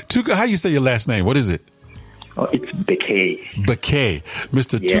say, Tuka, how you say your last name? What is it? Oh, it's Bekay. Bekay.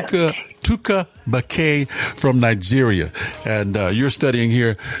 Mr. Yeah. Tuka Bekay from Nigeria. And you're studying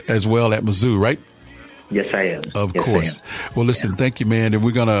here as well at Mizzou, right? Yes, I am. Of course. Well, listen, thank you, man. And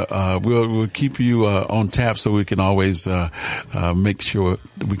we're going to, we'll keep you on tap so we can always make sure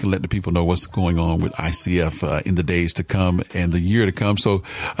that we can let the people know what's going on with ICF in the days to come and the year to come. So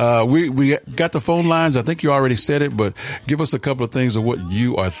we got the phone lines. I think you already said it, but give us a couple of things of what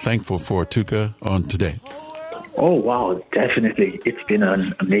you are thankful for, Tuka, on today. Oh, wow, definitely. It's been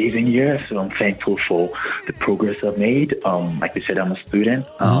an amazing year, so I'm thankful for the progress I've made. Like you said, I'm a student.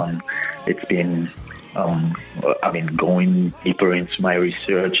 It's been, going deeper into my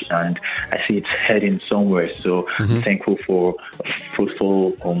research, and I see it's heading somewhere. So I'm thankful for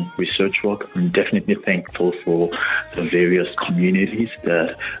fruitful research work. I'm definitely thankful for the various communities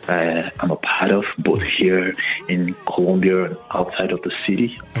that I'm a part of, both here in Colombia and outside of the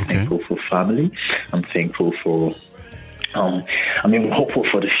city. I'm thankful for family. I'm thankful for hopeful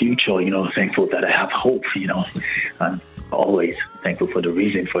for the future, thankful that I have hope, and always thankful for the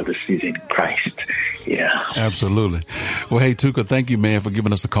reason for the season, Christ. Yeah. Absolutely. Well, hey, Tuka, thank you, man, for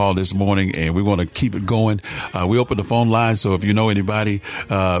giving us a call this morning, and we want to keep it going. We open the phone line, so if you know anybody,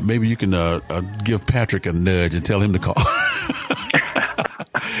 maybe you can give Patrick a nudge and tell him to call.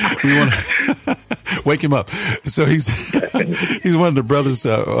 We want to wake him up. So he's one of the brothers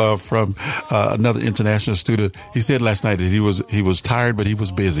from another international student. He said last night that he was tired, but he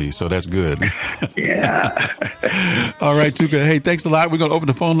was busy. So that's good. Yeah. All right, Tuka. Hey, thanks a lot. We're going to open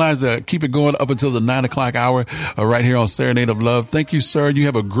the phone lines. Keep it going up until the 9 o'clock hour right here on Serenade of Love. Thank you, sir. You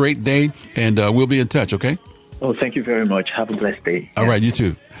have a great day, and we'll be in touch, okay? Oh, thank you very much. Have a blessed day. All right, you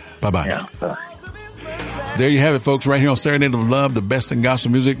too. Bye-bye. Yeah, bye. There you have it, folks, right here on Serenade of Love, the best in gospel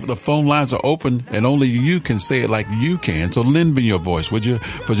music. The phone lines are open, and only you can say it like you can. So lend me your voice, would you,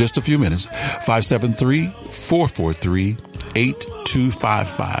 for just a few minutes.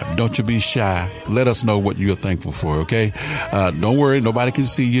 573-443-8255. Don't you be shy. Let us know what you're thankful for, okay? Don't worry. Nobody can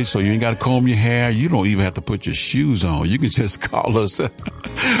see you, so you ain't got to comb your hair. You don't even have to put your shoes on. You can just call us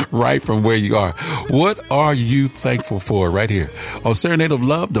right from where you are. What are you thankful for right here on Serenade of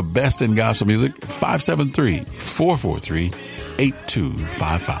Love, the best in gospel music?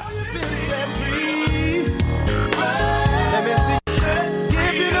 573-443-8255.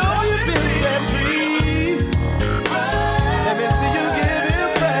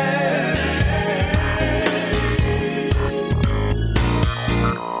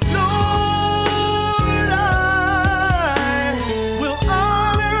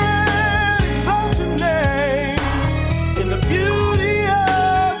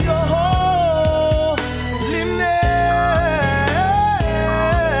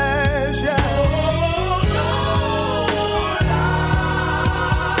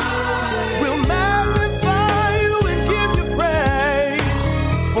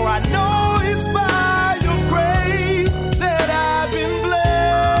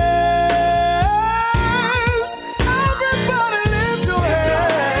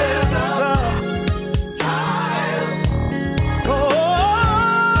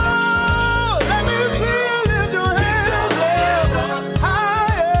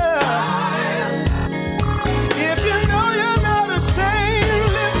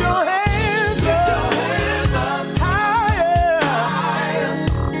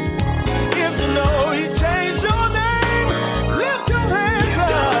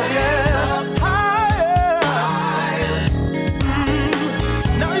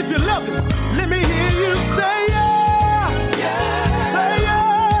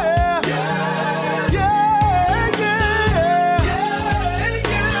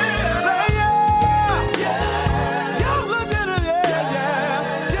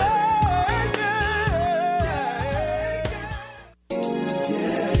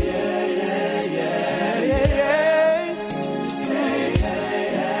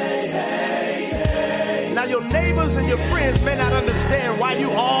 neighbors and your friends may not understand why you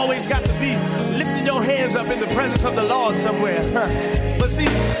always got to be lifting your hands up in the presence of the Lord somewhere. But see,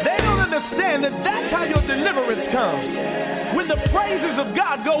 they don't understand that that's how your deliverance comes. When the praises of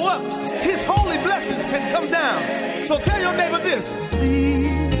God go up, his holy blessings can come down. So tell your neighbor this.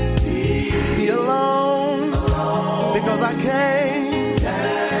 Leave me alone, because I came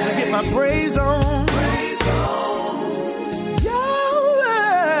to get my praise on.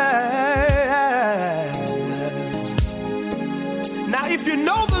 If you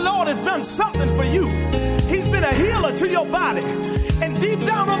know the Lord has done something for you, he's been a healer to your body, and deep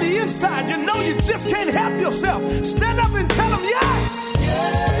down on the inside, you know you just can't help yourself. Stand up and tell him yes.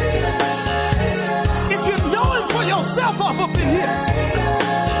 If you know him for yourself up in here,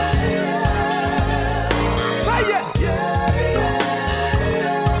 say yes.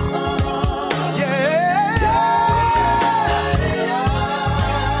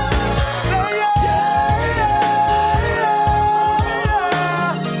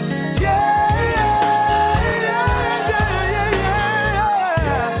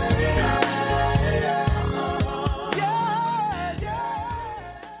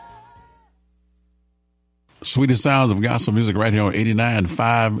 Sweetest sounds of gospel music right here on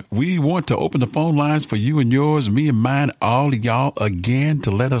 89.5. We want to open the phone lines for you and yours, me and mine, all of y'all again, to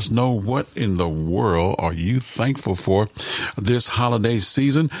let us know what in the world are you thankful for this holiday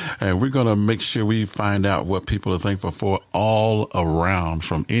season. And we're going to make sure we find out what people are thankful for all around,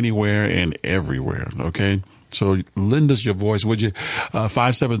 from anywhere and everywhere. Okay. So lend us your voice, would you?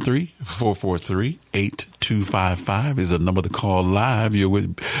 573-443-8255 is a number to call live. You'll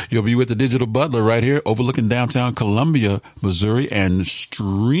be with the Digital Butler right here overlooking downtown Columbia, Missouri, and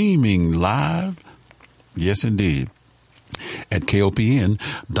streaming live. Yes, indeed. At KOPN.org.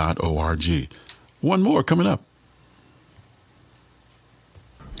 One more coming up.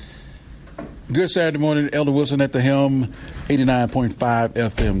 Good Saturday morning, Elder Wilson at the helm, 89.5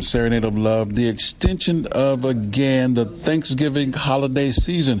 FM, Serenade of Love, the extension of, again, the Thanksgiving holiday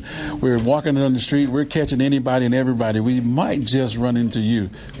season. We're walking on the street, we're catching anybody and everybody. We might just run into you.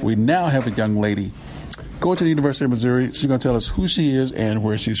 We now have a young lady going to the University of Missouri. She's going to tell us who she is and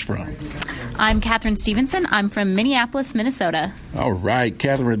where she's from. I'm Catherine Stevenson. I'm from Minneapolis, Minnesota. All right,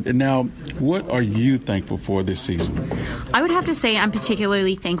 Catherine. And now, what are you thankful for this season? I would have to say I'm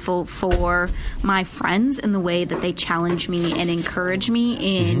particularly thankful for my friends and the way that they challenge me and encourage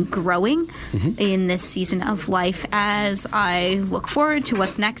me in growing in this season of life as I look forward to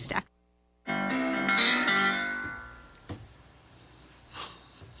what's next after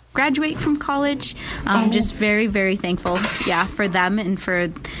graduate from college. I'm just very, very thankful, for them and for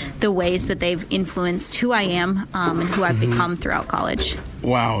the ways that they've influenced who I am and who I've become throughout college.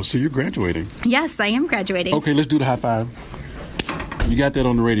 Wow, so you're graduating. Yes, I am graduating. Okay, let's do the high five. You got that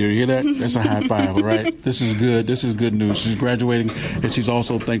on the radio. You hear that? That's a high five, all right? This is good. This is good news. She's graduating, and she's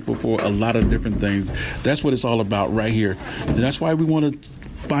also thankful for a lot of different things. That's what it's all about right here. And that's why we want to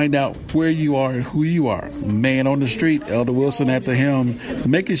find out where you are and who you are. Man on the street, Elder Wilson at the helm,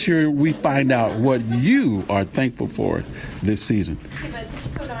 making sure we find out what you are thankful for this season.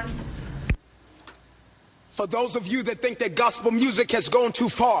 For those of you that think that gospel music has gone too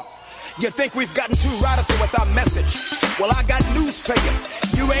far, you think we've gotten too radical with our message. Well, I got news for you.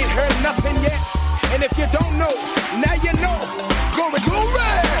 You ain't heard nothing yet. And if you don't know, now you know. Glory,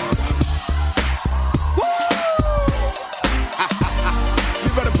 glory!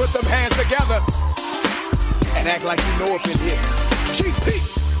 Better put them hands together and act like you know up in here. GP.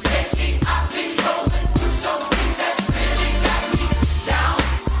 Lately I've been going through something that's really got me down.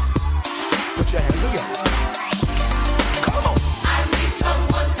 Put your hands together. Come on. I need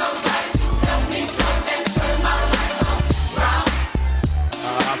somebody to help me come and turn my life around.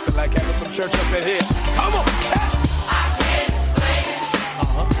 I feel like having some church up in here. Come on, chat. I can't explain it.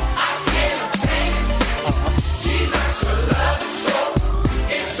 I can't obtain it. Jesus, your love is so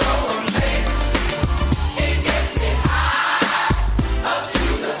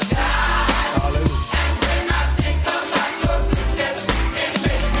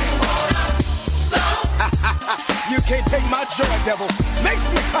can't take my joy, devil. Makes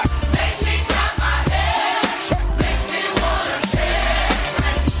me clap. Makes me clap my hands. Makes me wanna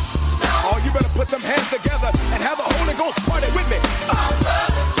dance. Oh, you better put them hands together and have a Holy Ghost party with me. My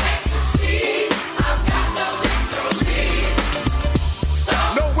brother can't you see? I've got the victory.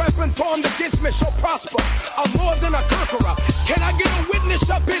 No weapon formed against me shall prosper. I'm more than a conqueror. Can I get a witness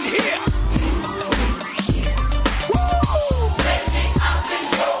up in here?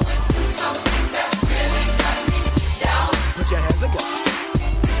 Put your hands together.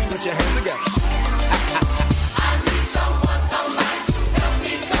 Put your hands together. I need somebody to help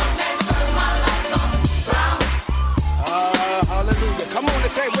me come and turn my life around.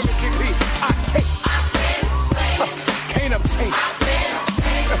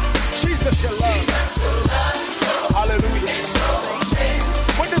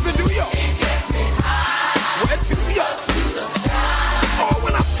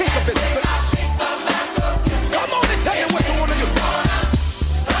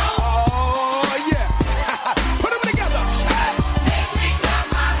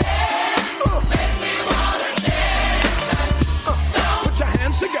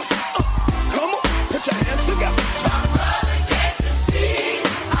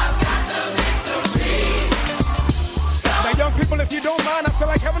 don't mind, I feel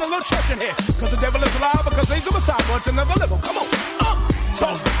like having a little church in here. Cause the devil is alive, because he's a Messiah, but to another level. Come on. So,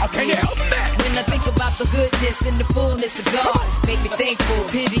 how can you help me? When I think about the goodness and the fullness of God, make me thankful,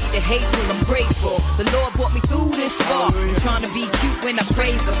 pity the hateful, I'm grateful. The Lord brought me through this far. I'm trying to be cute when I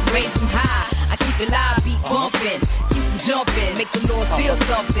praise him, raise him high. I keep it live, beat bumping, keep him jumping, make the Lord feel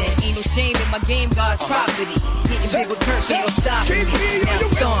something. Ain't no shame in my game, God's property. Getting big with Kirk, ain't no stopping me. Now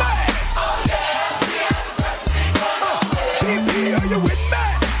storm. GP, are you with me?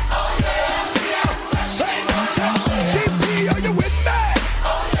 GP, are you with me?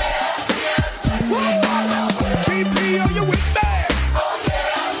 GP, are you with me?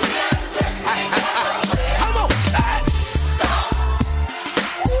 Come on, slide.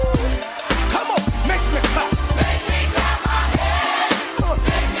 Come on, makes me clap. Makes me clap my hands.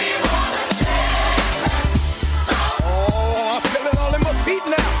 Makes me wanna dance. Oh, I feel it all in my feet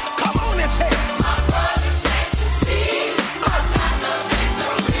now. Come on and say, my brother, can't you see? I got the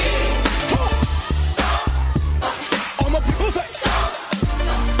victory. Stop. All my people say, stop.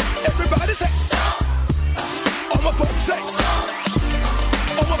 Everybody say, stop. All my folks say, stop.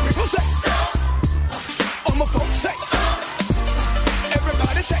 All my people say, stop. All my folks say, stop.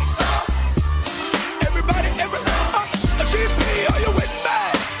 Everybody say, stop. Everybody, GP, are you with me?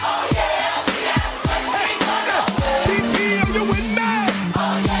 Oh yeah, GP, are you with me?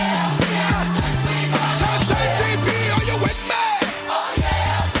 Oh yeah, say, GP, are you with me? Oh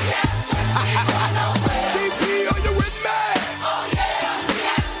yeah, GP, are you with me? Oh yeah,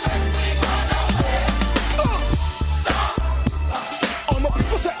 all my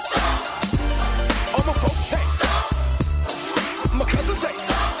people say, stop. All my folks say, stop. My cousin say,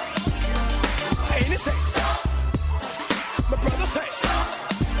 stop. My auntie say, stop. My brother say, stop.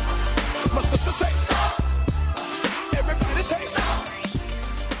 My sister say, stop. Everybody say, stop.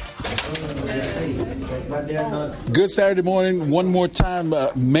 Good Saturday morning. One more time,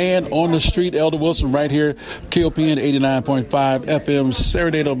 Man on the Street, Elder Wilson right here, KOPN 89.5 FM,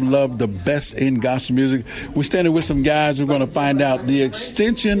 Serenade of Love, the best in gospel music. We're standing with some guys. We're going to find out the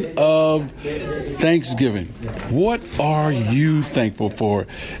extension of Thanksgiving. What are you thankful for?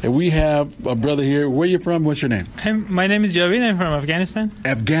 And we have a brother here. Where are you from? What's your name? My name is Javid. I'm from Afghanistan.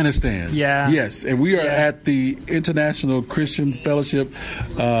 Afghanistan. Yeah. Yes. And we are at the International Christian Fellowship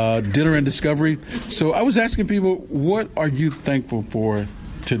Dinner and Discovery. So I was asking people, what are you thankful for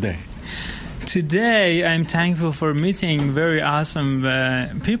today? Today, I'm thankful for meeting very awesome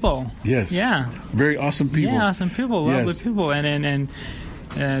people. Yes. Yeah. Very awesome people. Yeah, awesome people, lovely people, and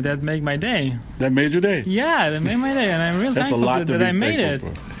that make my day. That made your day? Yeah, that made my day, and I'm real thankful that I made it.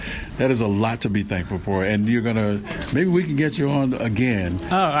 That is a lot to be thankful for, and you're gonna. Maybe we can get you on again.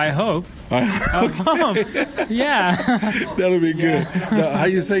 Oh, I hope. I hope. Yeah. That'll be good. Now, how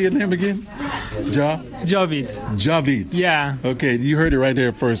you say your name again? Javid. Javid. Yeah. Okay, you heard it right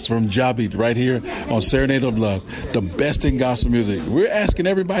there first from Javid, right here on Serenade of Love, the best in gospel music. We're asking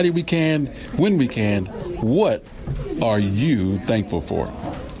everybody we can, when we can, what are you thankful for?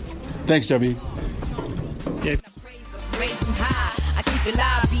 Thanks, Javid. Yeah. I keep it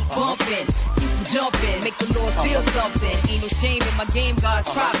live, beat bumping, keep them jumping, make the Lord feel something. Ain't no shame in my game, God's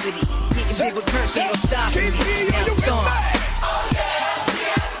property. Getting big with Kirk, ain't no stopping me. Now storm. Oh yeah,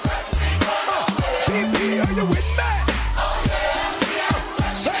 GP, are you with me? Oh yeah,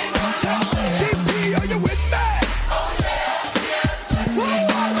 GP, are you with me? Oh yeah,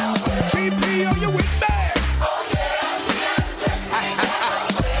 GP, are you with me?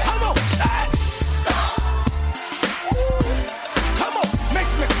 Come on, slide. Come on,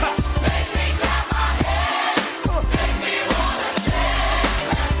 makes me clap. Makes me clap my hands. Makes me wanna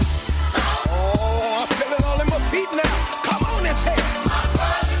dance. Oh, I feel it all in my feet now. Come on and say, my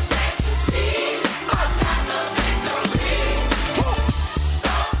brother, can't you see? I got the victory. Stop.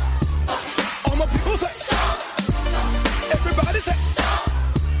 All my people say, stop. Everybody say, stop.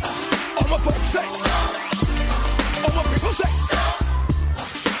 All my folks say, stop. All my people say, stop.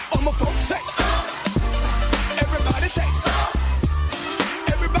 All my folks say, stop. Everybody say, stop.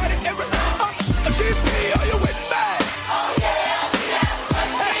 Everybody, GP, are you with me? Oh yeah,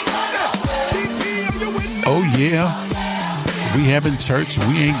 GP, are you with me? Oh yeah, we having church.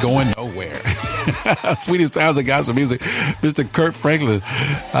 We ain't going nowhere. Sweetest sounds of gospel music, Mr. Kirk Franklin,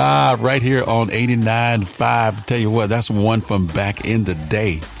 right here on 89.5. Tell you what, that's one from back in the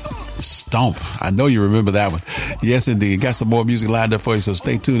day. Stomp. I know you remember that one. Yes, indeed. Got some more music lined up for you, so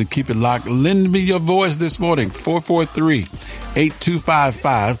stay tuned and keep it locked. Lend me your voice this morning,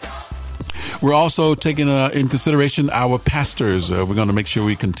 443-8255. We're also taking in consideration our pastors. We're going to make sure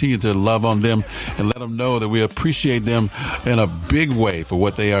we continue to love on them and let them know that we appreciate them in a big way for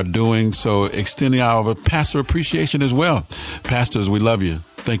what they are doing. So extending our pastor appreciation as well. Pastors, we love you.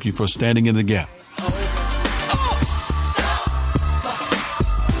 Thank you for standing in the gap.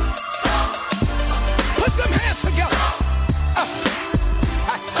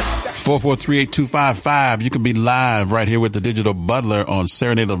 443-8255. You can be live right here with the Digital Butler on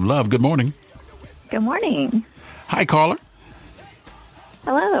Serenade of Love. Good morning. Good morning. Hi, caller.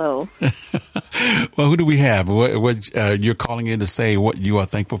 Hello. Well, who do we have? What you're calling in to say what you are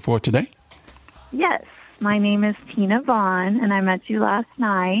thankful for today? Yes. My name is Tina Vaughn, and I met you last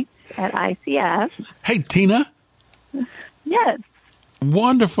night at ICF. Hey, Tina. Yes.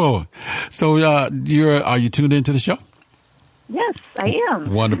 Wonderful. So are you tuned into the show? Yes, I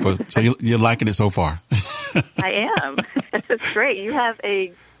am. Wonderful. So you're liking it so far? I am. It's great. You have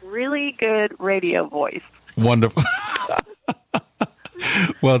a really good radio voice. Wonderful.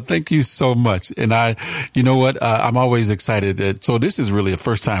 Well, thank you so much. And you know what? I'm always excited. So this is really a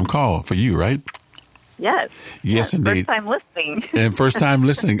first-time call for you, right? Yes. Yes, indeed. First time listening. And first time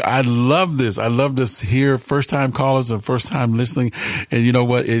listening. I love this. I love this here. First time callers and first time listening. And you know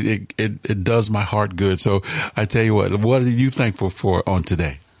what? It does my heart good. So I tell you what are you thankful for on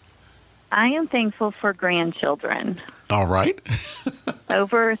today? I am thankful for grandchildren. All right.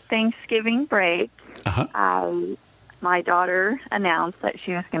 Over Thanksgiving break, my daughter announced that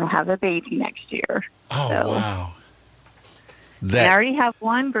she was going to have a baby next year. Oh, wow. I already have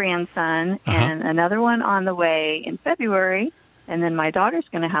one grandson and another one on the way in February, and then my daughter's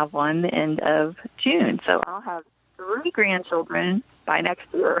going to have one the end of June. So I'll have 3 grandchildren by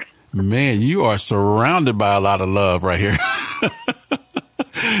next year. Man, you are surrounded by a lot of love right here.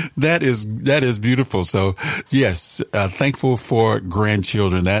 That is beautiful. So yes, thankful for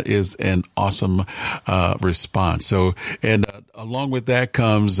grandchildren. That is an awesome response. So, and along with that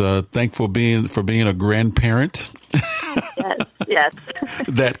comes thankful for being a grandparent. Yes.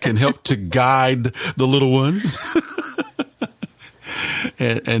 That can help to guide the little ones.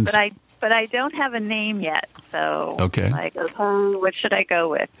 But I don't have a name yet. So okay. What should I go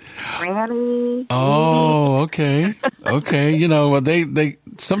with? Granny? Oh, okay. Okay. You know, they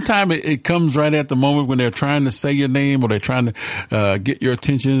sometimes it comes right at the moment when they're trying to say your name or they're trying to get your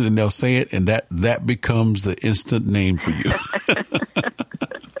attention, and they'll say it, and that becomes the instant name for you.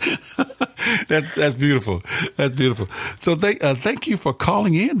 That's beautiful. That's beautiful. So thank you for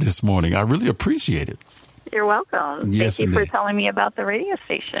calling in this morning. I really appreciate it. You're welcome. Yes, Thank you indeed. for telling me about the radio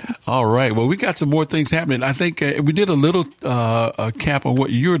station. All right. Well, we got some more things happening. I think we did a little cap on what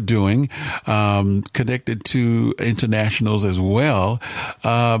you're doing, connected to internationals as well.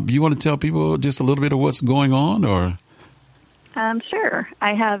 You want to tell people just a little bit of what's going on, or? Sure.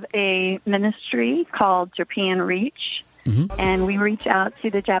 I have a ministry called Japan Reach. Mm-hmm. And we reach out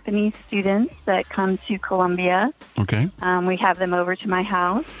to the Japanese students that come to Columbia. Okay. We have them over to my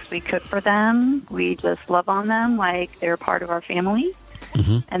house. We cook for them. We just love on them like they're part of our family.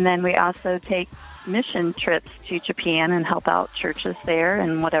 Mm-hmm. And then we also take mission trips to Japan and help out churches there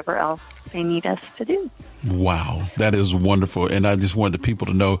and whatever else they need us to do. Wow, that is wonderful. And I just wanted the people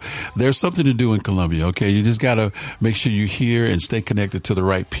to know there's something to do in Columbia, okay? You just got to make sure you hear and stay connected to the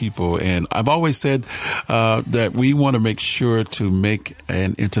right people. And I've always said that we want to make sure to make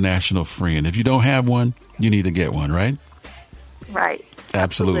an international friend. If you don't have one, you need to get one, right? Right.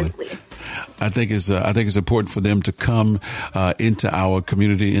 Absolutely. I think it's important for them to come into our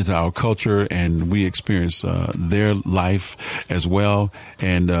community, into our culture, and we experience their life as well.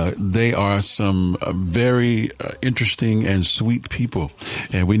 And they are some very interesting and sweet people,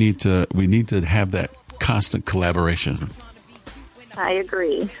 and we need to have that constant collaboration. I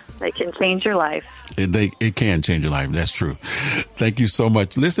agree. They can change your life. It can change your life. That's true. Thank you so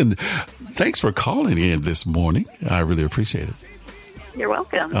much. Listen, thanks for calling in this morning. I really appreciate it. You're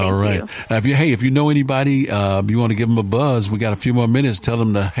welcome. All right. Now, if you know anybody, you want to give them a buzz, we got a few more minutes. Tell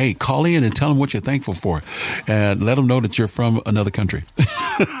them to, call in and tell them what you're thankful for, and let them know that you're from another country.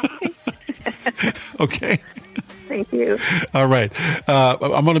 Okay. Thank you. All right.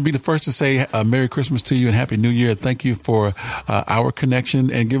 I'm going to be the first to say Merry Christmas to you and Happy New Year. Thank you for our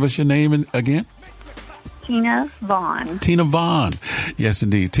connection, and give us your name again. Tina Vaughn. Tina Vaughn. Yes,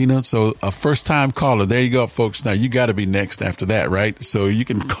 indeed. Tina. So a first-time caller. There you go, folks. Now, you got to be next after that, right? So you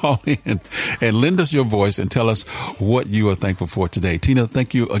can call in and lend us your voice and tell us what you are thankful for today. Tina,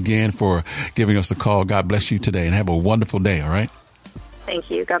 thank you again for giving us a call. God bless you today, and have a wonderful day, all right? Thank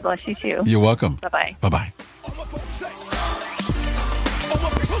you. God bless you, too. You're welcome. Bye-bye. Bye-bye.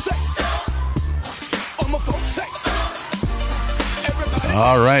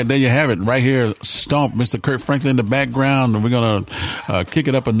 All right, there you have it. Right here, Stomp, Mr. Kirk Franklin in the background. And we're going to kick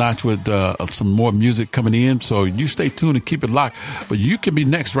it up a notch with some more music coming in. So you stay tuned and keep it locked. But you can be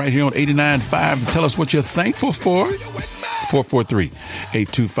next right here on 89.5 to tell us what you're thankful for.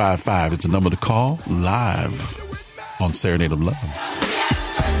 443-8255 is the number to call live on Serenade of Love.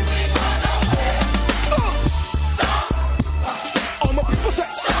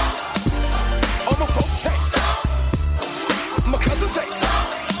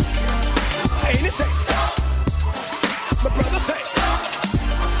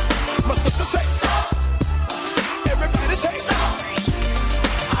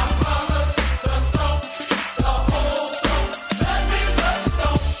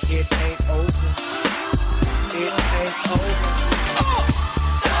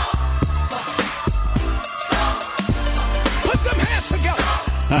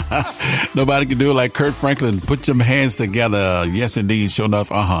 Nobody can do it like Kirk Franklin. Put your hands together. Yes, indeed. Sure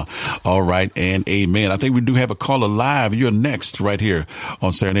enough. All right. And amen. I think we do have a caller live. You're next right here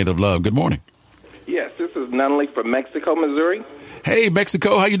on Serenade of Love. Good morning. Yes, this is Nunley from Mexico, Missouri. Hey,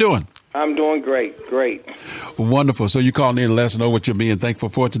 Mexico. How you doing? I'm doing great. Great. Wonderful. So you calling in and let us know what you're being thankful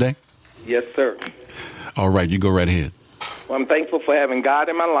for today? Yes, sir. All right. You go right ahead. Well, I'm thankful for having God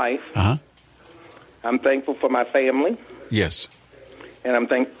in my life. I'm thankful for my family. Yes. And I'm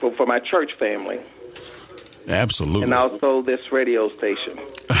thankful for my church family. Absolutely. And also this radio station.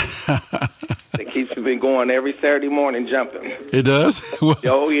 It keeps me going every Saturday morning jumping. It does?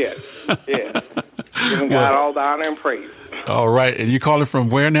 Oh, yes. Yeah. Giving God all the honor and praise. All right. And you calling from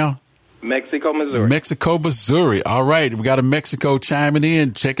where now? Mexico, Missouri. Mexico, Missouri. All right. We got a Mexico chiming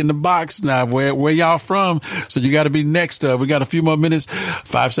in, checking the box now. Where y'all from? So you got to be next. We got a few more minutes.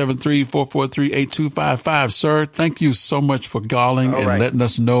 573-443-8255. Sir, thank you so much for calling and letting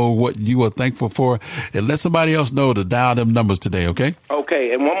us know what you are thankful for. And let somebody else know to dial them numbers today, okay?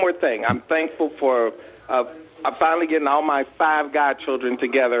 Okay. And one more thing. I'm thankful for I'm finally getting all my 5 godchildren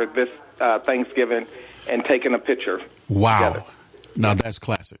together this Thanksgiving and taking a picture. Wow. Together. Now that's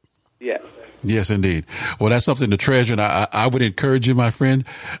classic. Yes. Yes, indeed. Well, that's something to treasure. And I would encourage you, my friend,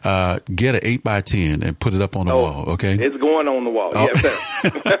 get an 8x10 and put it up on the wall. Okay. It's going on the wall. Yes, sir.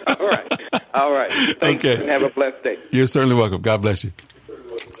 All right. All right. Thanks. Okay. And have a blessed day. You're certainly welcome. God bless you.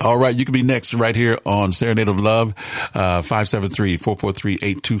 All right. You can be next right here on Serenade of Love.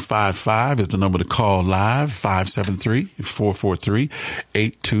 573-443-8255 is the number to call live.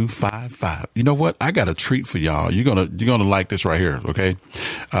 573-443-8255. You know what? I got a treat for y'all. You're going to like this right here. Okay.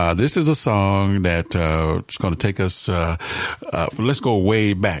 This is a song that, is going to take us, let's go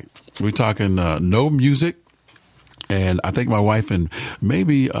way back. We're talking, no music. And I think my wife and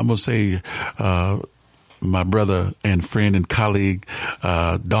maybe I'm going to say, my brother and friend and colleague,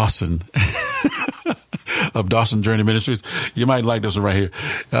 Dawson, of Dawson Journey Ministries. You might like this one right here.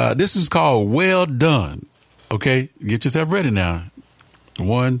 This is called Well Done. Okay. Get yourself ready now.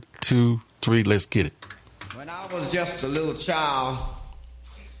 1, 2, 3. Let's get it. When I was just a little child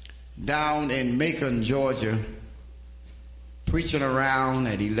down in Macon, Georgia, preaching around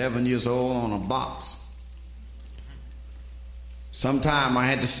at 11 years old on a box. Sometime I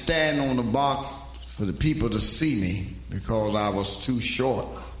had to stand on the box for the people to see me because I was too short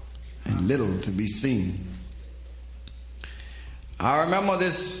and little to be seen. I remember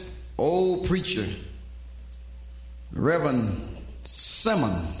this old preacher, Reverend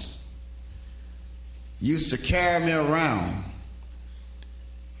Simmons, used to carry me around.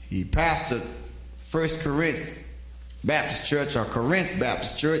 He pastored First Corinth Baptist Church, or Corinth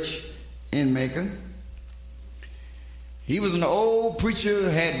Baptist Church in Macon. He was an old preacher,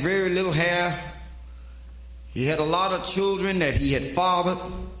 had very little hair. He had a lot of children that he had fathered.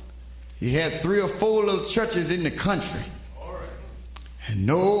 He had 3 or 4 little churches in the country. And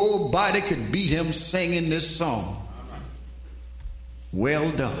nobody could beat him singing this song.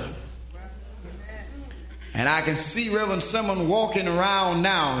 Well done. And I can see Reverend Simmons walking around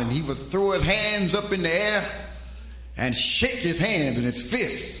now, and he would throw his hands up in the air and shake his hands and his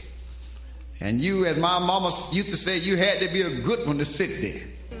fists. And you, as my mama used to say, you had to be a good one to sit there.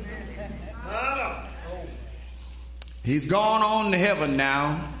 He's gone on to heaven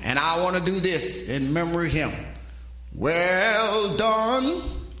now, and I want to do this in memory of him. Well done,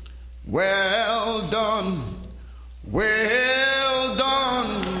 well done, well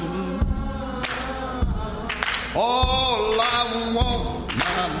done. All I want,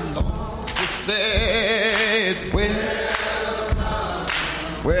 my Lord, to say it well done,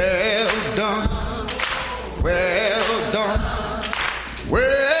 well done, well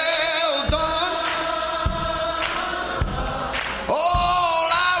done. All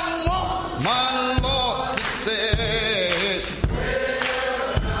I want, my Lord, to say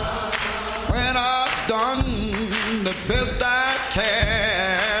best I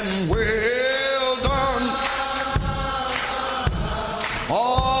can. Well done.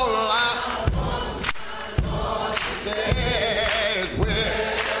 All I say is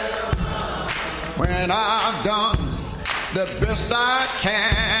when I've done the best I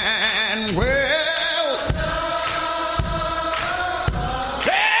can. Well,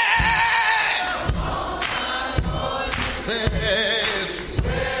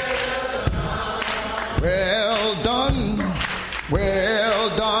 well done, well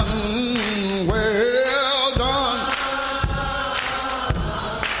done, well done.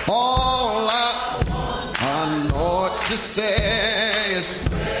 All I know to say is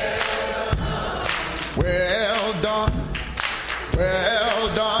well done,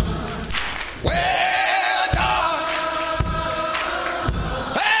 well done, well done.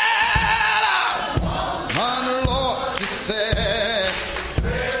 And I Lord to say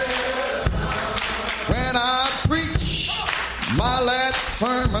when I preach my last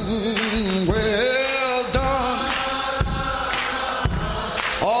sermon, well done.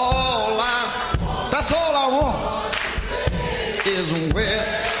 That's all I want is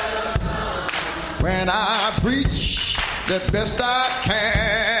when I preach the best I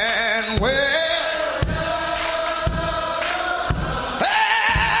can. Well,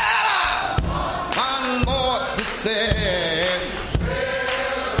 my Lord to say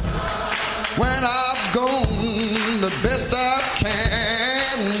when I've gone the best I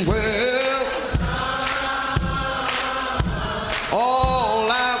can. Well, all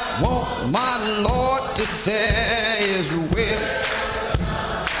I want my Lord to say is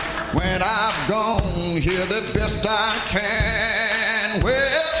when I've gone here the best I can.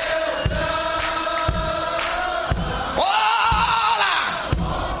 Well, all I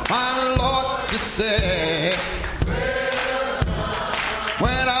want my Lord to say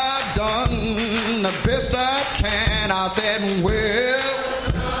when I've done the best I can. I said, well,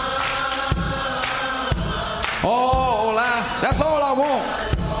 that's all I want.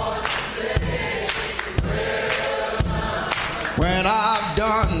 When I've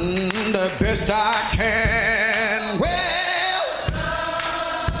done the best I can. Well,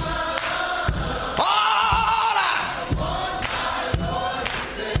 all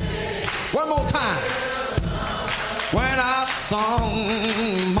one more time. When I've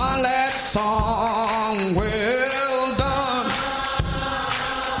sung my last song, well done.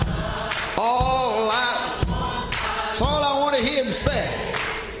 That's all I want to hear him say.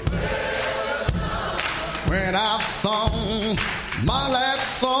 When I've sung my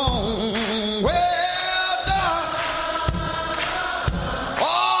last song, well done.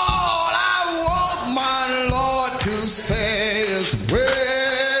 All I want my Lord to say is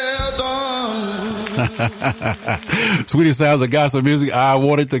well done. Sweetest sounds of gospel music. I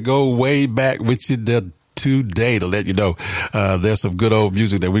wanted to go way back with you today to let you know there's some good old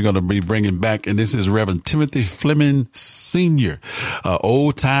music that we're going to be bringing back, and this is Reverend Timothy Fleming Sr.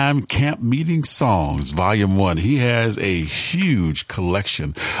 Old Time Camp Meeting Songs, Volume 1. He has a huge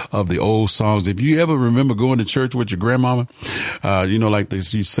collection of the old songs. If you ever remember going to church with your grandmama, like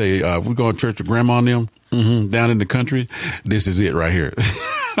this, you say, if we're going to church with grandma and them, down in the country, this is it right here.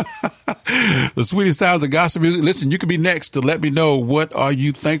 The sweetest sounds of gospel music. Listen, you can be next to let me know, what are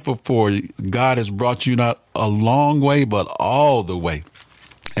you thankful for? God has brought you not a long way, but all the way.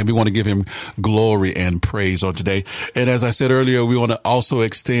 And we want to give him glory and praise on today. And as I said earlier, we want to also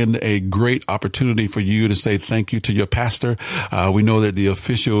extend a great opportunity for you to say thank you to your pastor. We know that the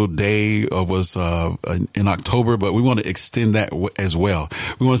official day was in October, but we want to extend that as well.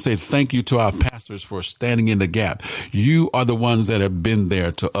 We want to say thank you to our pastors for standing in the gap. You are the ones that have been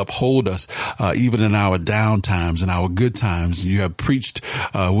there to uphold us, even in our down times and our good times. You have preached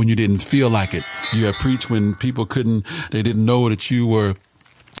when you didn't feel like it. You have preached when people they didn't know that you were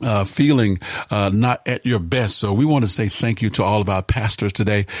feeling not at your best. So we want to say thank you to all of our pastors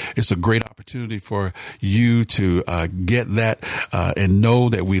today. It's a great opportunity for you to get that and know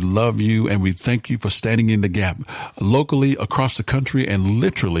that we love you, and we thank you for standing in the gap locally, across the country, and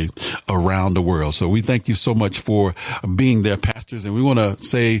literally around the world. So we thank you so much for being there, pastors, and we want to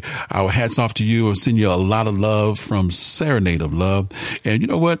say our hats off to you and send you a lot of love from Serenade of Love. And you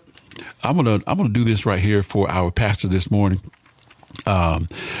know what? I'm gonna do this right here for our pastor this morning.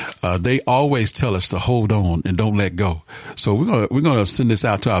 They always tell us to hold on and don't let go. So we're gonna send this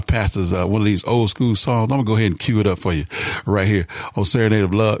out to our pastors. One of these old school songs. I'm gonna go ahead and cue it up for you right here on Serenade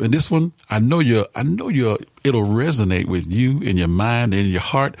of Love. And this one, I know it'll resonate with you in your mind and in your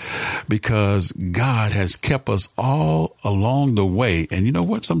heart, because God has kept us all along the way. And you know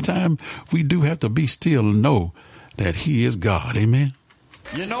what? Sometimes we do have to be still and know that He is God. Amen.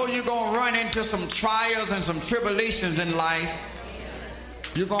 You know you're going to run into some trials and some tribulations in life.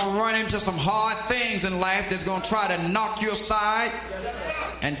 You're going to run into some hard things in life that's going to try to knock you aside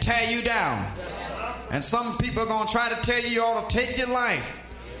and tear you down. And some people are going to try to tell you ought to take your life.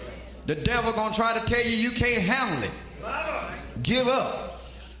 The devil going to try to tell you you can't handle it. Give up.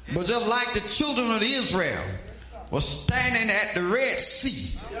 But just like the children of Israel was standing at the Red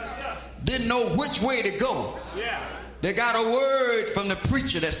Sea, didn't know which way to go. They got a word from the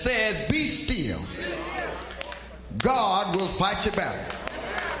preacher that says, be still. God will fight your battle.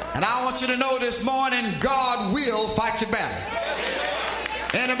 And I want you to know this morning, God will fight your battle.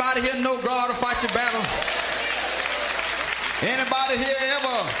 Anybody here know God will fight your battle? Anybody here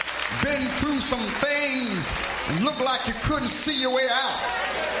ever been through some things and looked like you couldn't see your way out?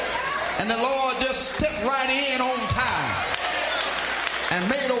 And the Lord just stepped right in on time and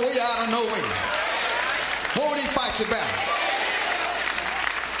made a way out of no way. Won't he fight your battle?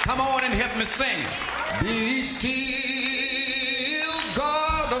 Come on and help me sing it. Be still,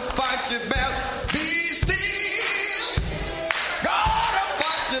 God will fight your battle. Be still, God will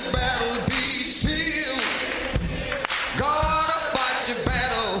fight your battle. Be still, God will fight your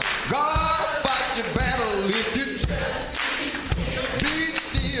battle. God will fight your battle if you be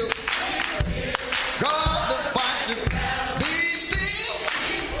still. God will fight your battle. Be still.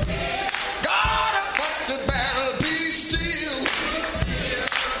 God will fight your battle. Be still.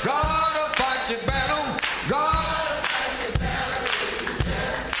 God will fight your battle. God.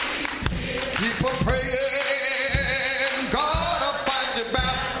 Keep a praying. God will fight your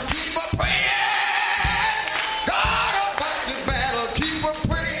battle. Keep a praying. God will fight your battle. Keep a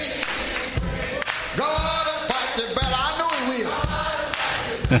praying. God will fight your battle. I know he will.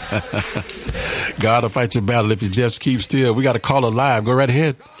 God will fight your battle if you just keep still. We got a caller live. Go right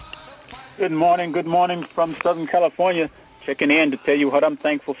ahead. Good morning from Southern California. Checking in to tell you what I'm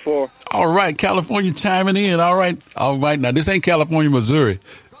thankful for. All right, California chiming in. All right. Now, this ain't California, Missouri.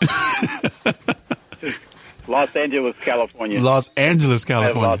 Los Angeles, California. Los Angeles,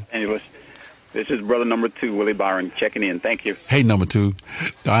 California. Los Angeles. This is brother number 2, Willie Byron, checking in. Thank you. Hey, number 2.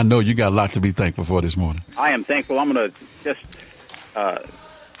 I know you got a lot to be thankful for this morning. I am thankful. I'm going to just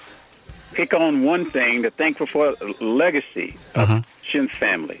pick on one thing, the thankful for legacy of Shin's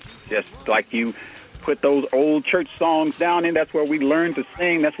family. Just like you put those old church songs down in, that's where we learn to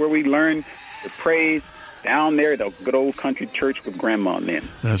sing. That's where we learn to praise. Down there, the good old country church with Grandma and them.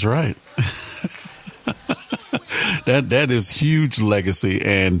 That's right. That is huge legacy,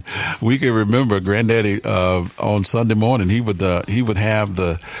 and we can remember Granddaddy on Sunday morning. He would have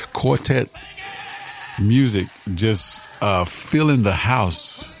the quartet music just filling the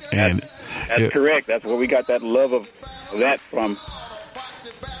house, and that's correct. That's where we got that love of that from.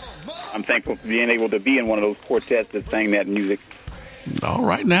 I'm thankful for being able to be in one of those quartets that sang that music. All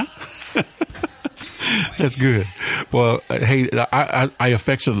right now. That's good. Well, hey, I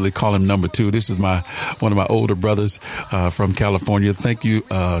affectionately call him number 2. This is one of my older brothers from California. Thank you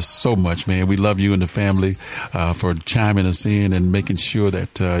so much, man. We love you and the family for chiming us in and making sure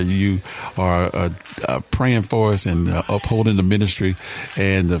that you are praying for us and upholding the ministry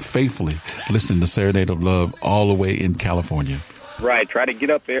and faithfully listening to Serenade of Love all the way in California. Right. Try to get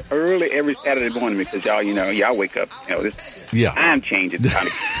up there early every Saturday morning because y'all wake up. This time change is kind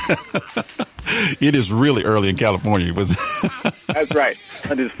of. It is really early in California. That's right.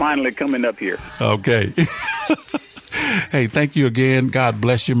 It is finally coming up here. Okay. Hey, thank you again. God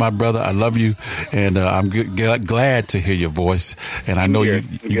bless you, my brother. I love you, and I'm glad to hear your voice. And I know you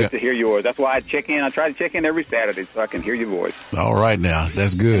to hear yours. That's why I check in. I try to check in every Saturday so I can hear your voice. All right, now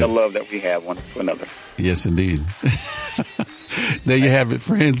that's good. And the love that we have one for another. Yes, indeed. There you have it,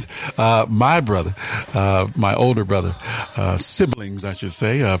 friends. My brother, my older brother, siblings, I should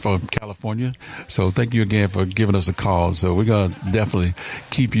say, from California. So thank you again for giving us a call. So we're going to definitely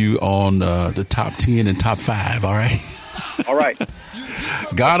keep you on the top 10 and top 5. All right. All right.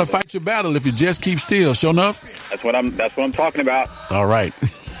 God will fight your battle if you just keep still. Sure enough. That's what I'm talking about. All right.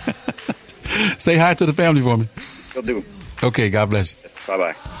 Say hi to the family for me. Will do. Okay. God bless you.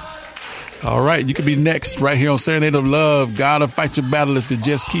 Bye-bye. All right, you can be next right here on Serenade of Love. God will fight your battle if you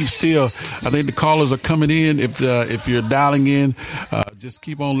just keep still. I think the callers are coming in. If you're dialing in, just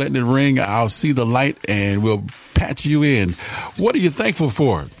keep on letting it ring. I'll see the light and we'll patch you in. What are you thankful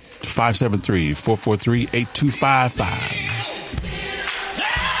for? 573-443-8255.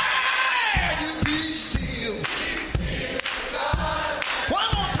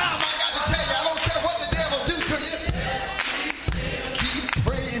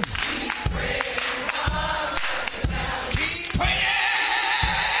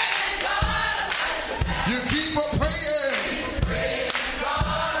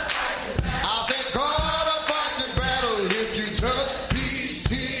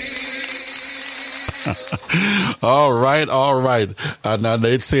 All right. Now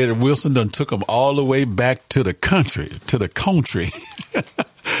they said Wilson done took them all the way back to the country.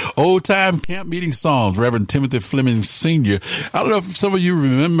 Old time camp meeting songs, Reverend Timothy Fleming Sr. I don't know if some of you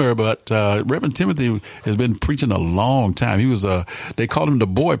remember, but Reverend Timothy has been preaching a long time. He was they called him the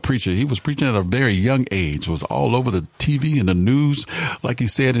boy preacher. He was preaching at a very young age. Was all over the TV and the news. Like he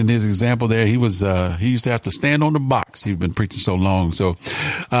said in his example there, he used to have to stand on the box. He'd been preaching so long. So,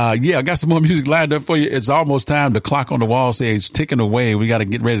 I got some more music lined up for you. It's almost time. The clock on the wall says ticking away. We got to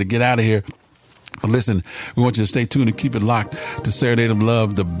get ready to get out of here. But listen, we want you to stay tuned and keep it locked to Saturday of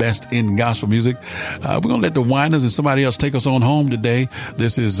Love, the best in gospel music. We're going to let the Winans and somebody else take us on home today.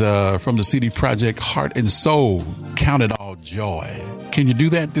 This is from the CD Projekt, Heart and Soul, Count It All Joy. Can you do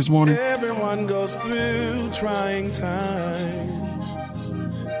that this morning? Everyone goes through trying times.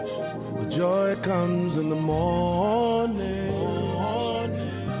 The joy comes in the morning.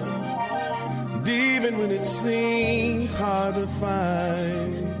 And even when it seems hard to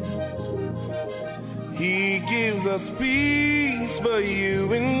find, He gives us peace for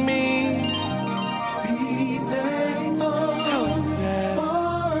you and me. Be thankful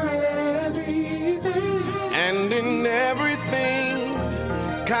for everything. And in everything,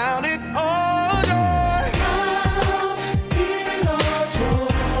 count it all joy. Count it all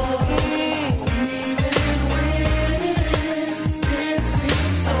joy. Even when it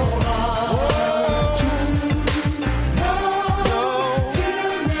seems so hard to know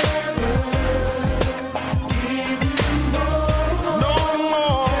He'll never no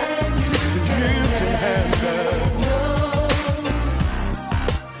more than you can handle.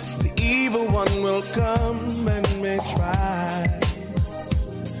 The evil one will come and may try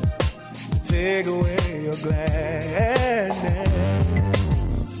to take away your gladness.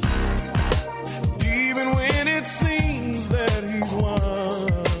 Even when it seems that he's won,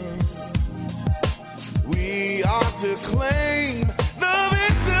 we ought to claim the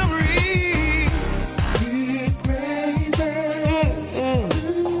victory. We praise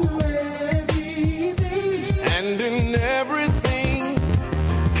through everything. And in everything,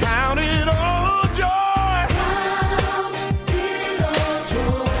 count it all joy. Count it all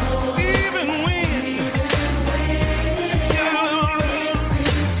joy. Even when it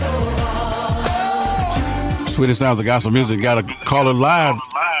seems so hard. Sweetest sounds of gospel music. Got to call it live.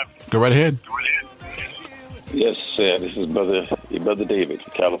 Go right ahead. Yes, sir. This is your brother David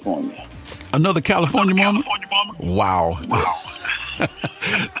from California. Another California moment? Wow.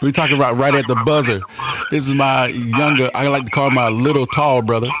 We're talking about right at the buzzer. This is my younger, I like to call him my little tall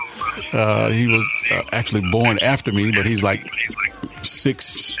brother. He was actually born after me, but he's like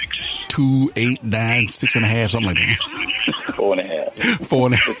 6'2", 8, 9, 6.5, something like that. 4.5.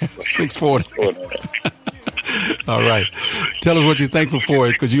 4.5. 6'4". All right. Tell us what you're thankful for,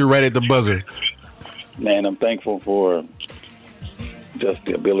 because you're right at the buzzer. Man, I'm thankful for just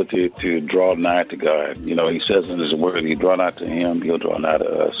the ability to draw nigh to God. You know, He says in His Word, you draw nigh to Him, He'll draw nigh to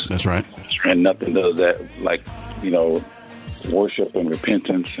us. That's right. And nothing does that like, worship and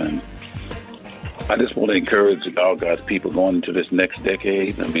repentance. And I just want to encourage all God's people going into this next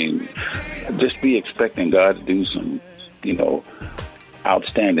decade. I mean, just be expecting God to do some,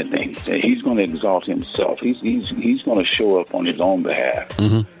 outstanding things. He's going to exalt Himself. He's going to show up on His own behalf.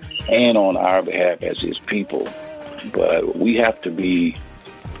 Mm-hmm. And on our behalf as His people. But we have to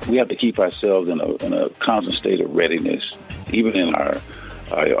keep ourselves in a constant state of readiness, even in our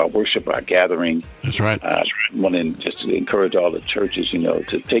worship, our gathering. That's right. I want to just encourage all the churches,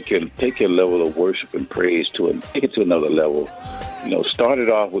 to take your level of worship and praise take it to another level. Start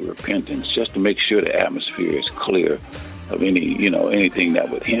it off with repentance, just to make sure the atmosphere is clear of anything that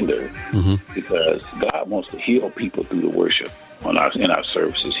would hinder, mm-hmm. because God wants to heal people through the worship in our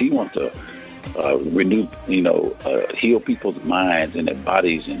services. He wants to renew, heal people's minds and their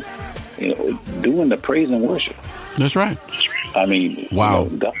bodies, and doing the praise and worship. That's right. I mean, wow,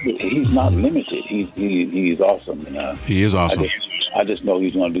 God, He's not limited. He's awesome. He is awesome. I just know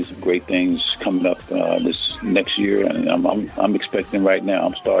He's going to do some great things coming up this next year, and I'm expecting right now.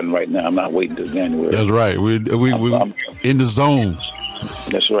 I'm starting right now. I'm not waiting till January. That's right. I'm in the zone.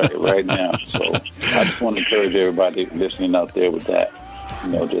 That's right now. So I just want to encourage everybody listening out there with that,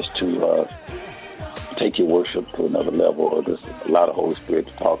 just to take your worship to another level, or just allow the Holy Spirit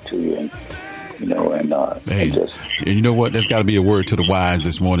to talk to you, and and you know what? There's got to be a word to the wise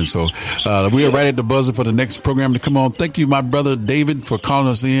this morning. So we are right at the buzzer for the next program to come on. Thank you, my brother David, for calling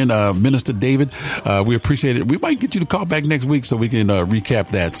us in, Minister David. We appreciate it. We might get you to call back next week so we can recap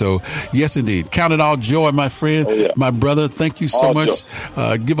that. So yes, indeed. Count it all joy, my friend, my brother. Thank you so much.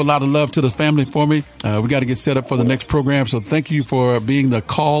 Give a lot of love to the family for me. We got to get set up for the next program. So thank you for being the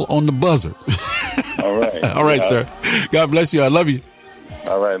call on the buzzer. All right. All right, sir. God bless you. I love you.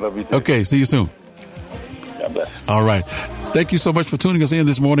 All right. Love you too. Okay. See you soon. God bless. All right. Thank you so much for tuning us in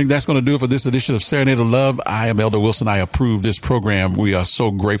this morning. That's going to do it for this edition of Serenade of Love. I am Elder Wilson. I approve this program. We are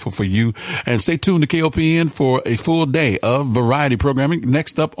so grateful for you. And stay tuned to KOPN for a full day of variety programming.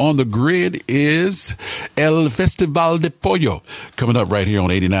 Next up on the grid is El Festival de Pollo, coming up right here on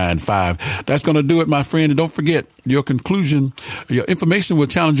 89.5. That's going to do it, my friend. And don't forget, your conclusion, your information will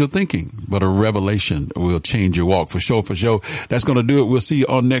challenge your thinking, but a revelation will change your walk. For sure, for sure. That's going to do it. We'll see you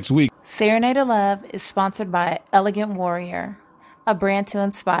on next week. Serenade of Love is sponsored by Elegant Warrior, a brand to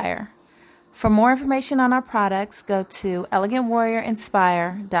inspire. For more information on our products, go to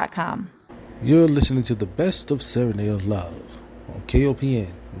elegantwarriorinspire.com. You're listening to the best of Serenade of Love on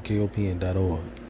KOPN and KOPN.org.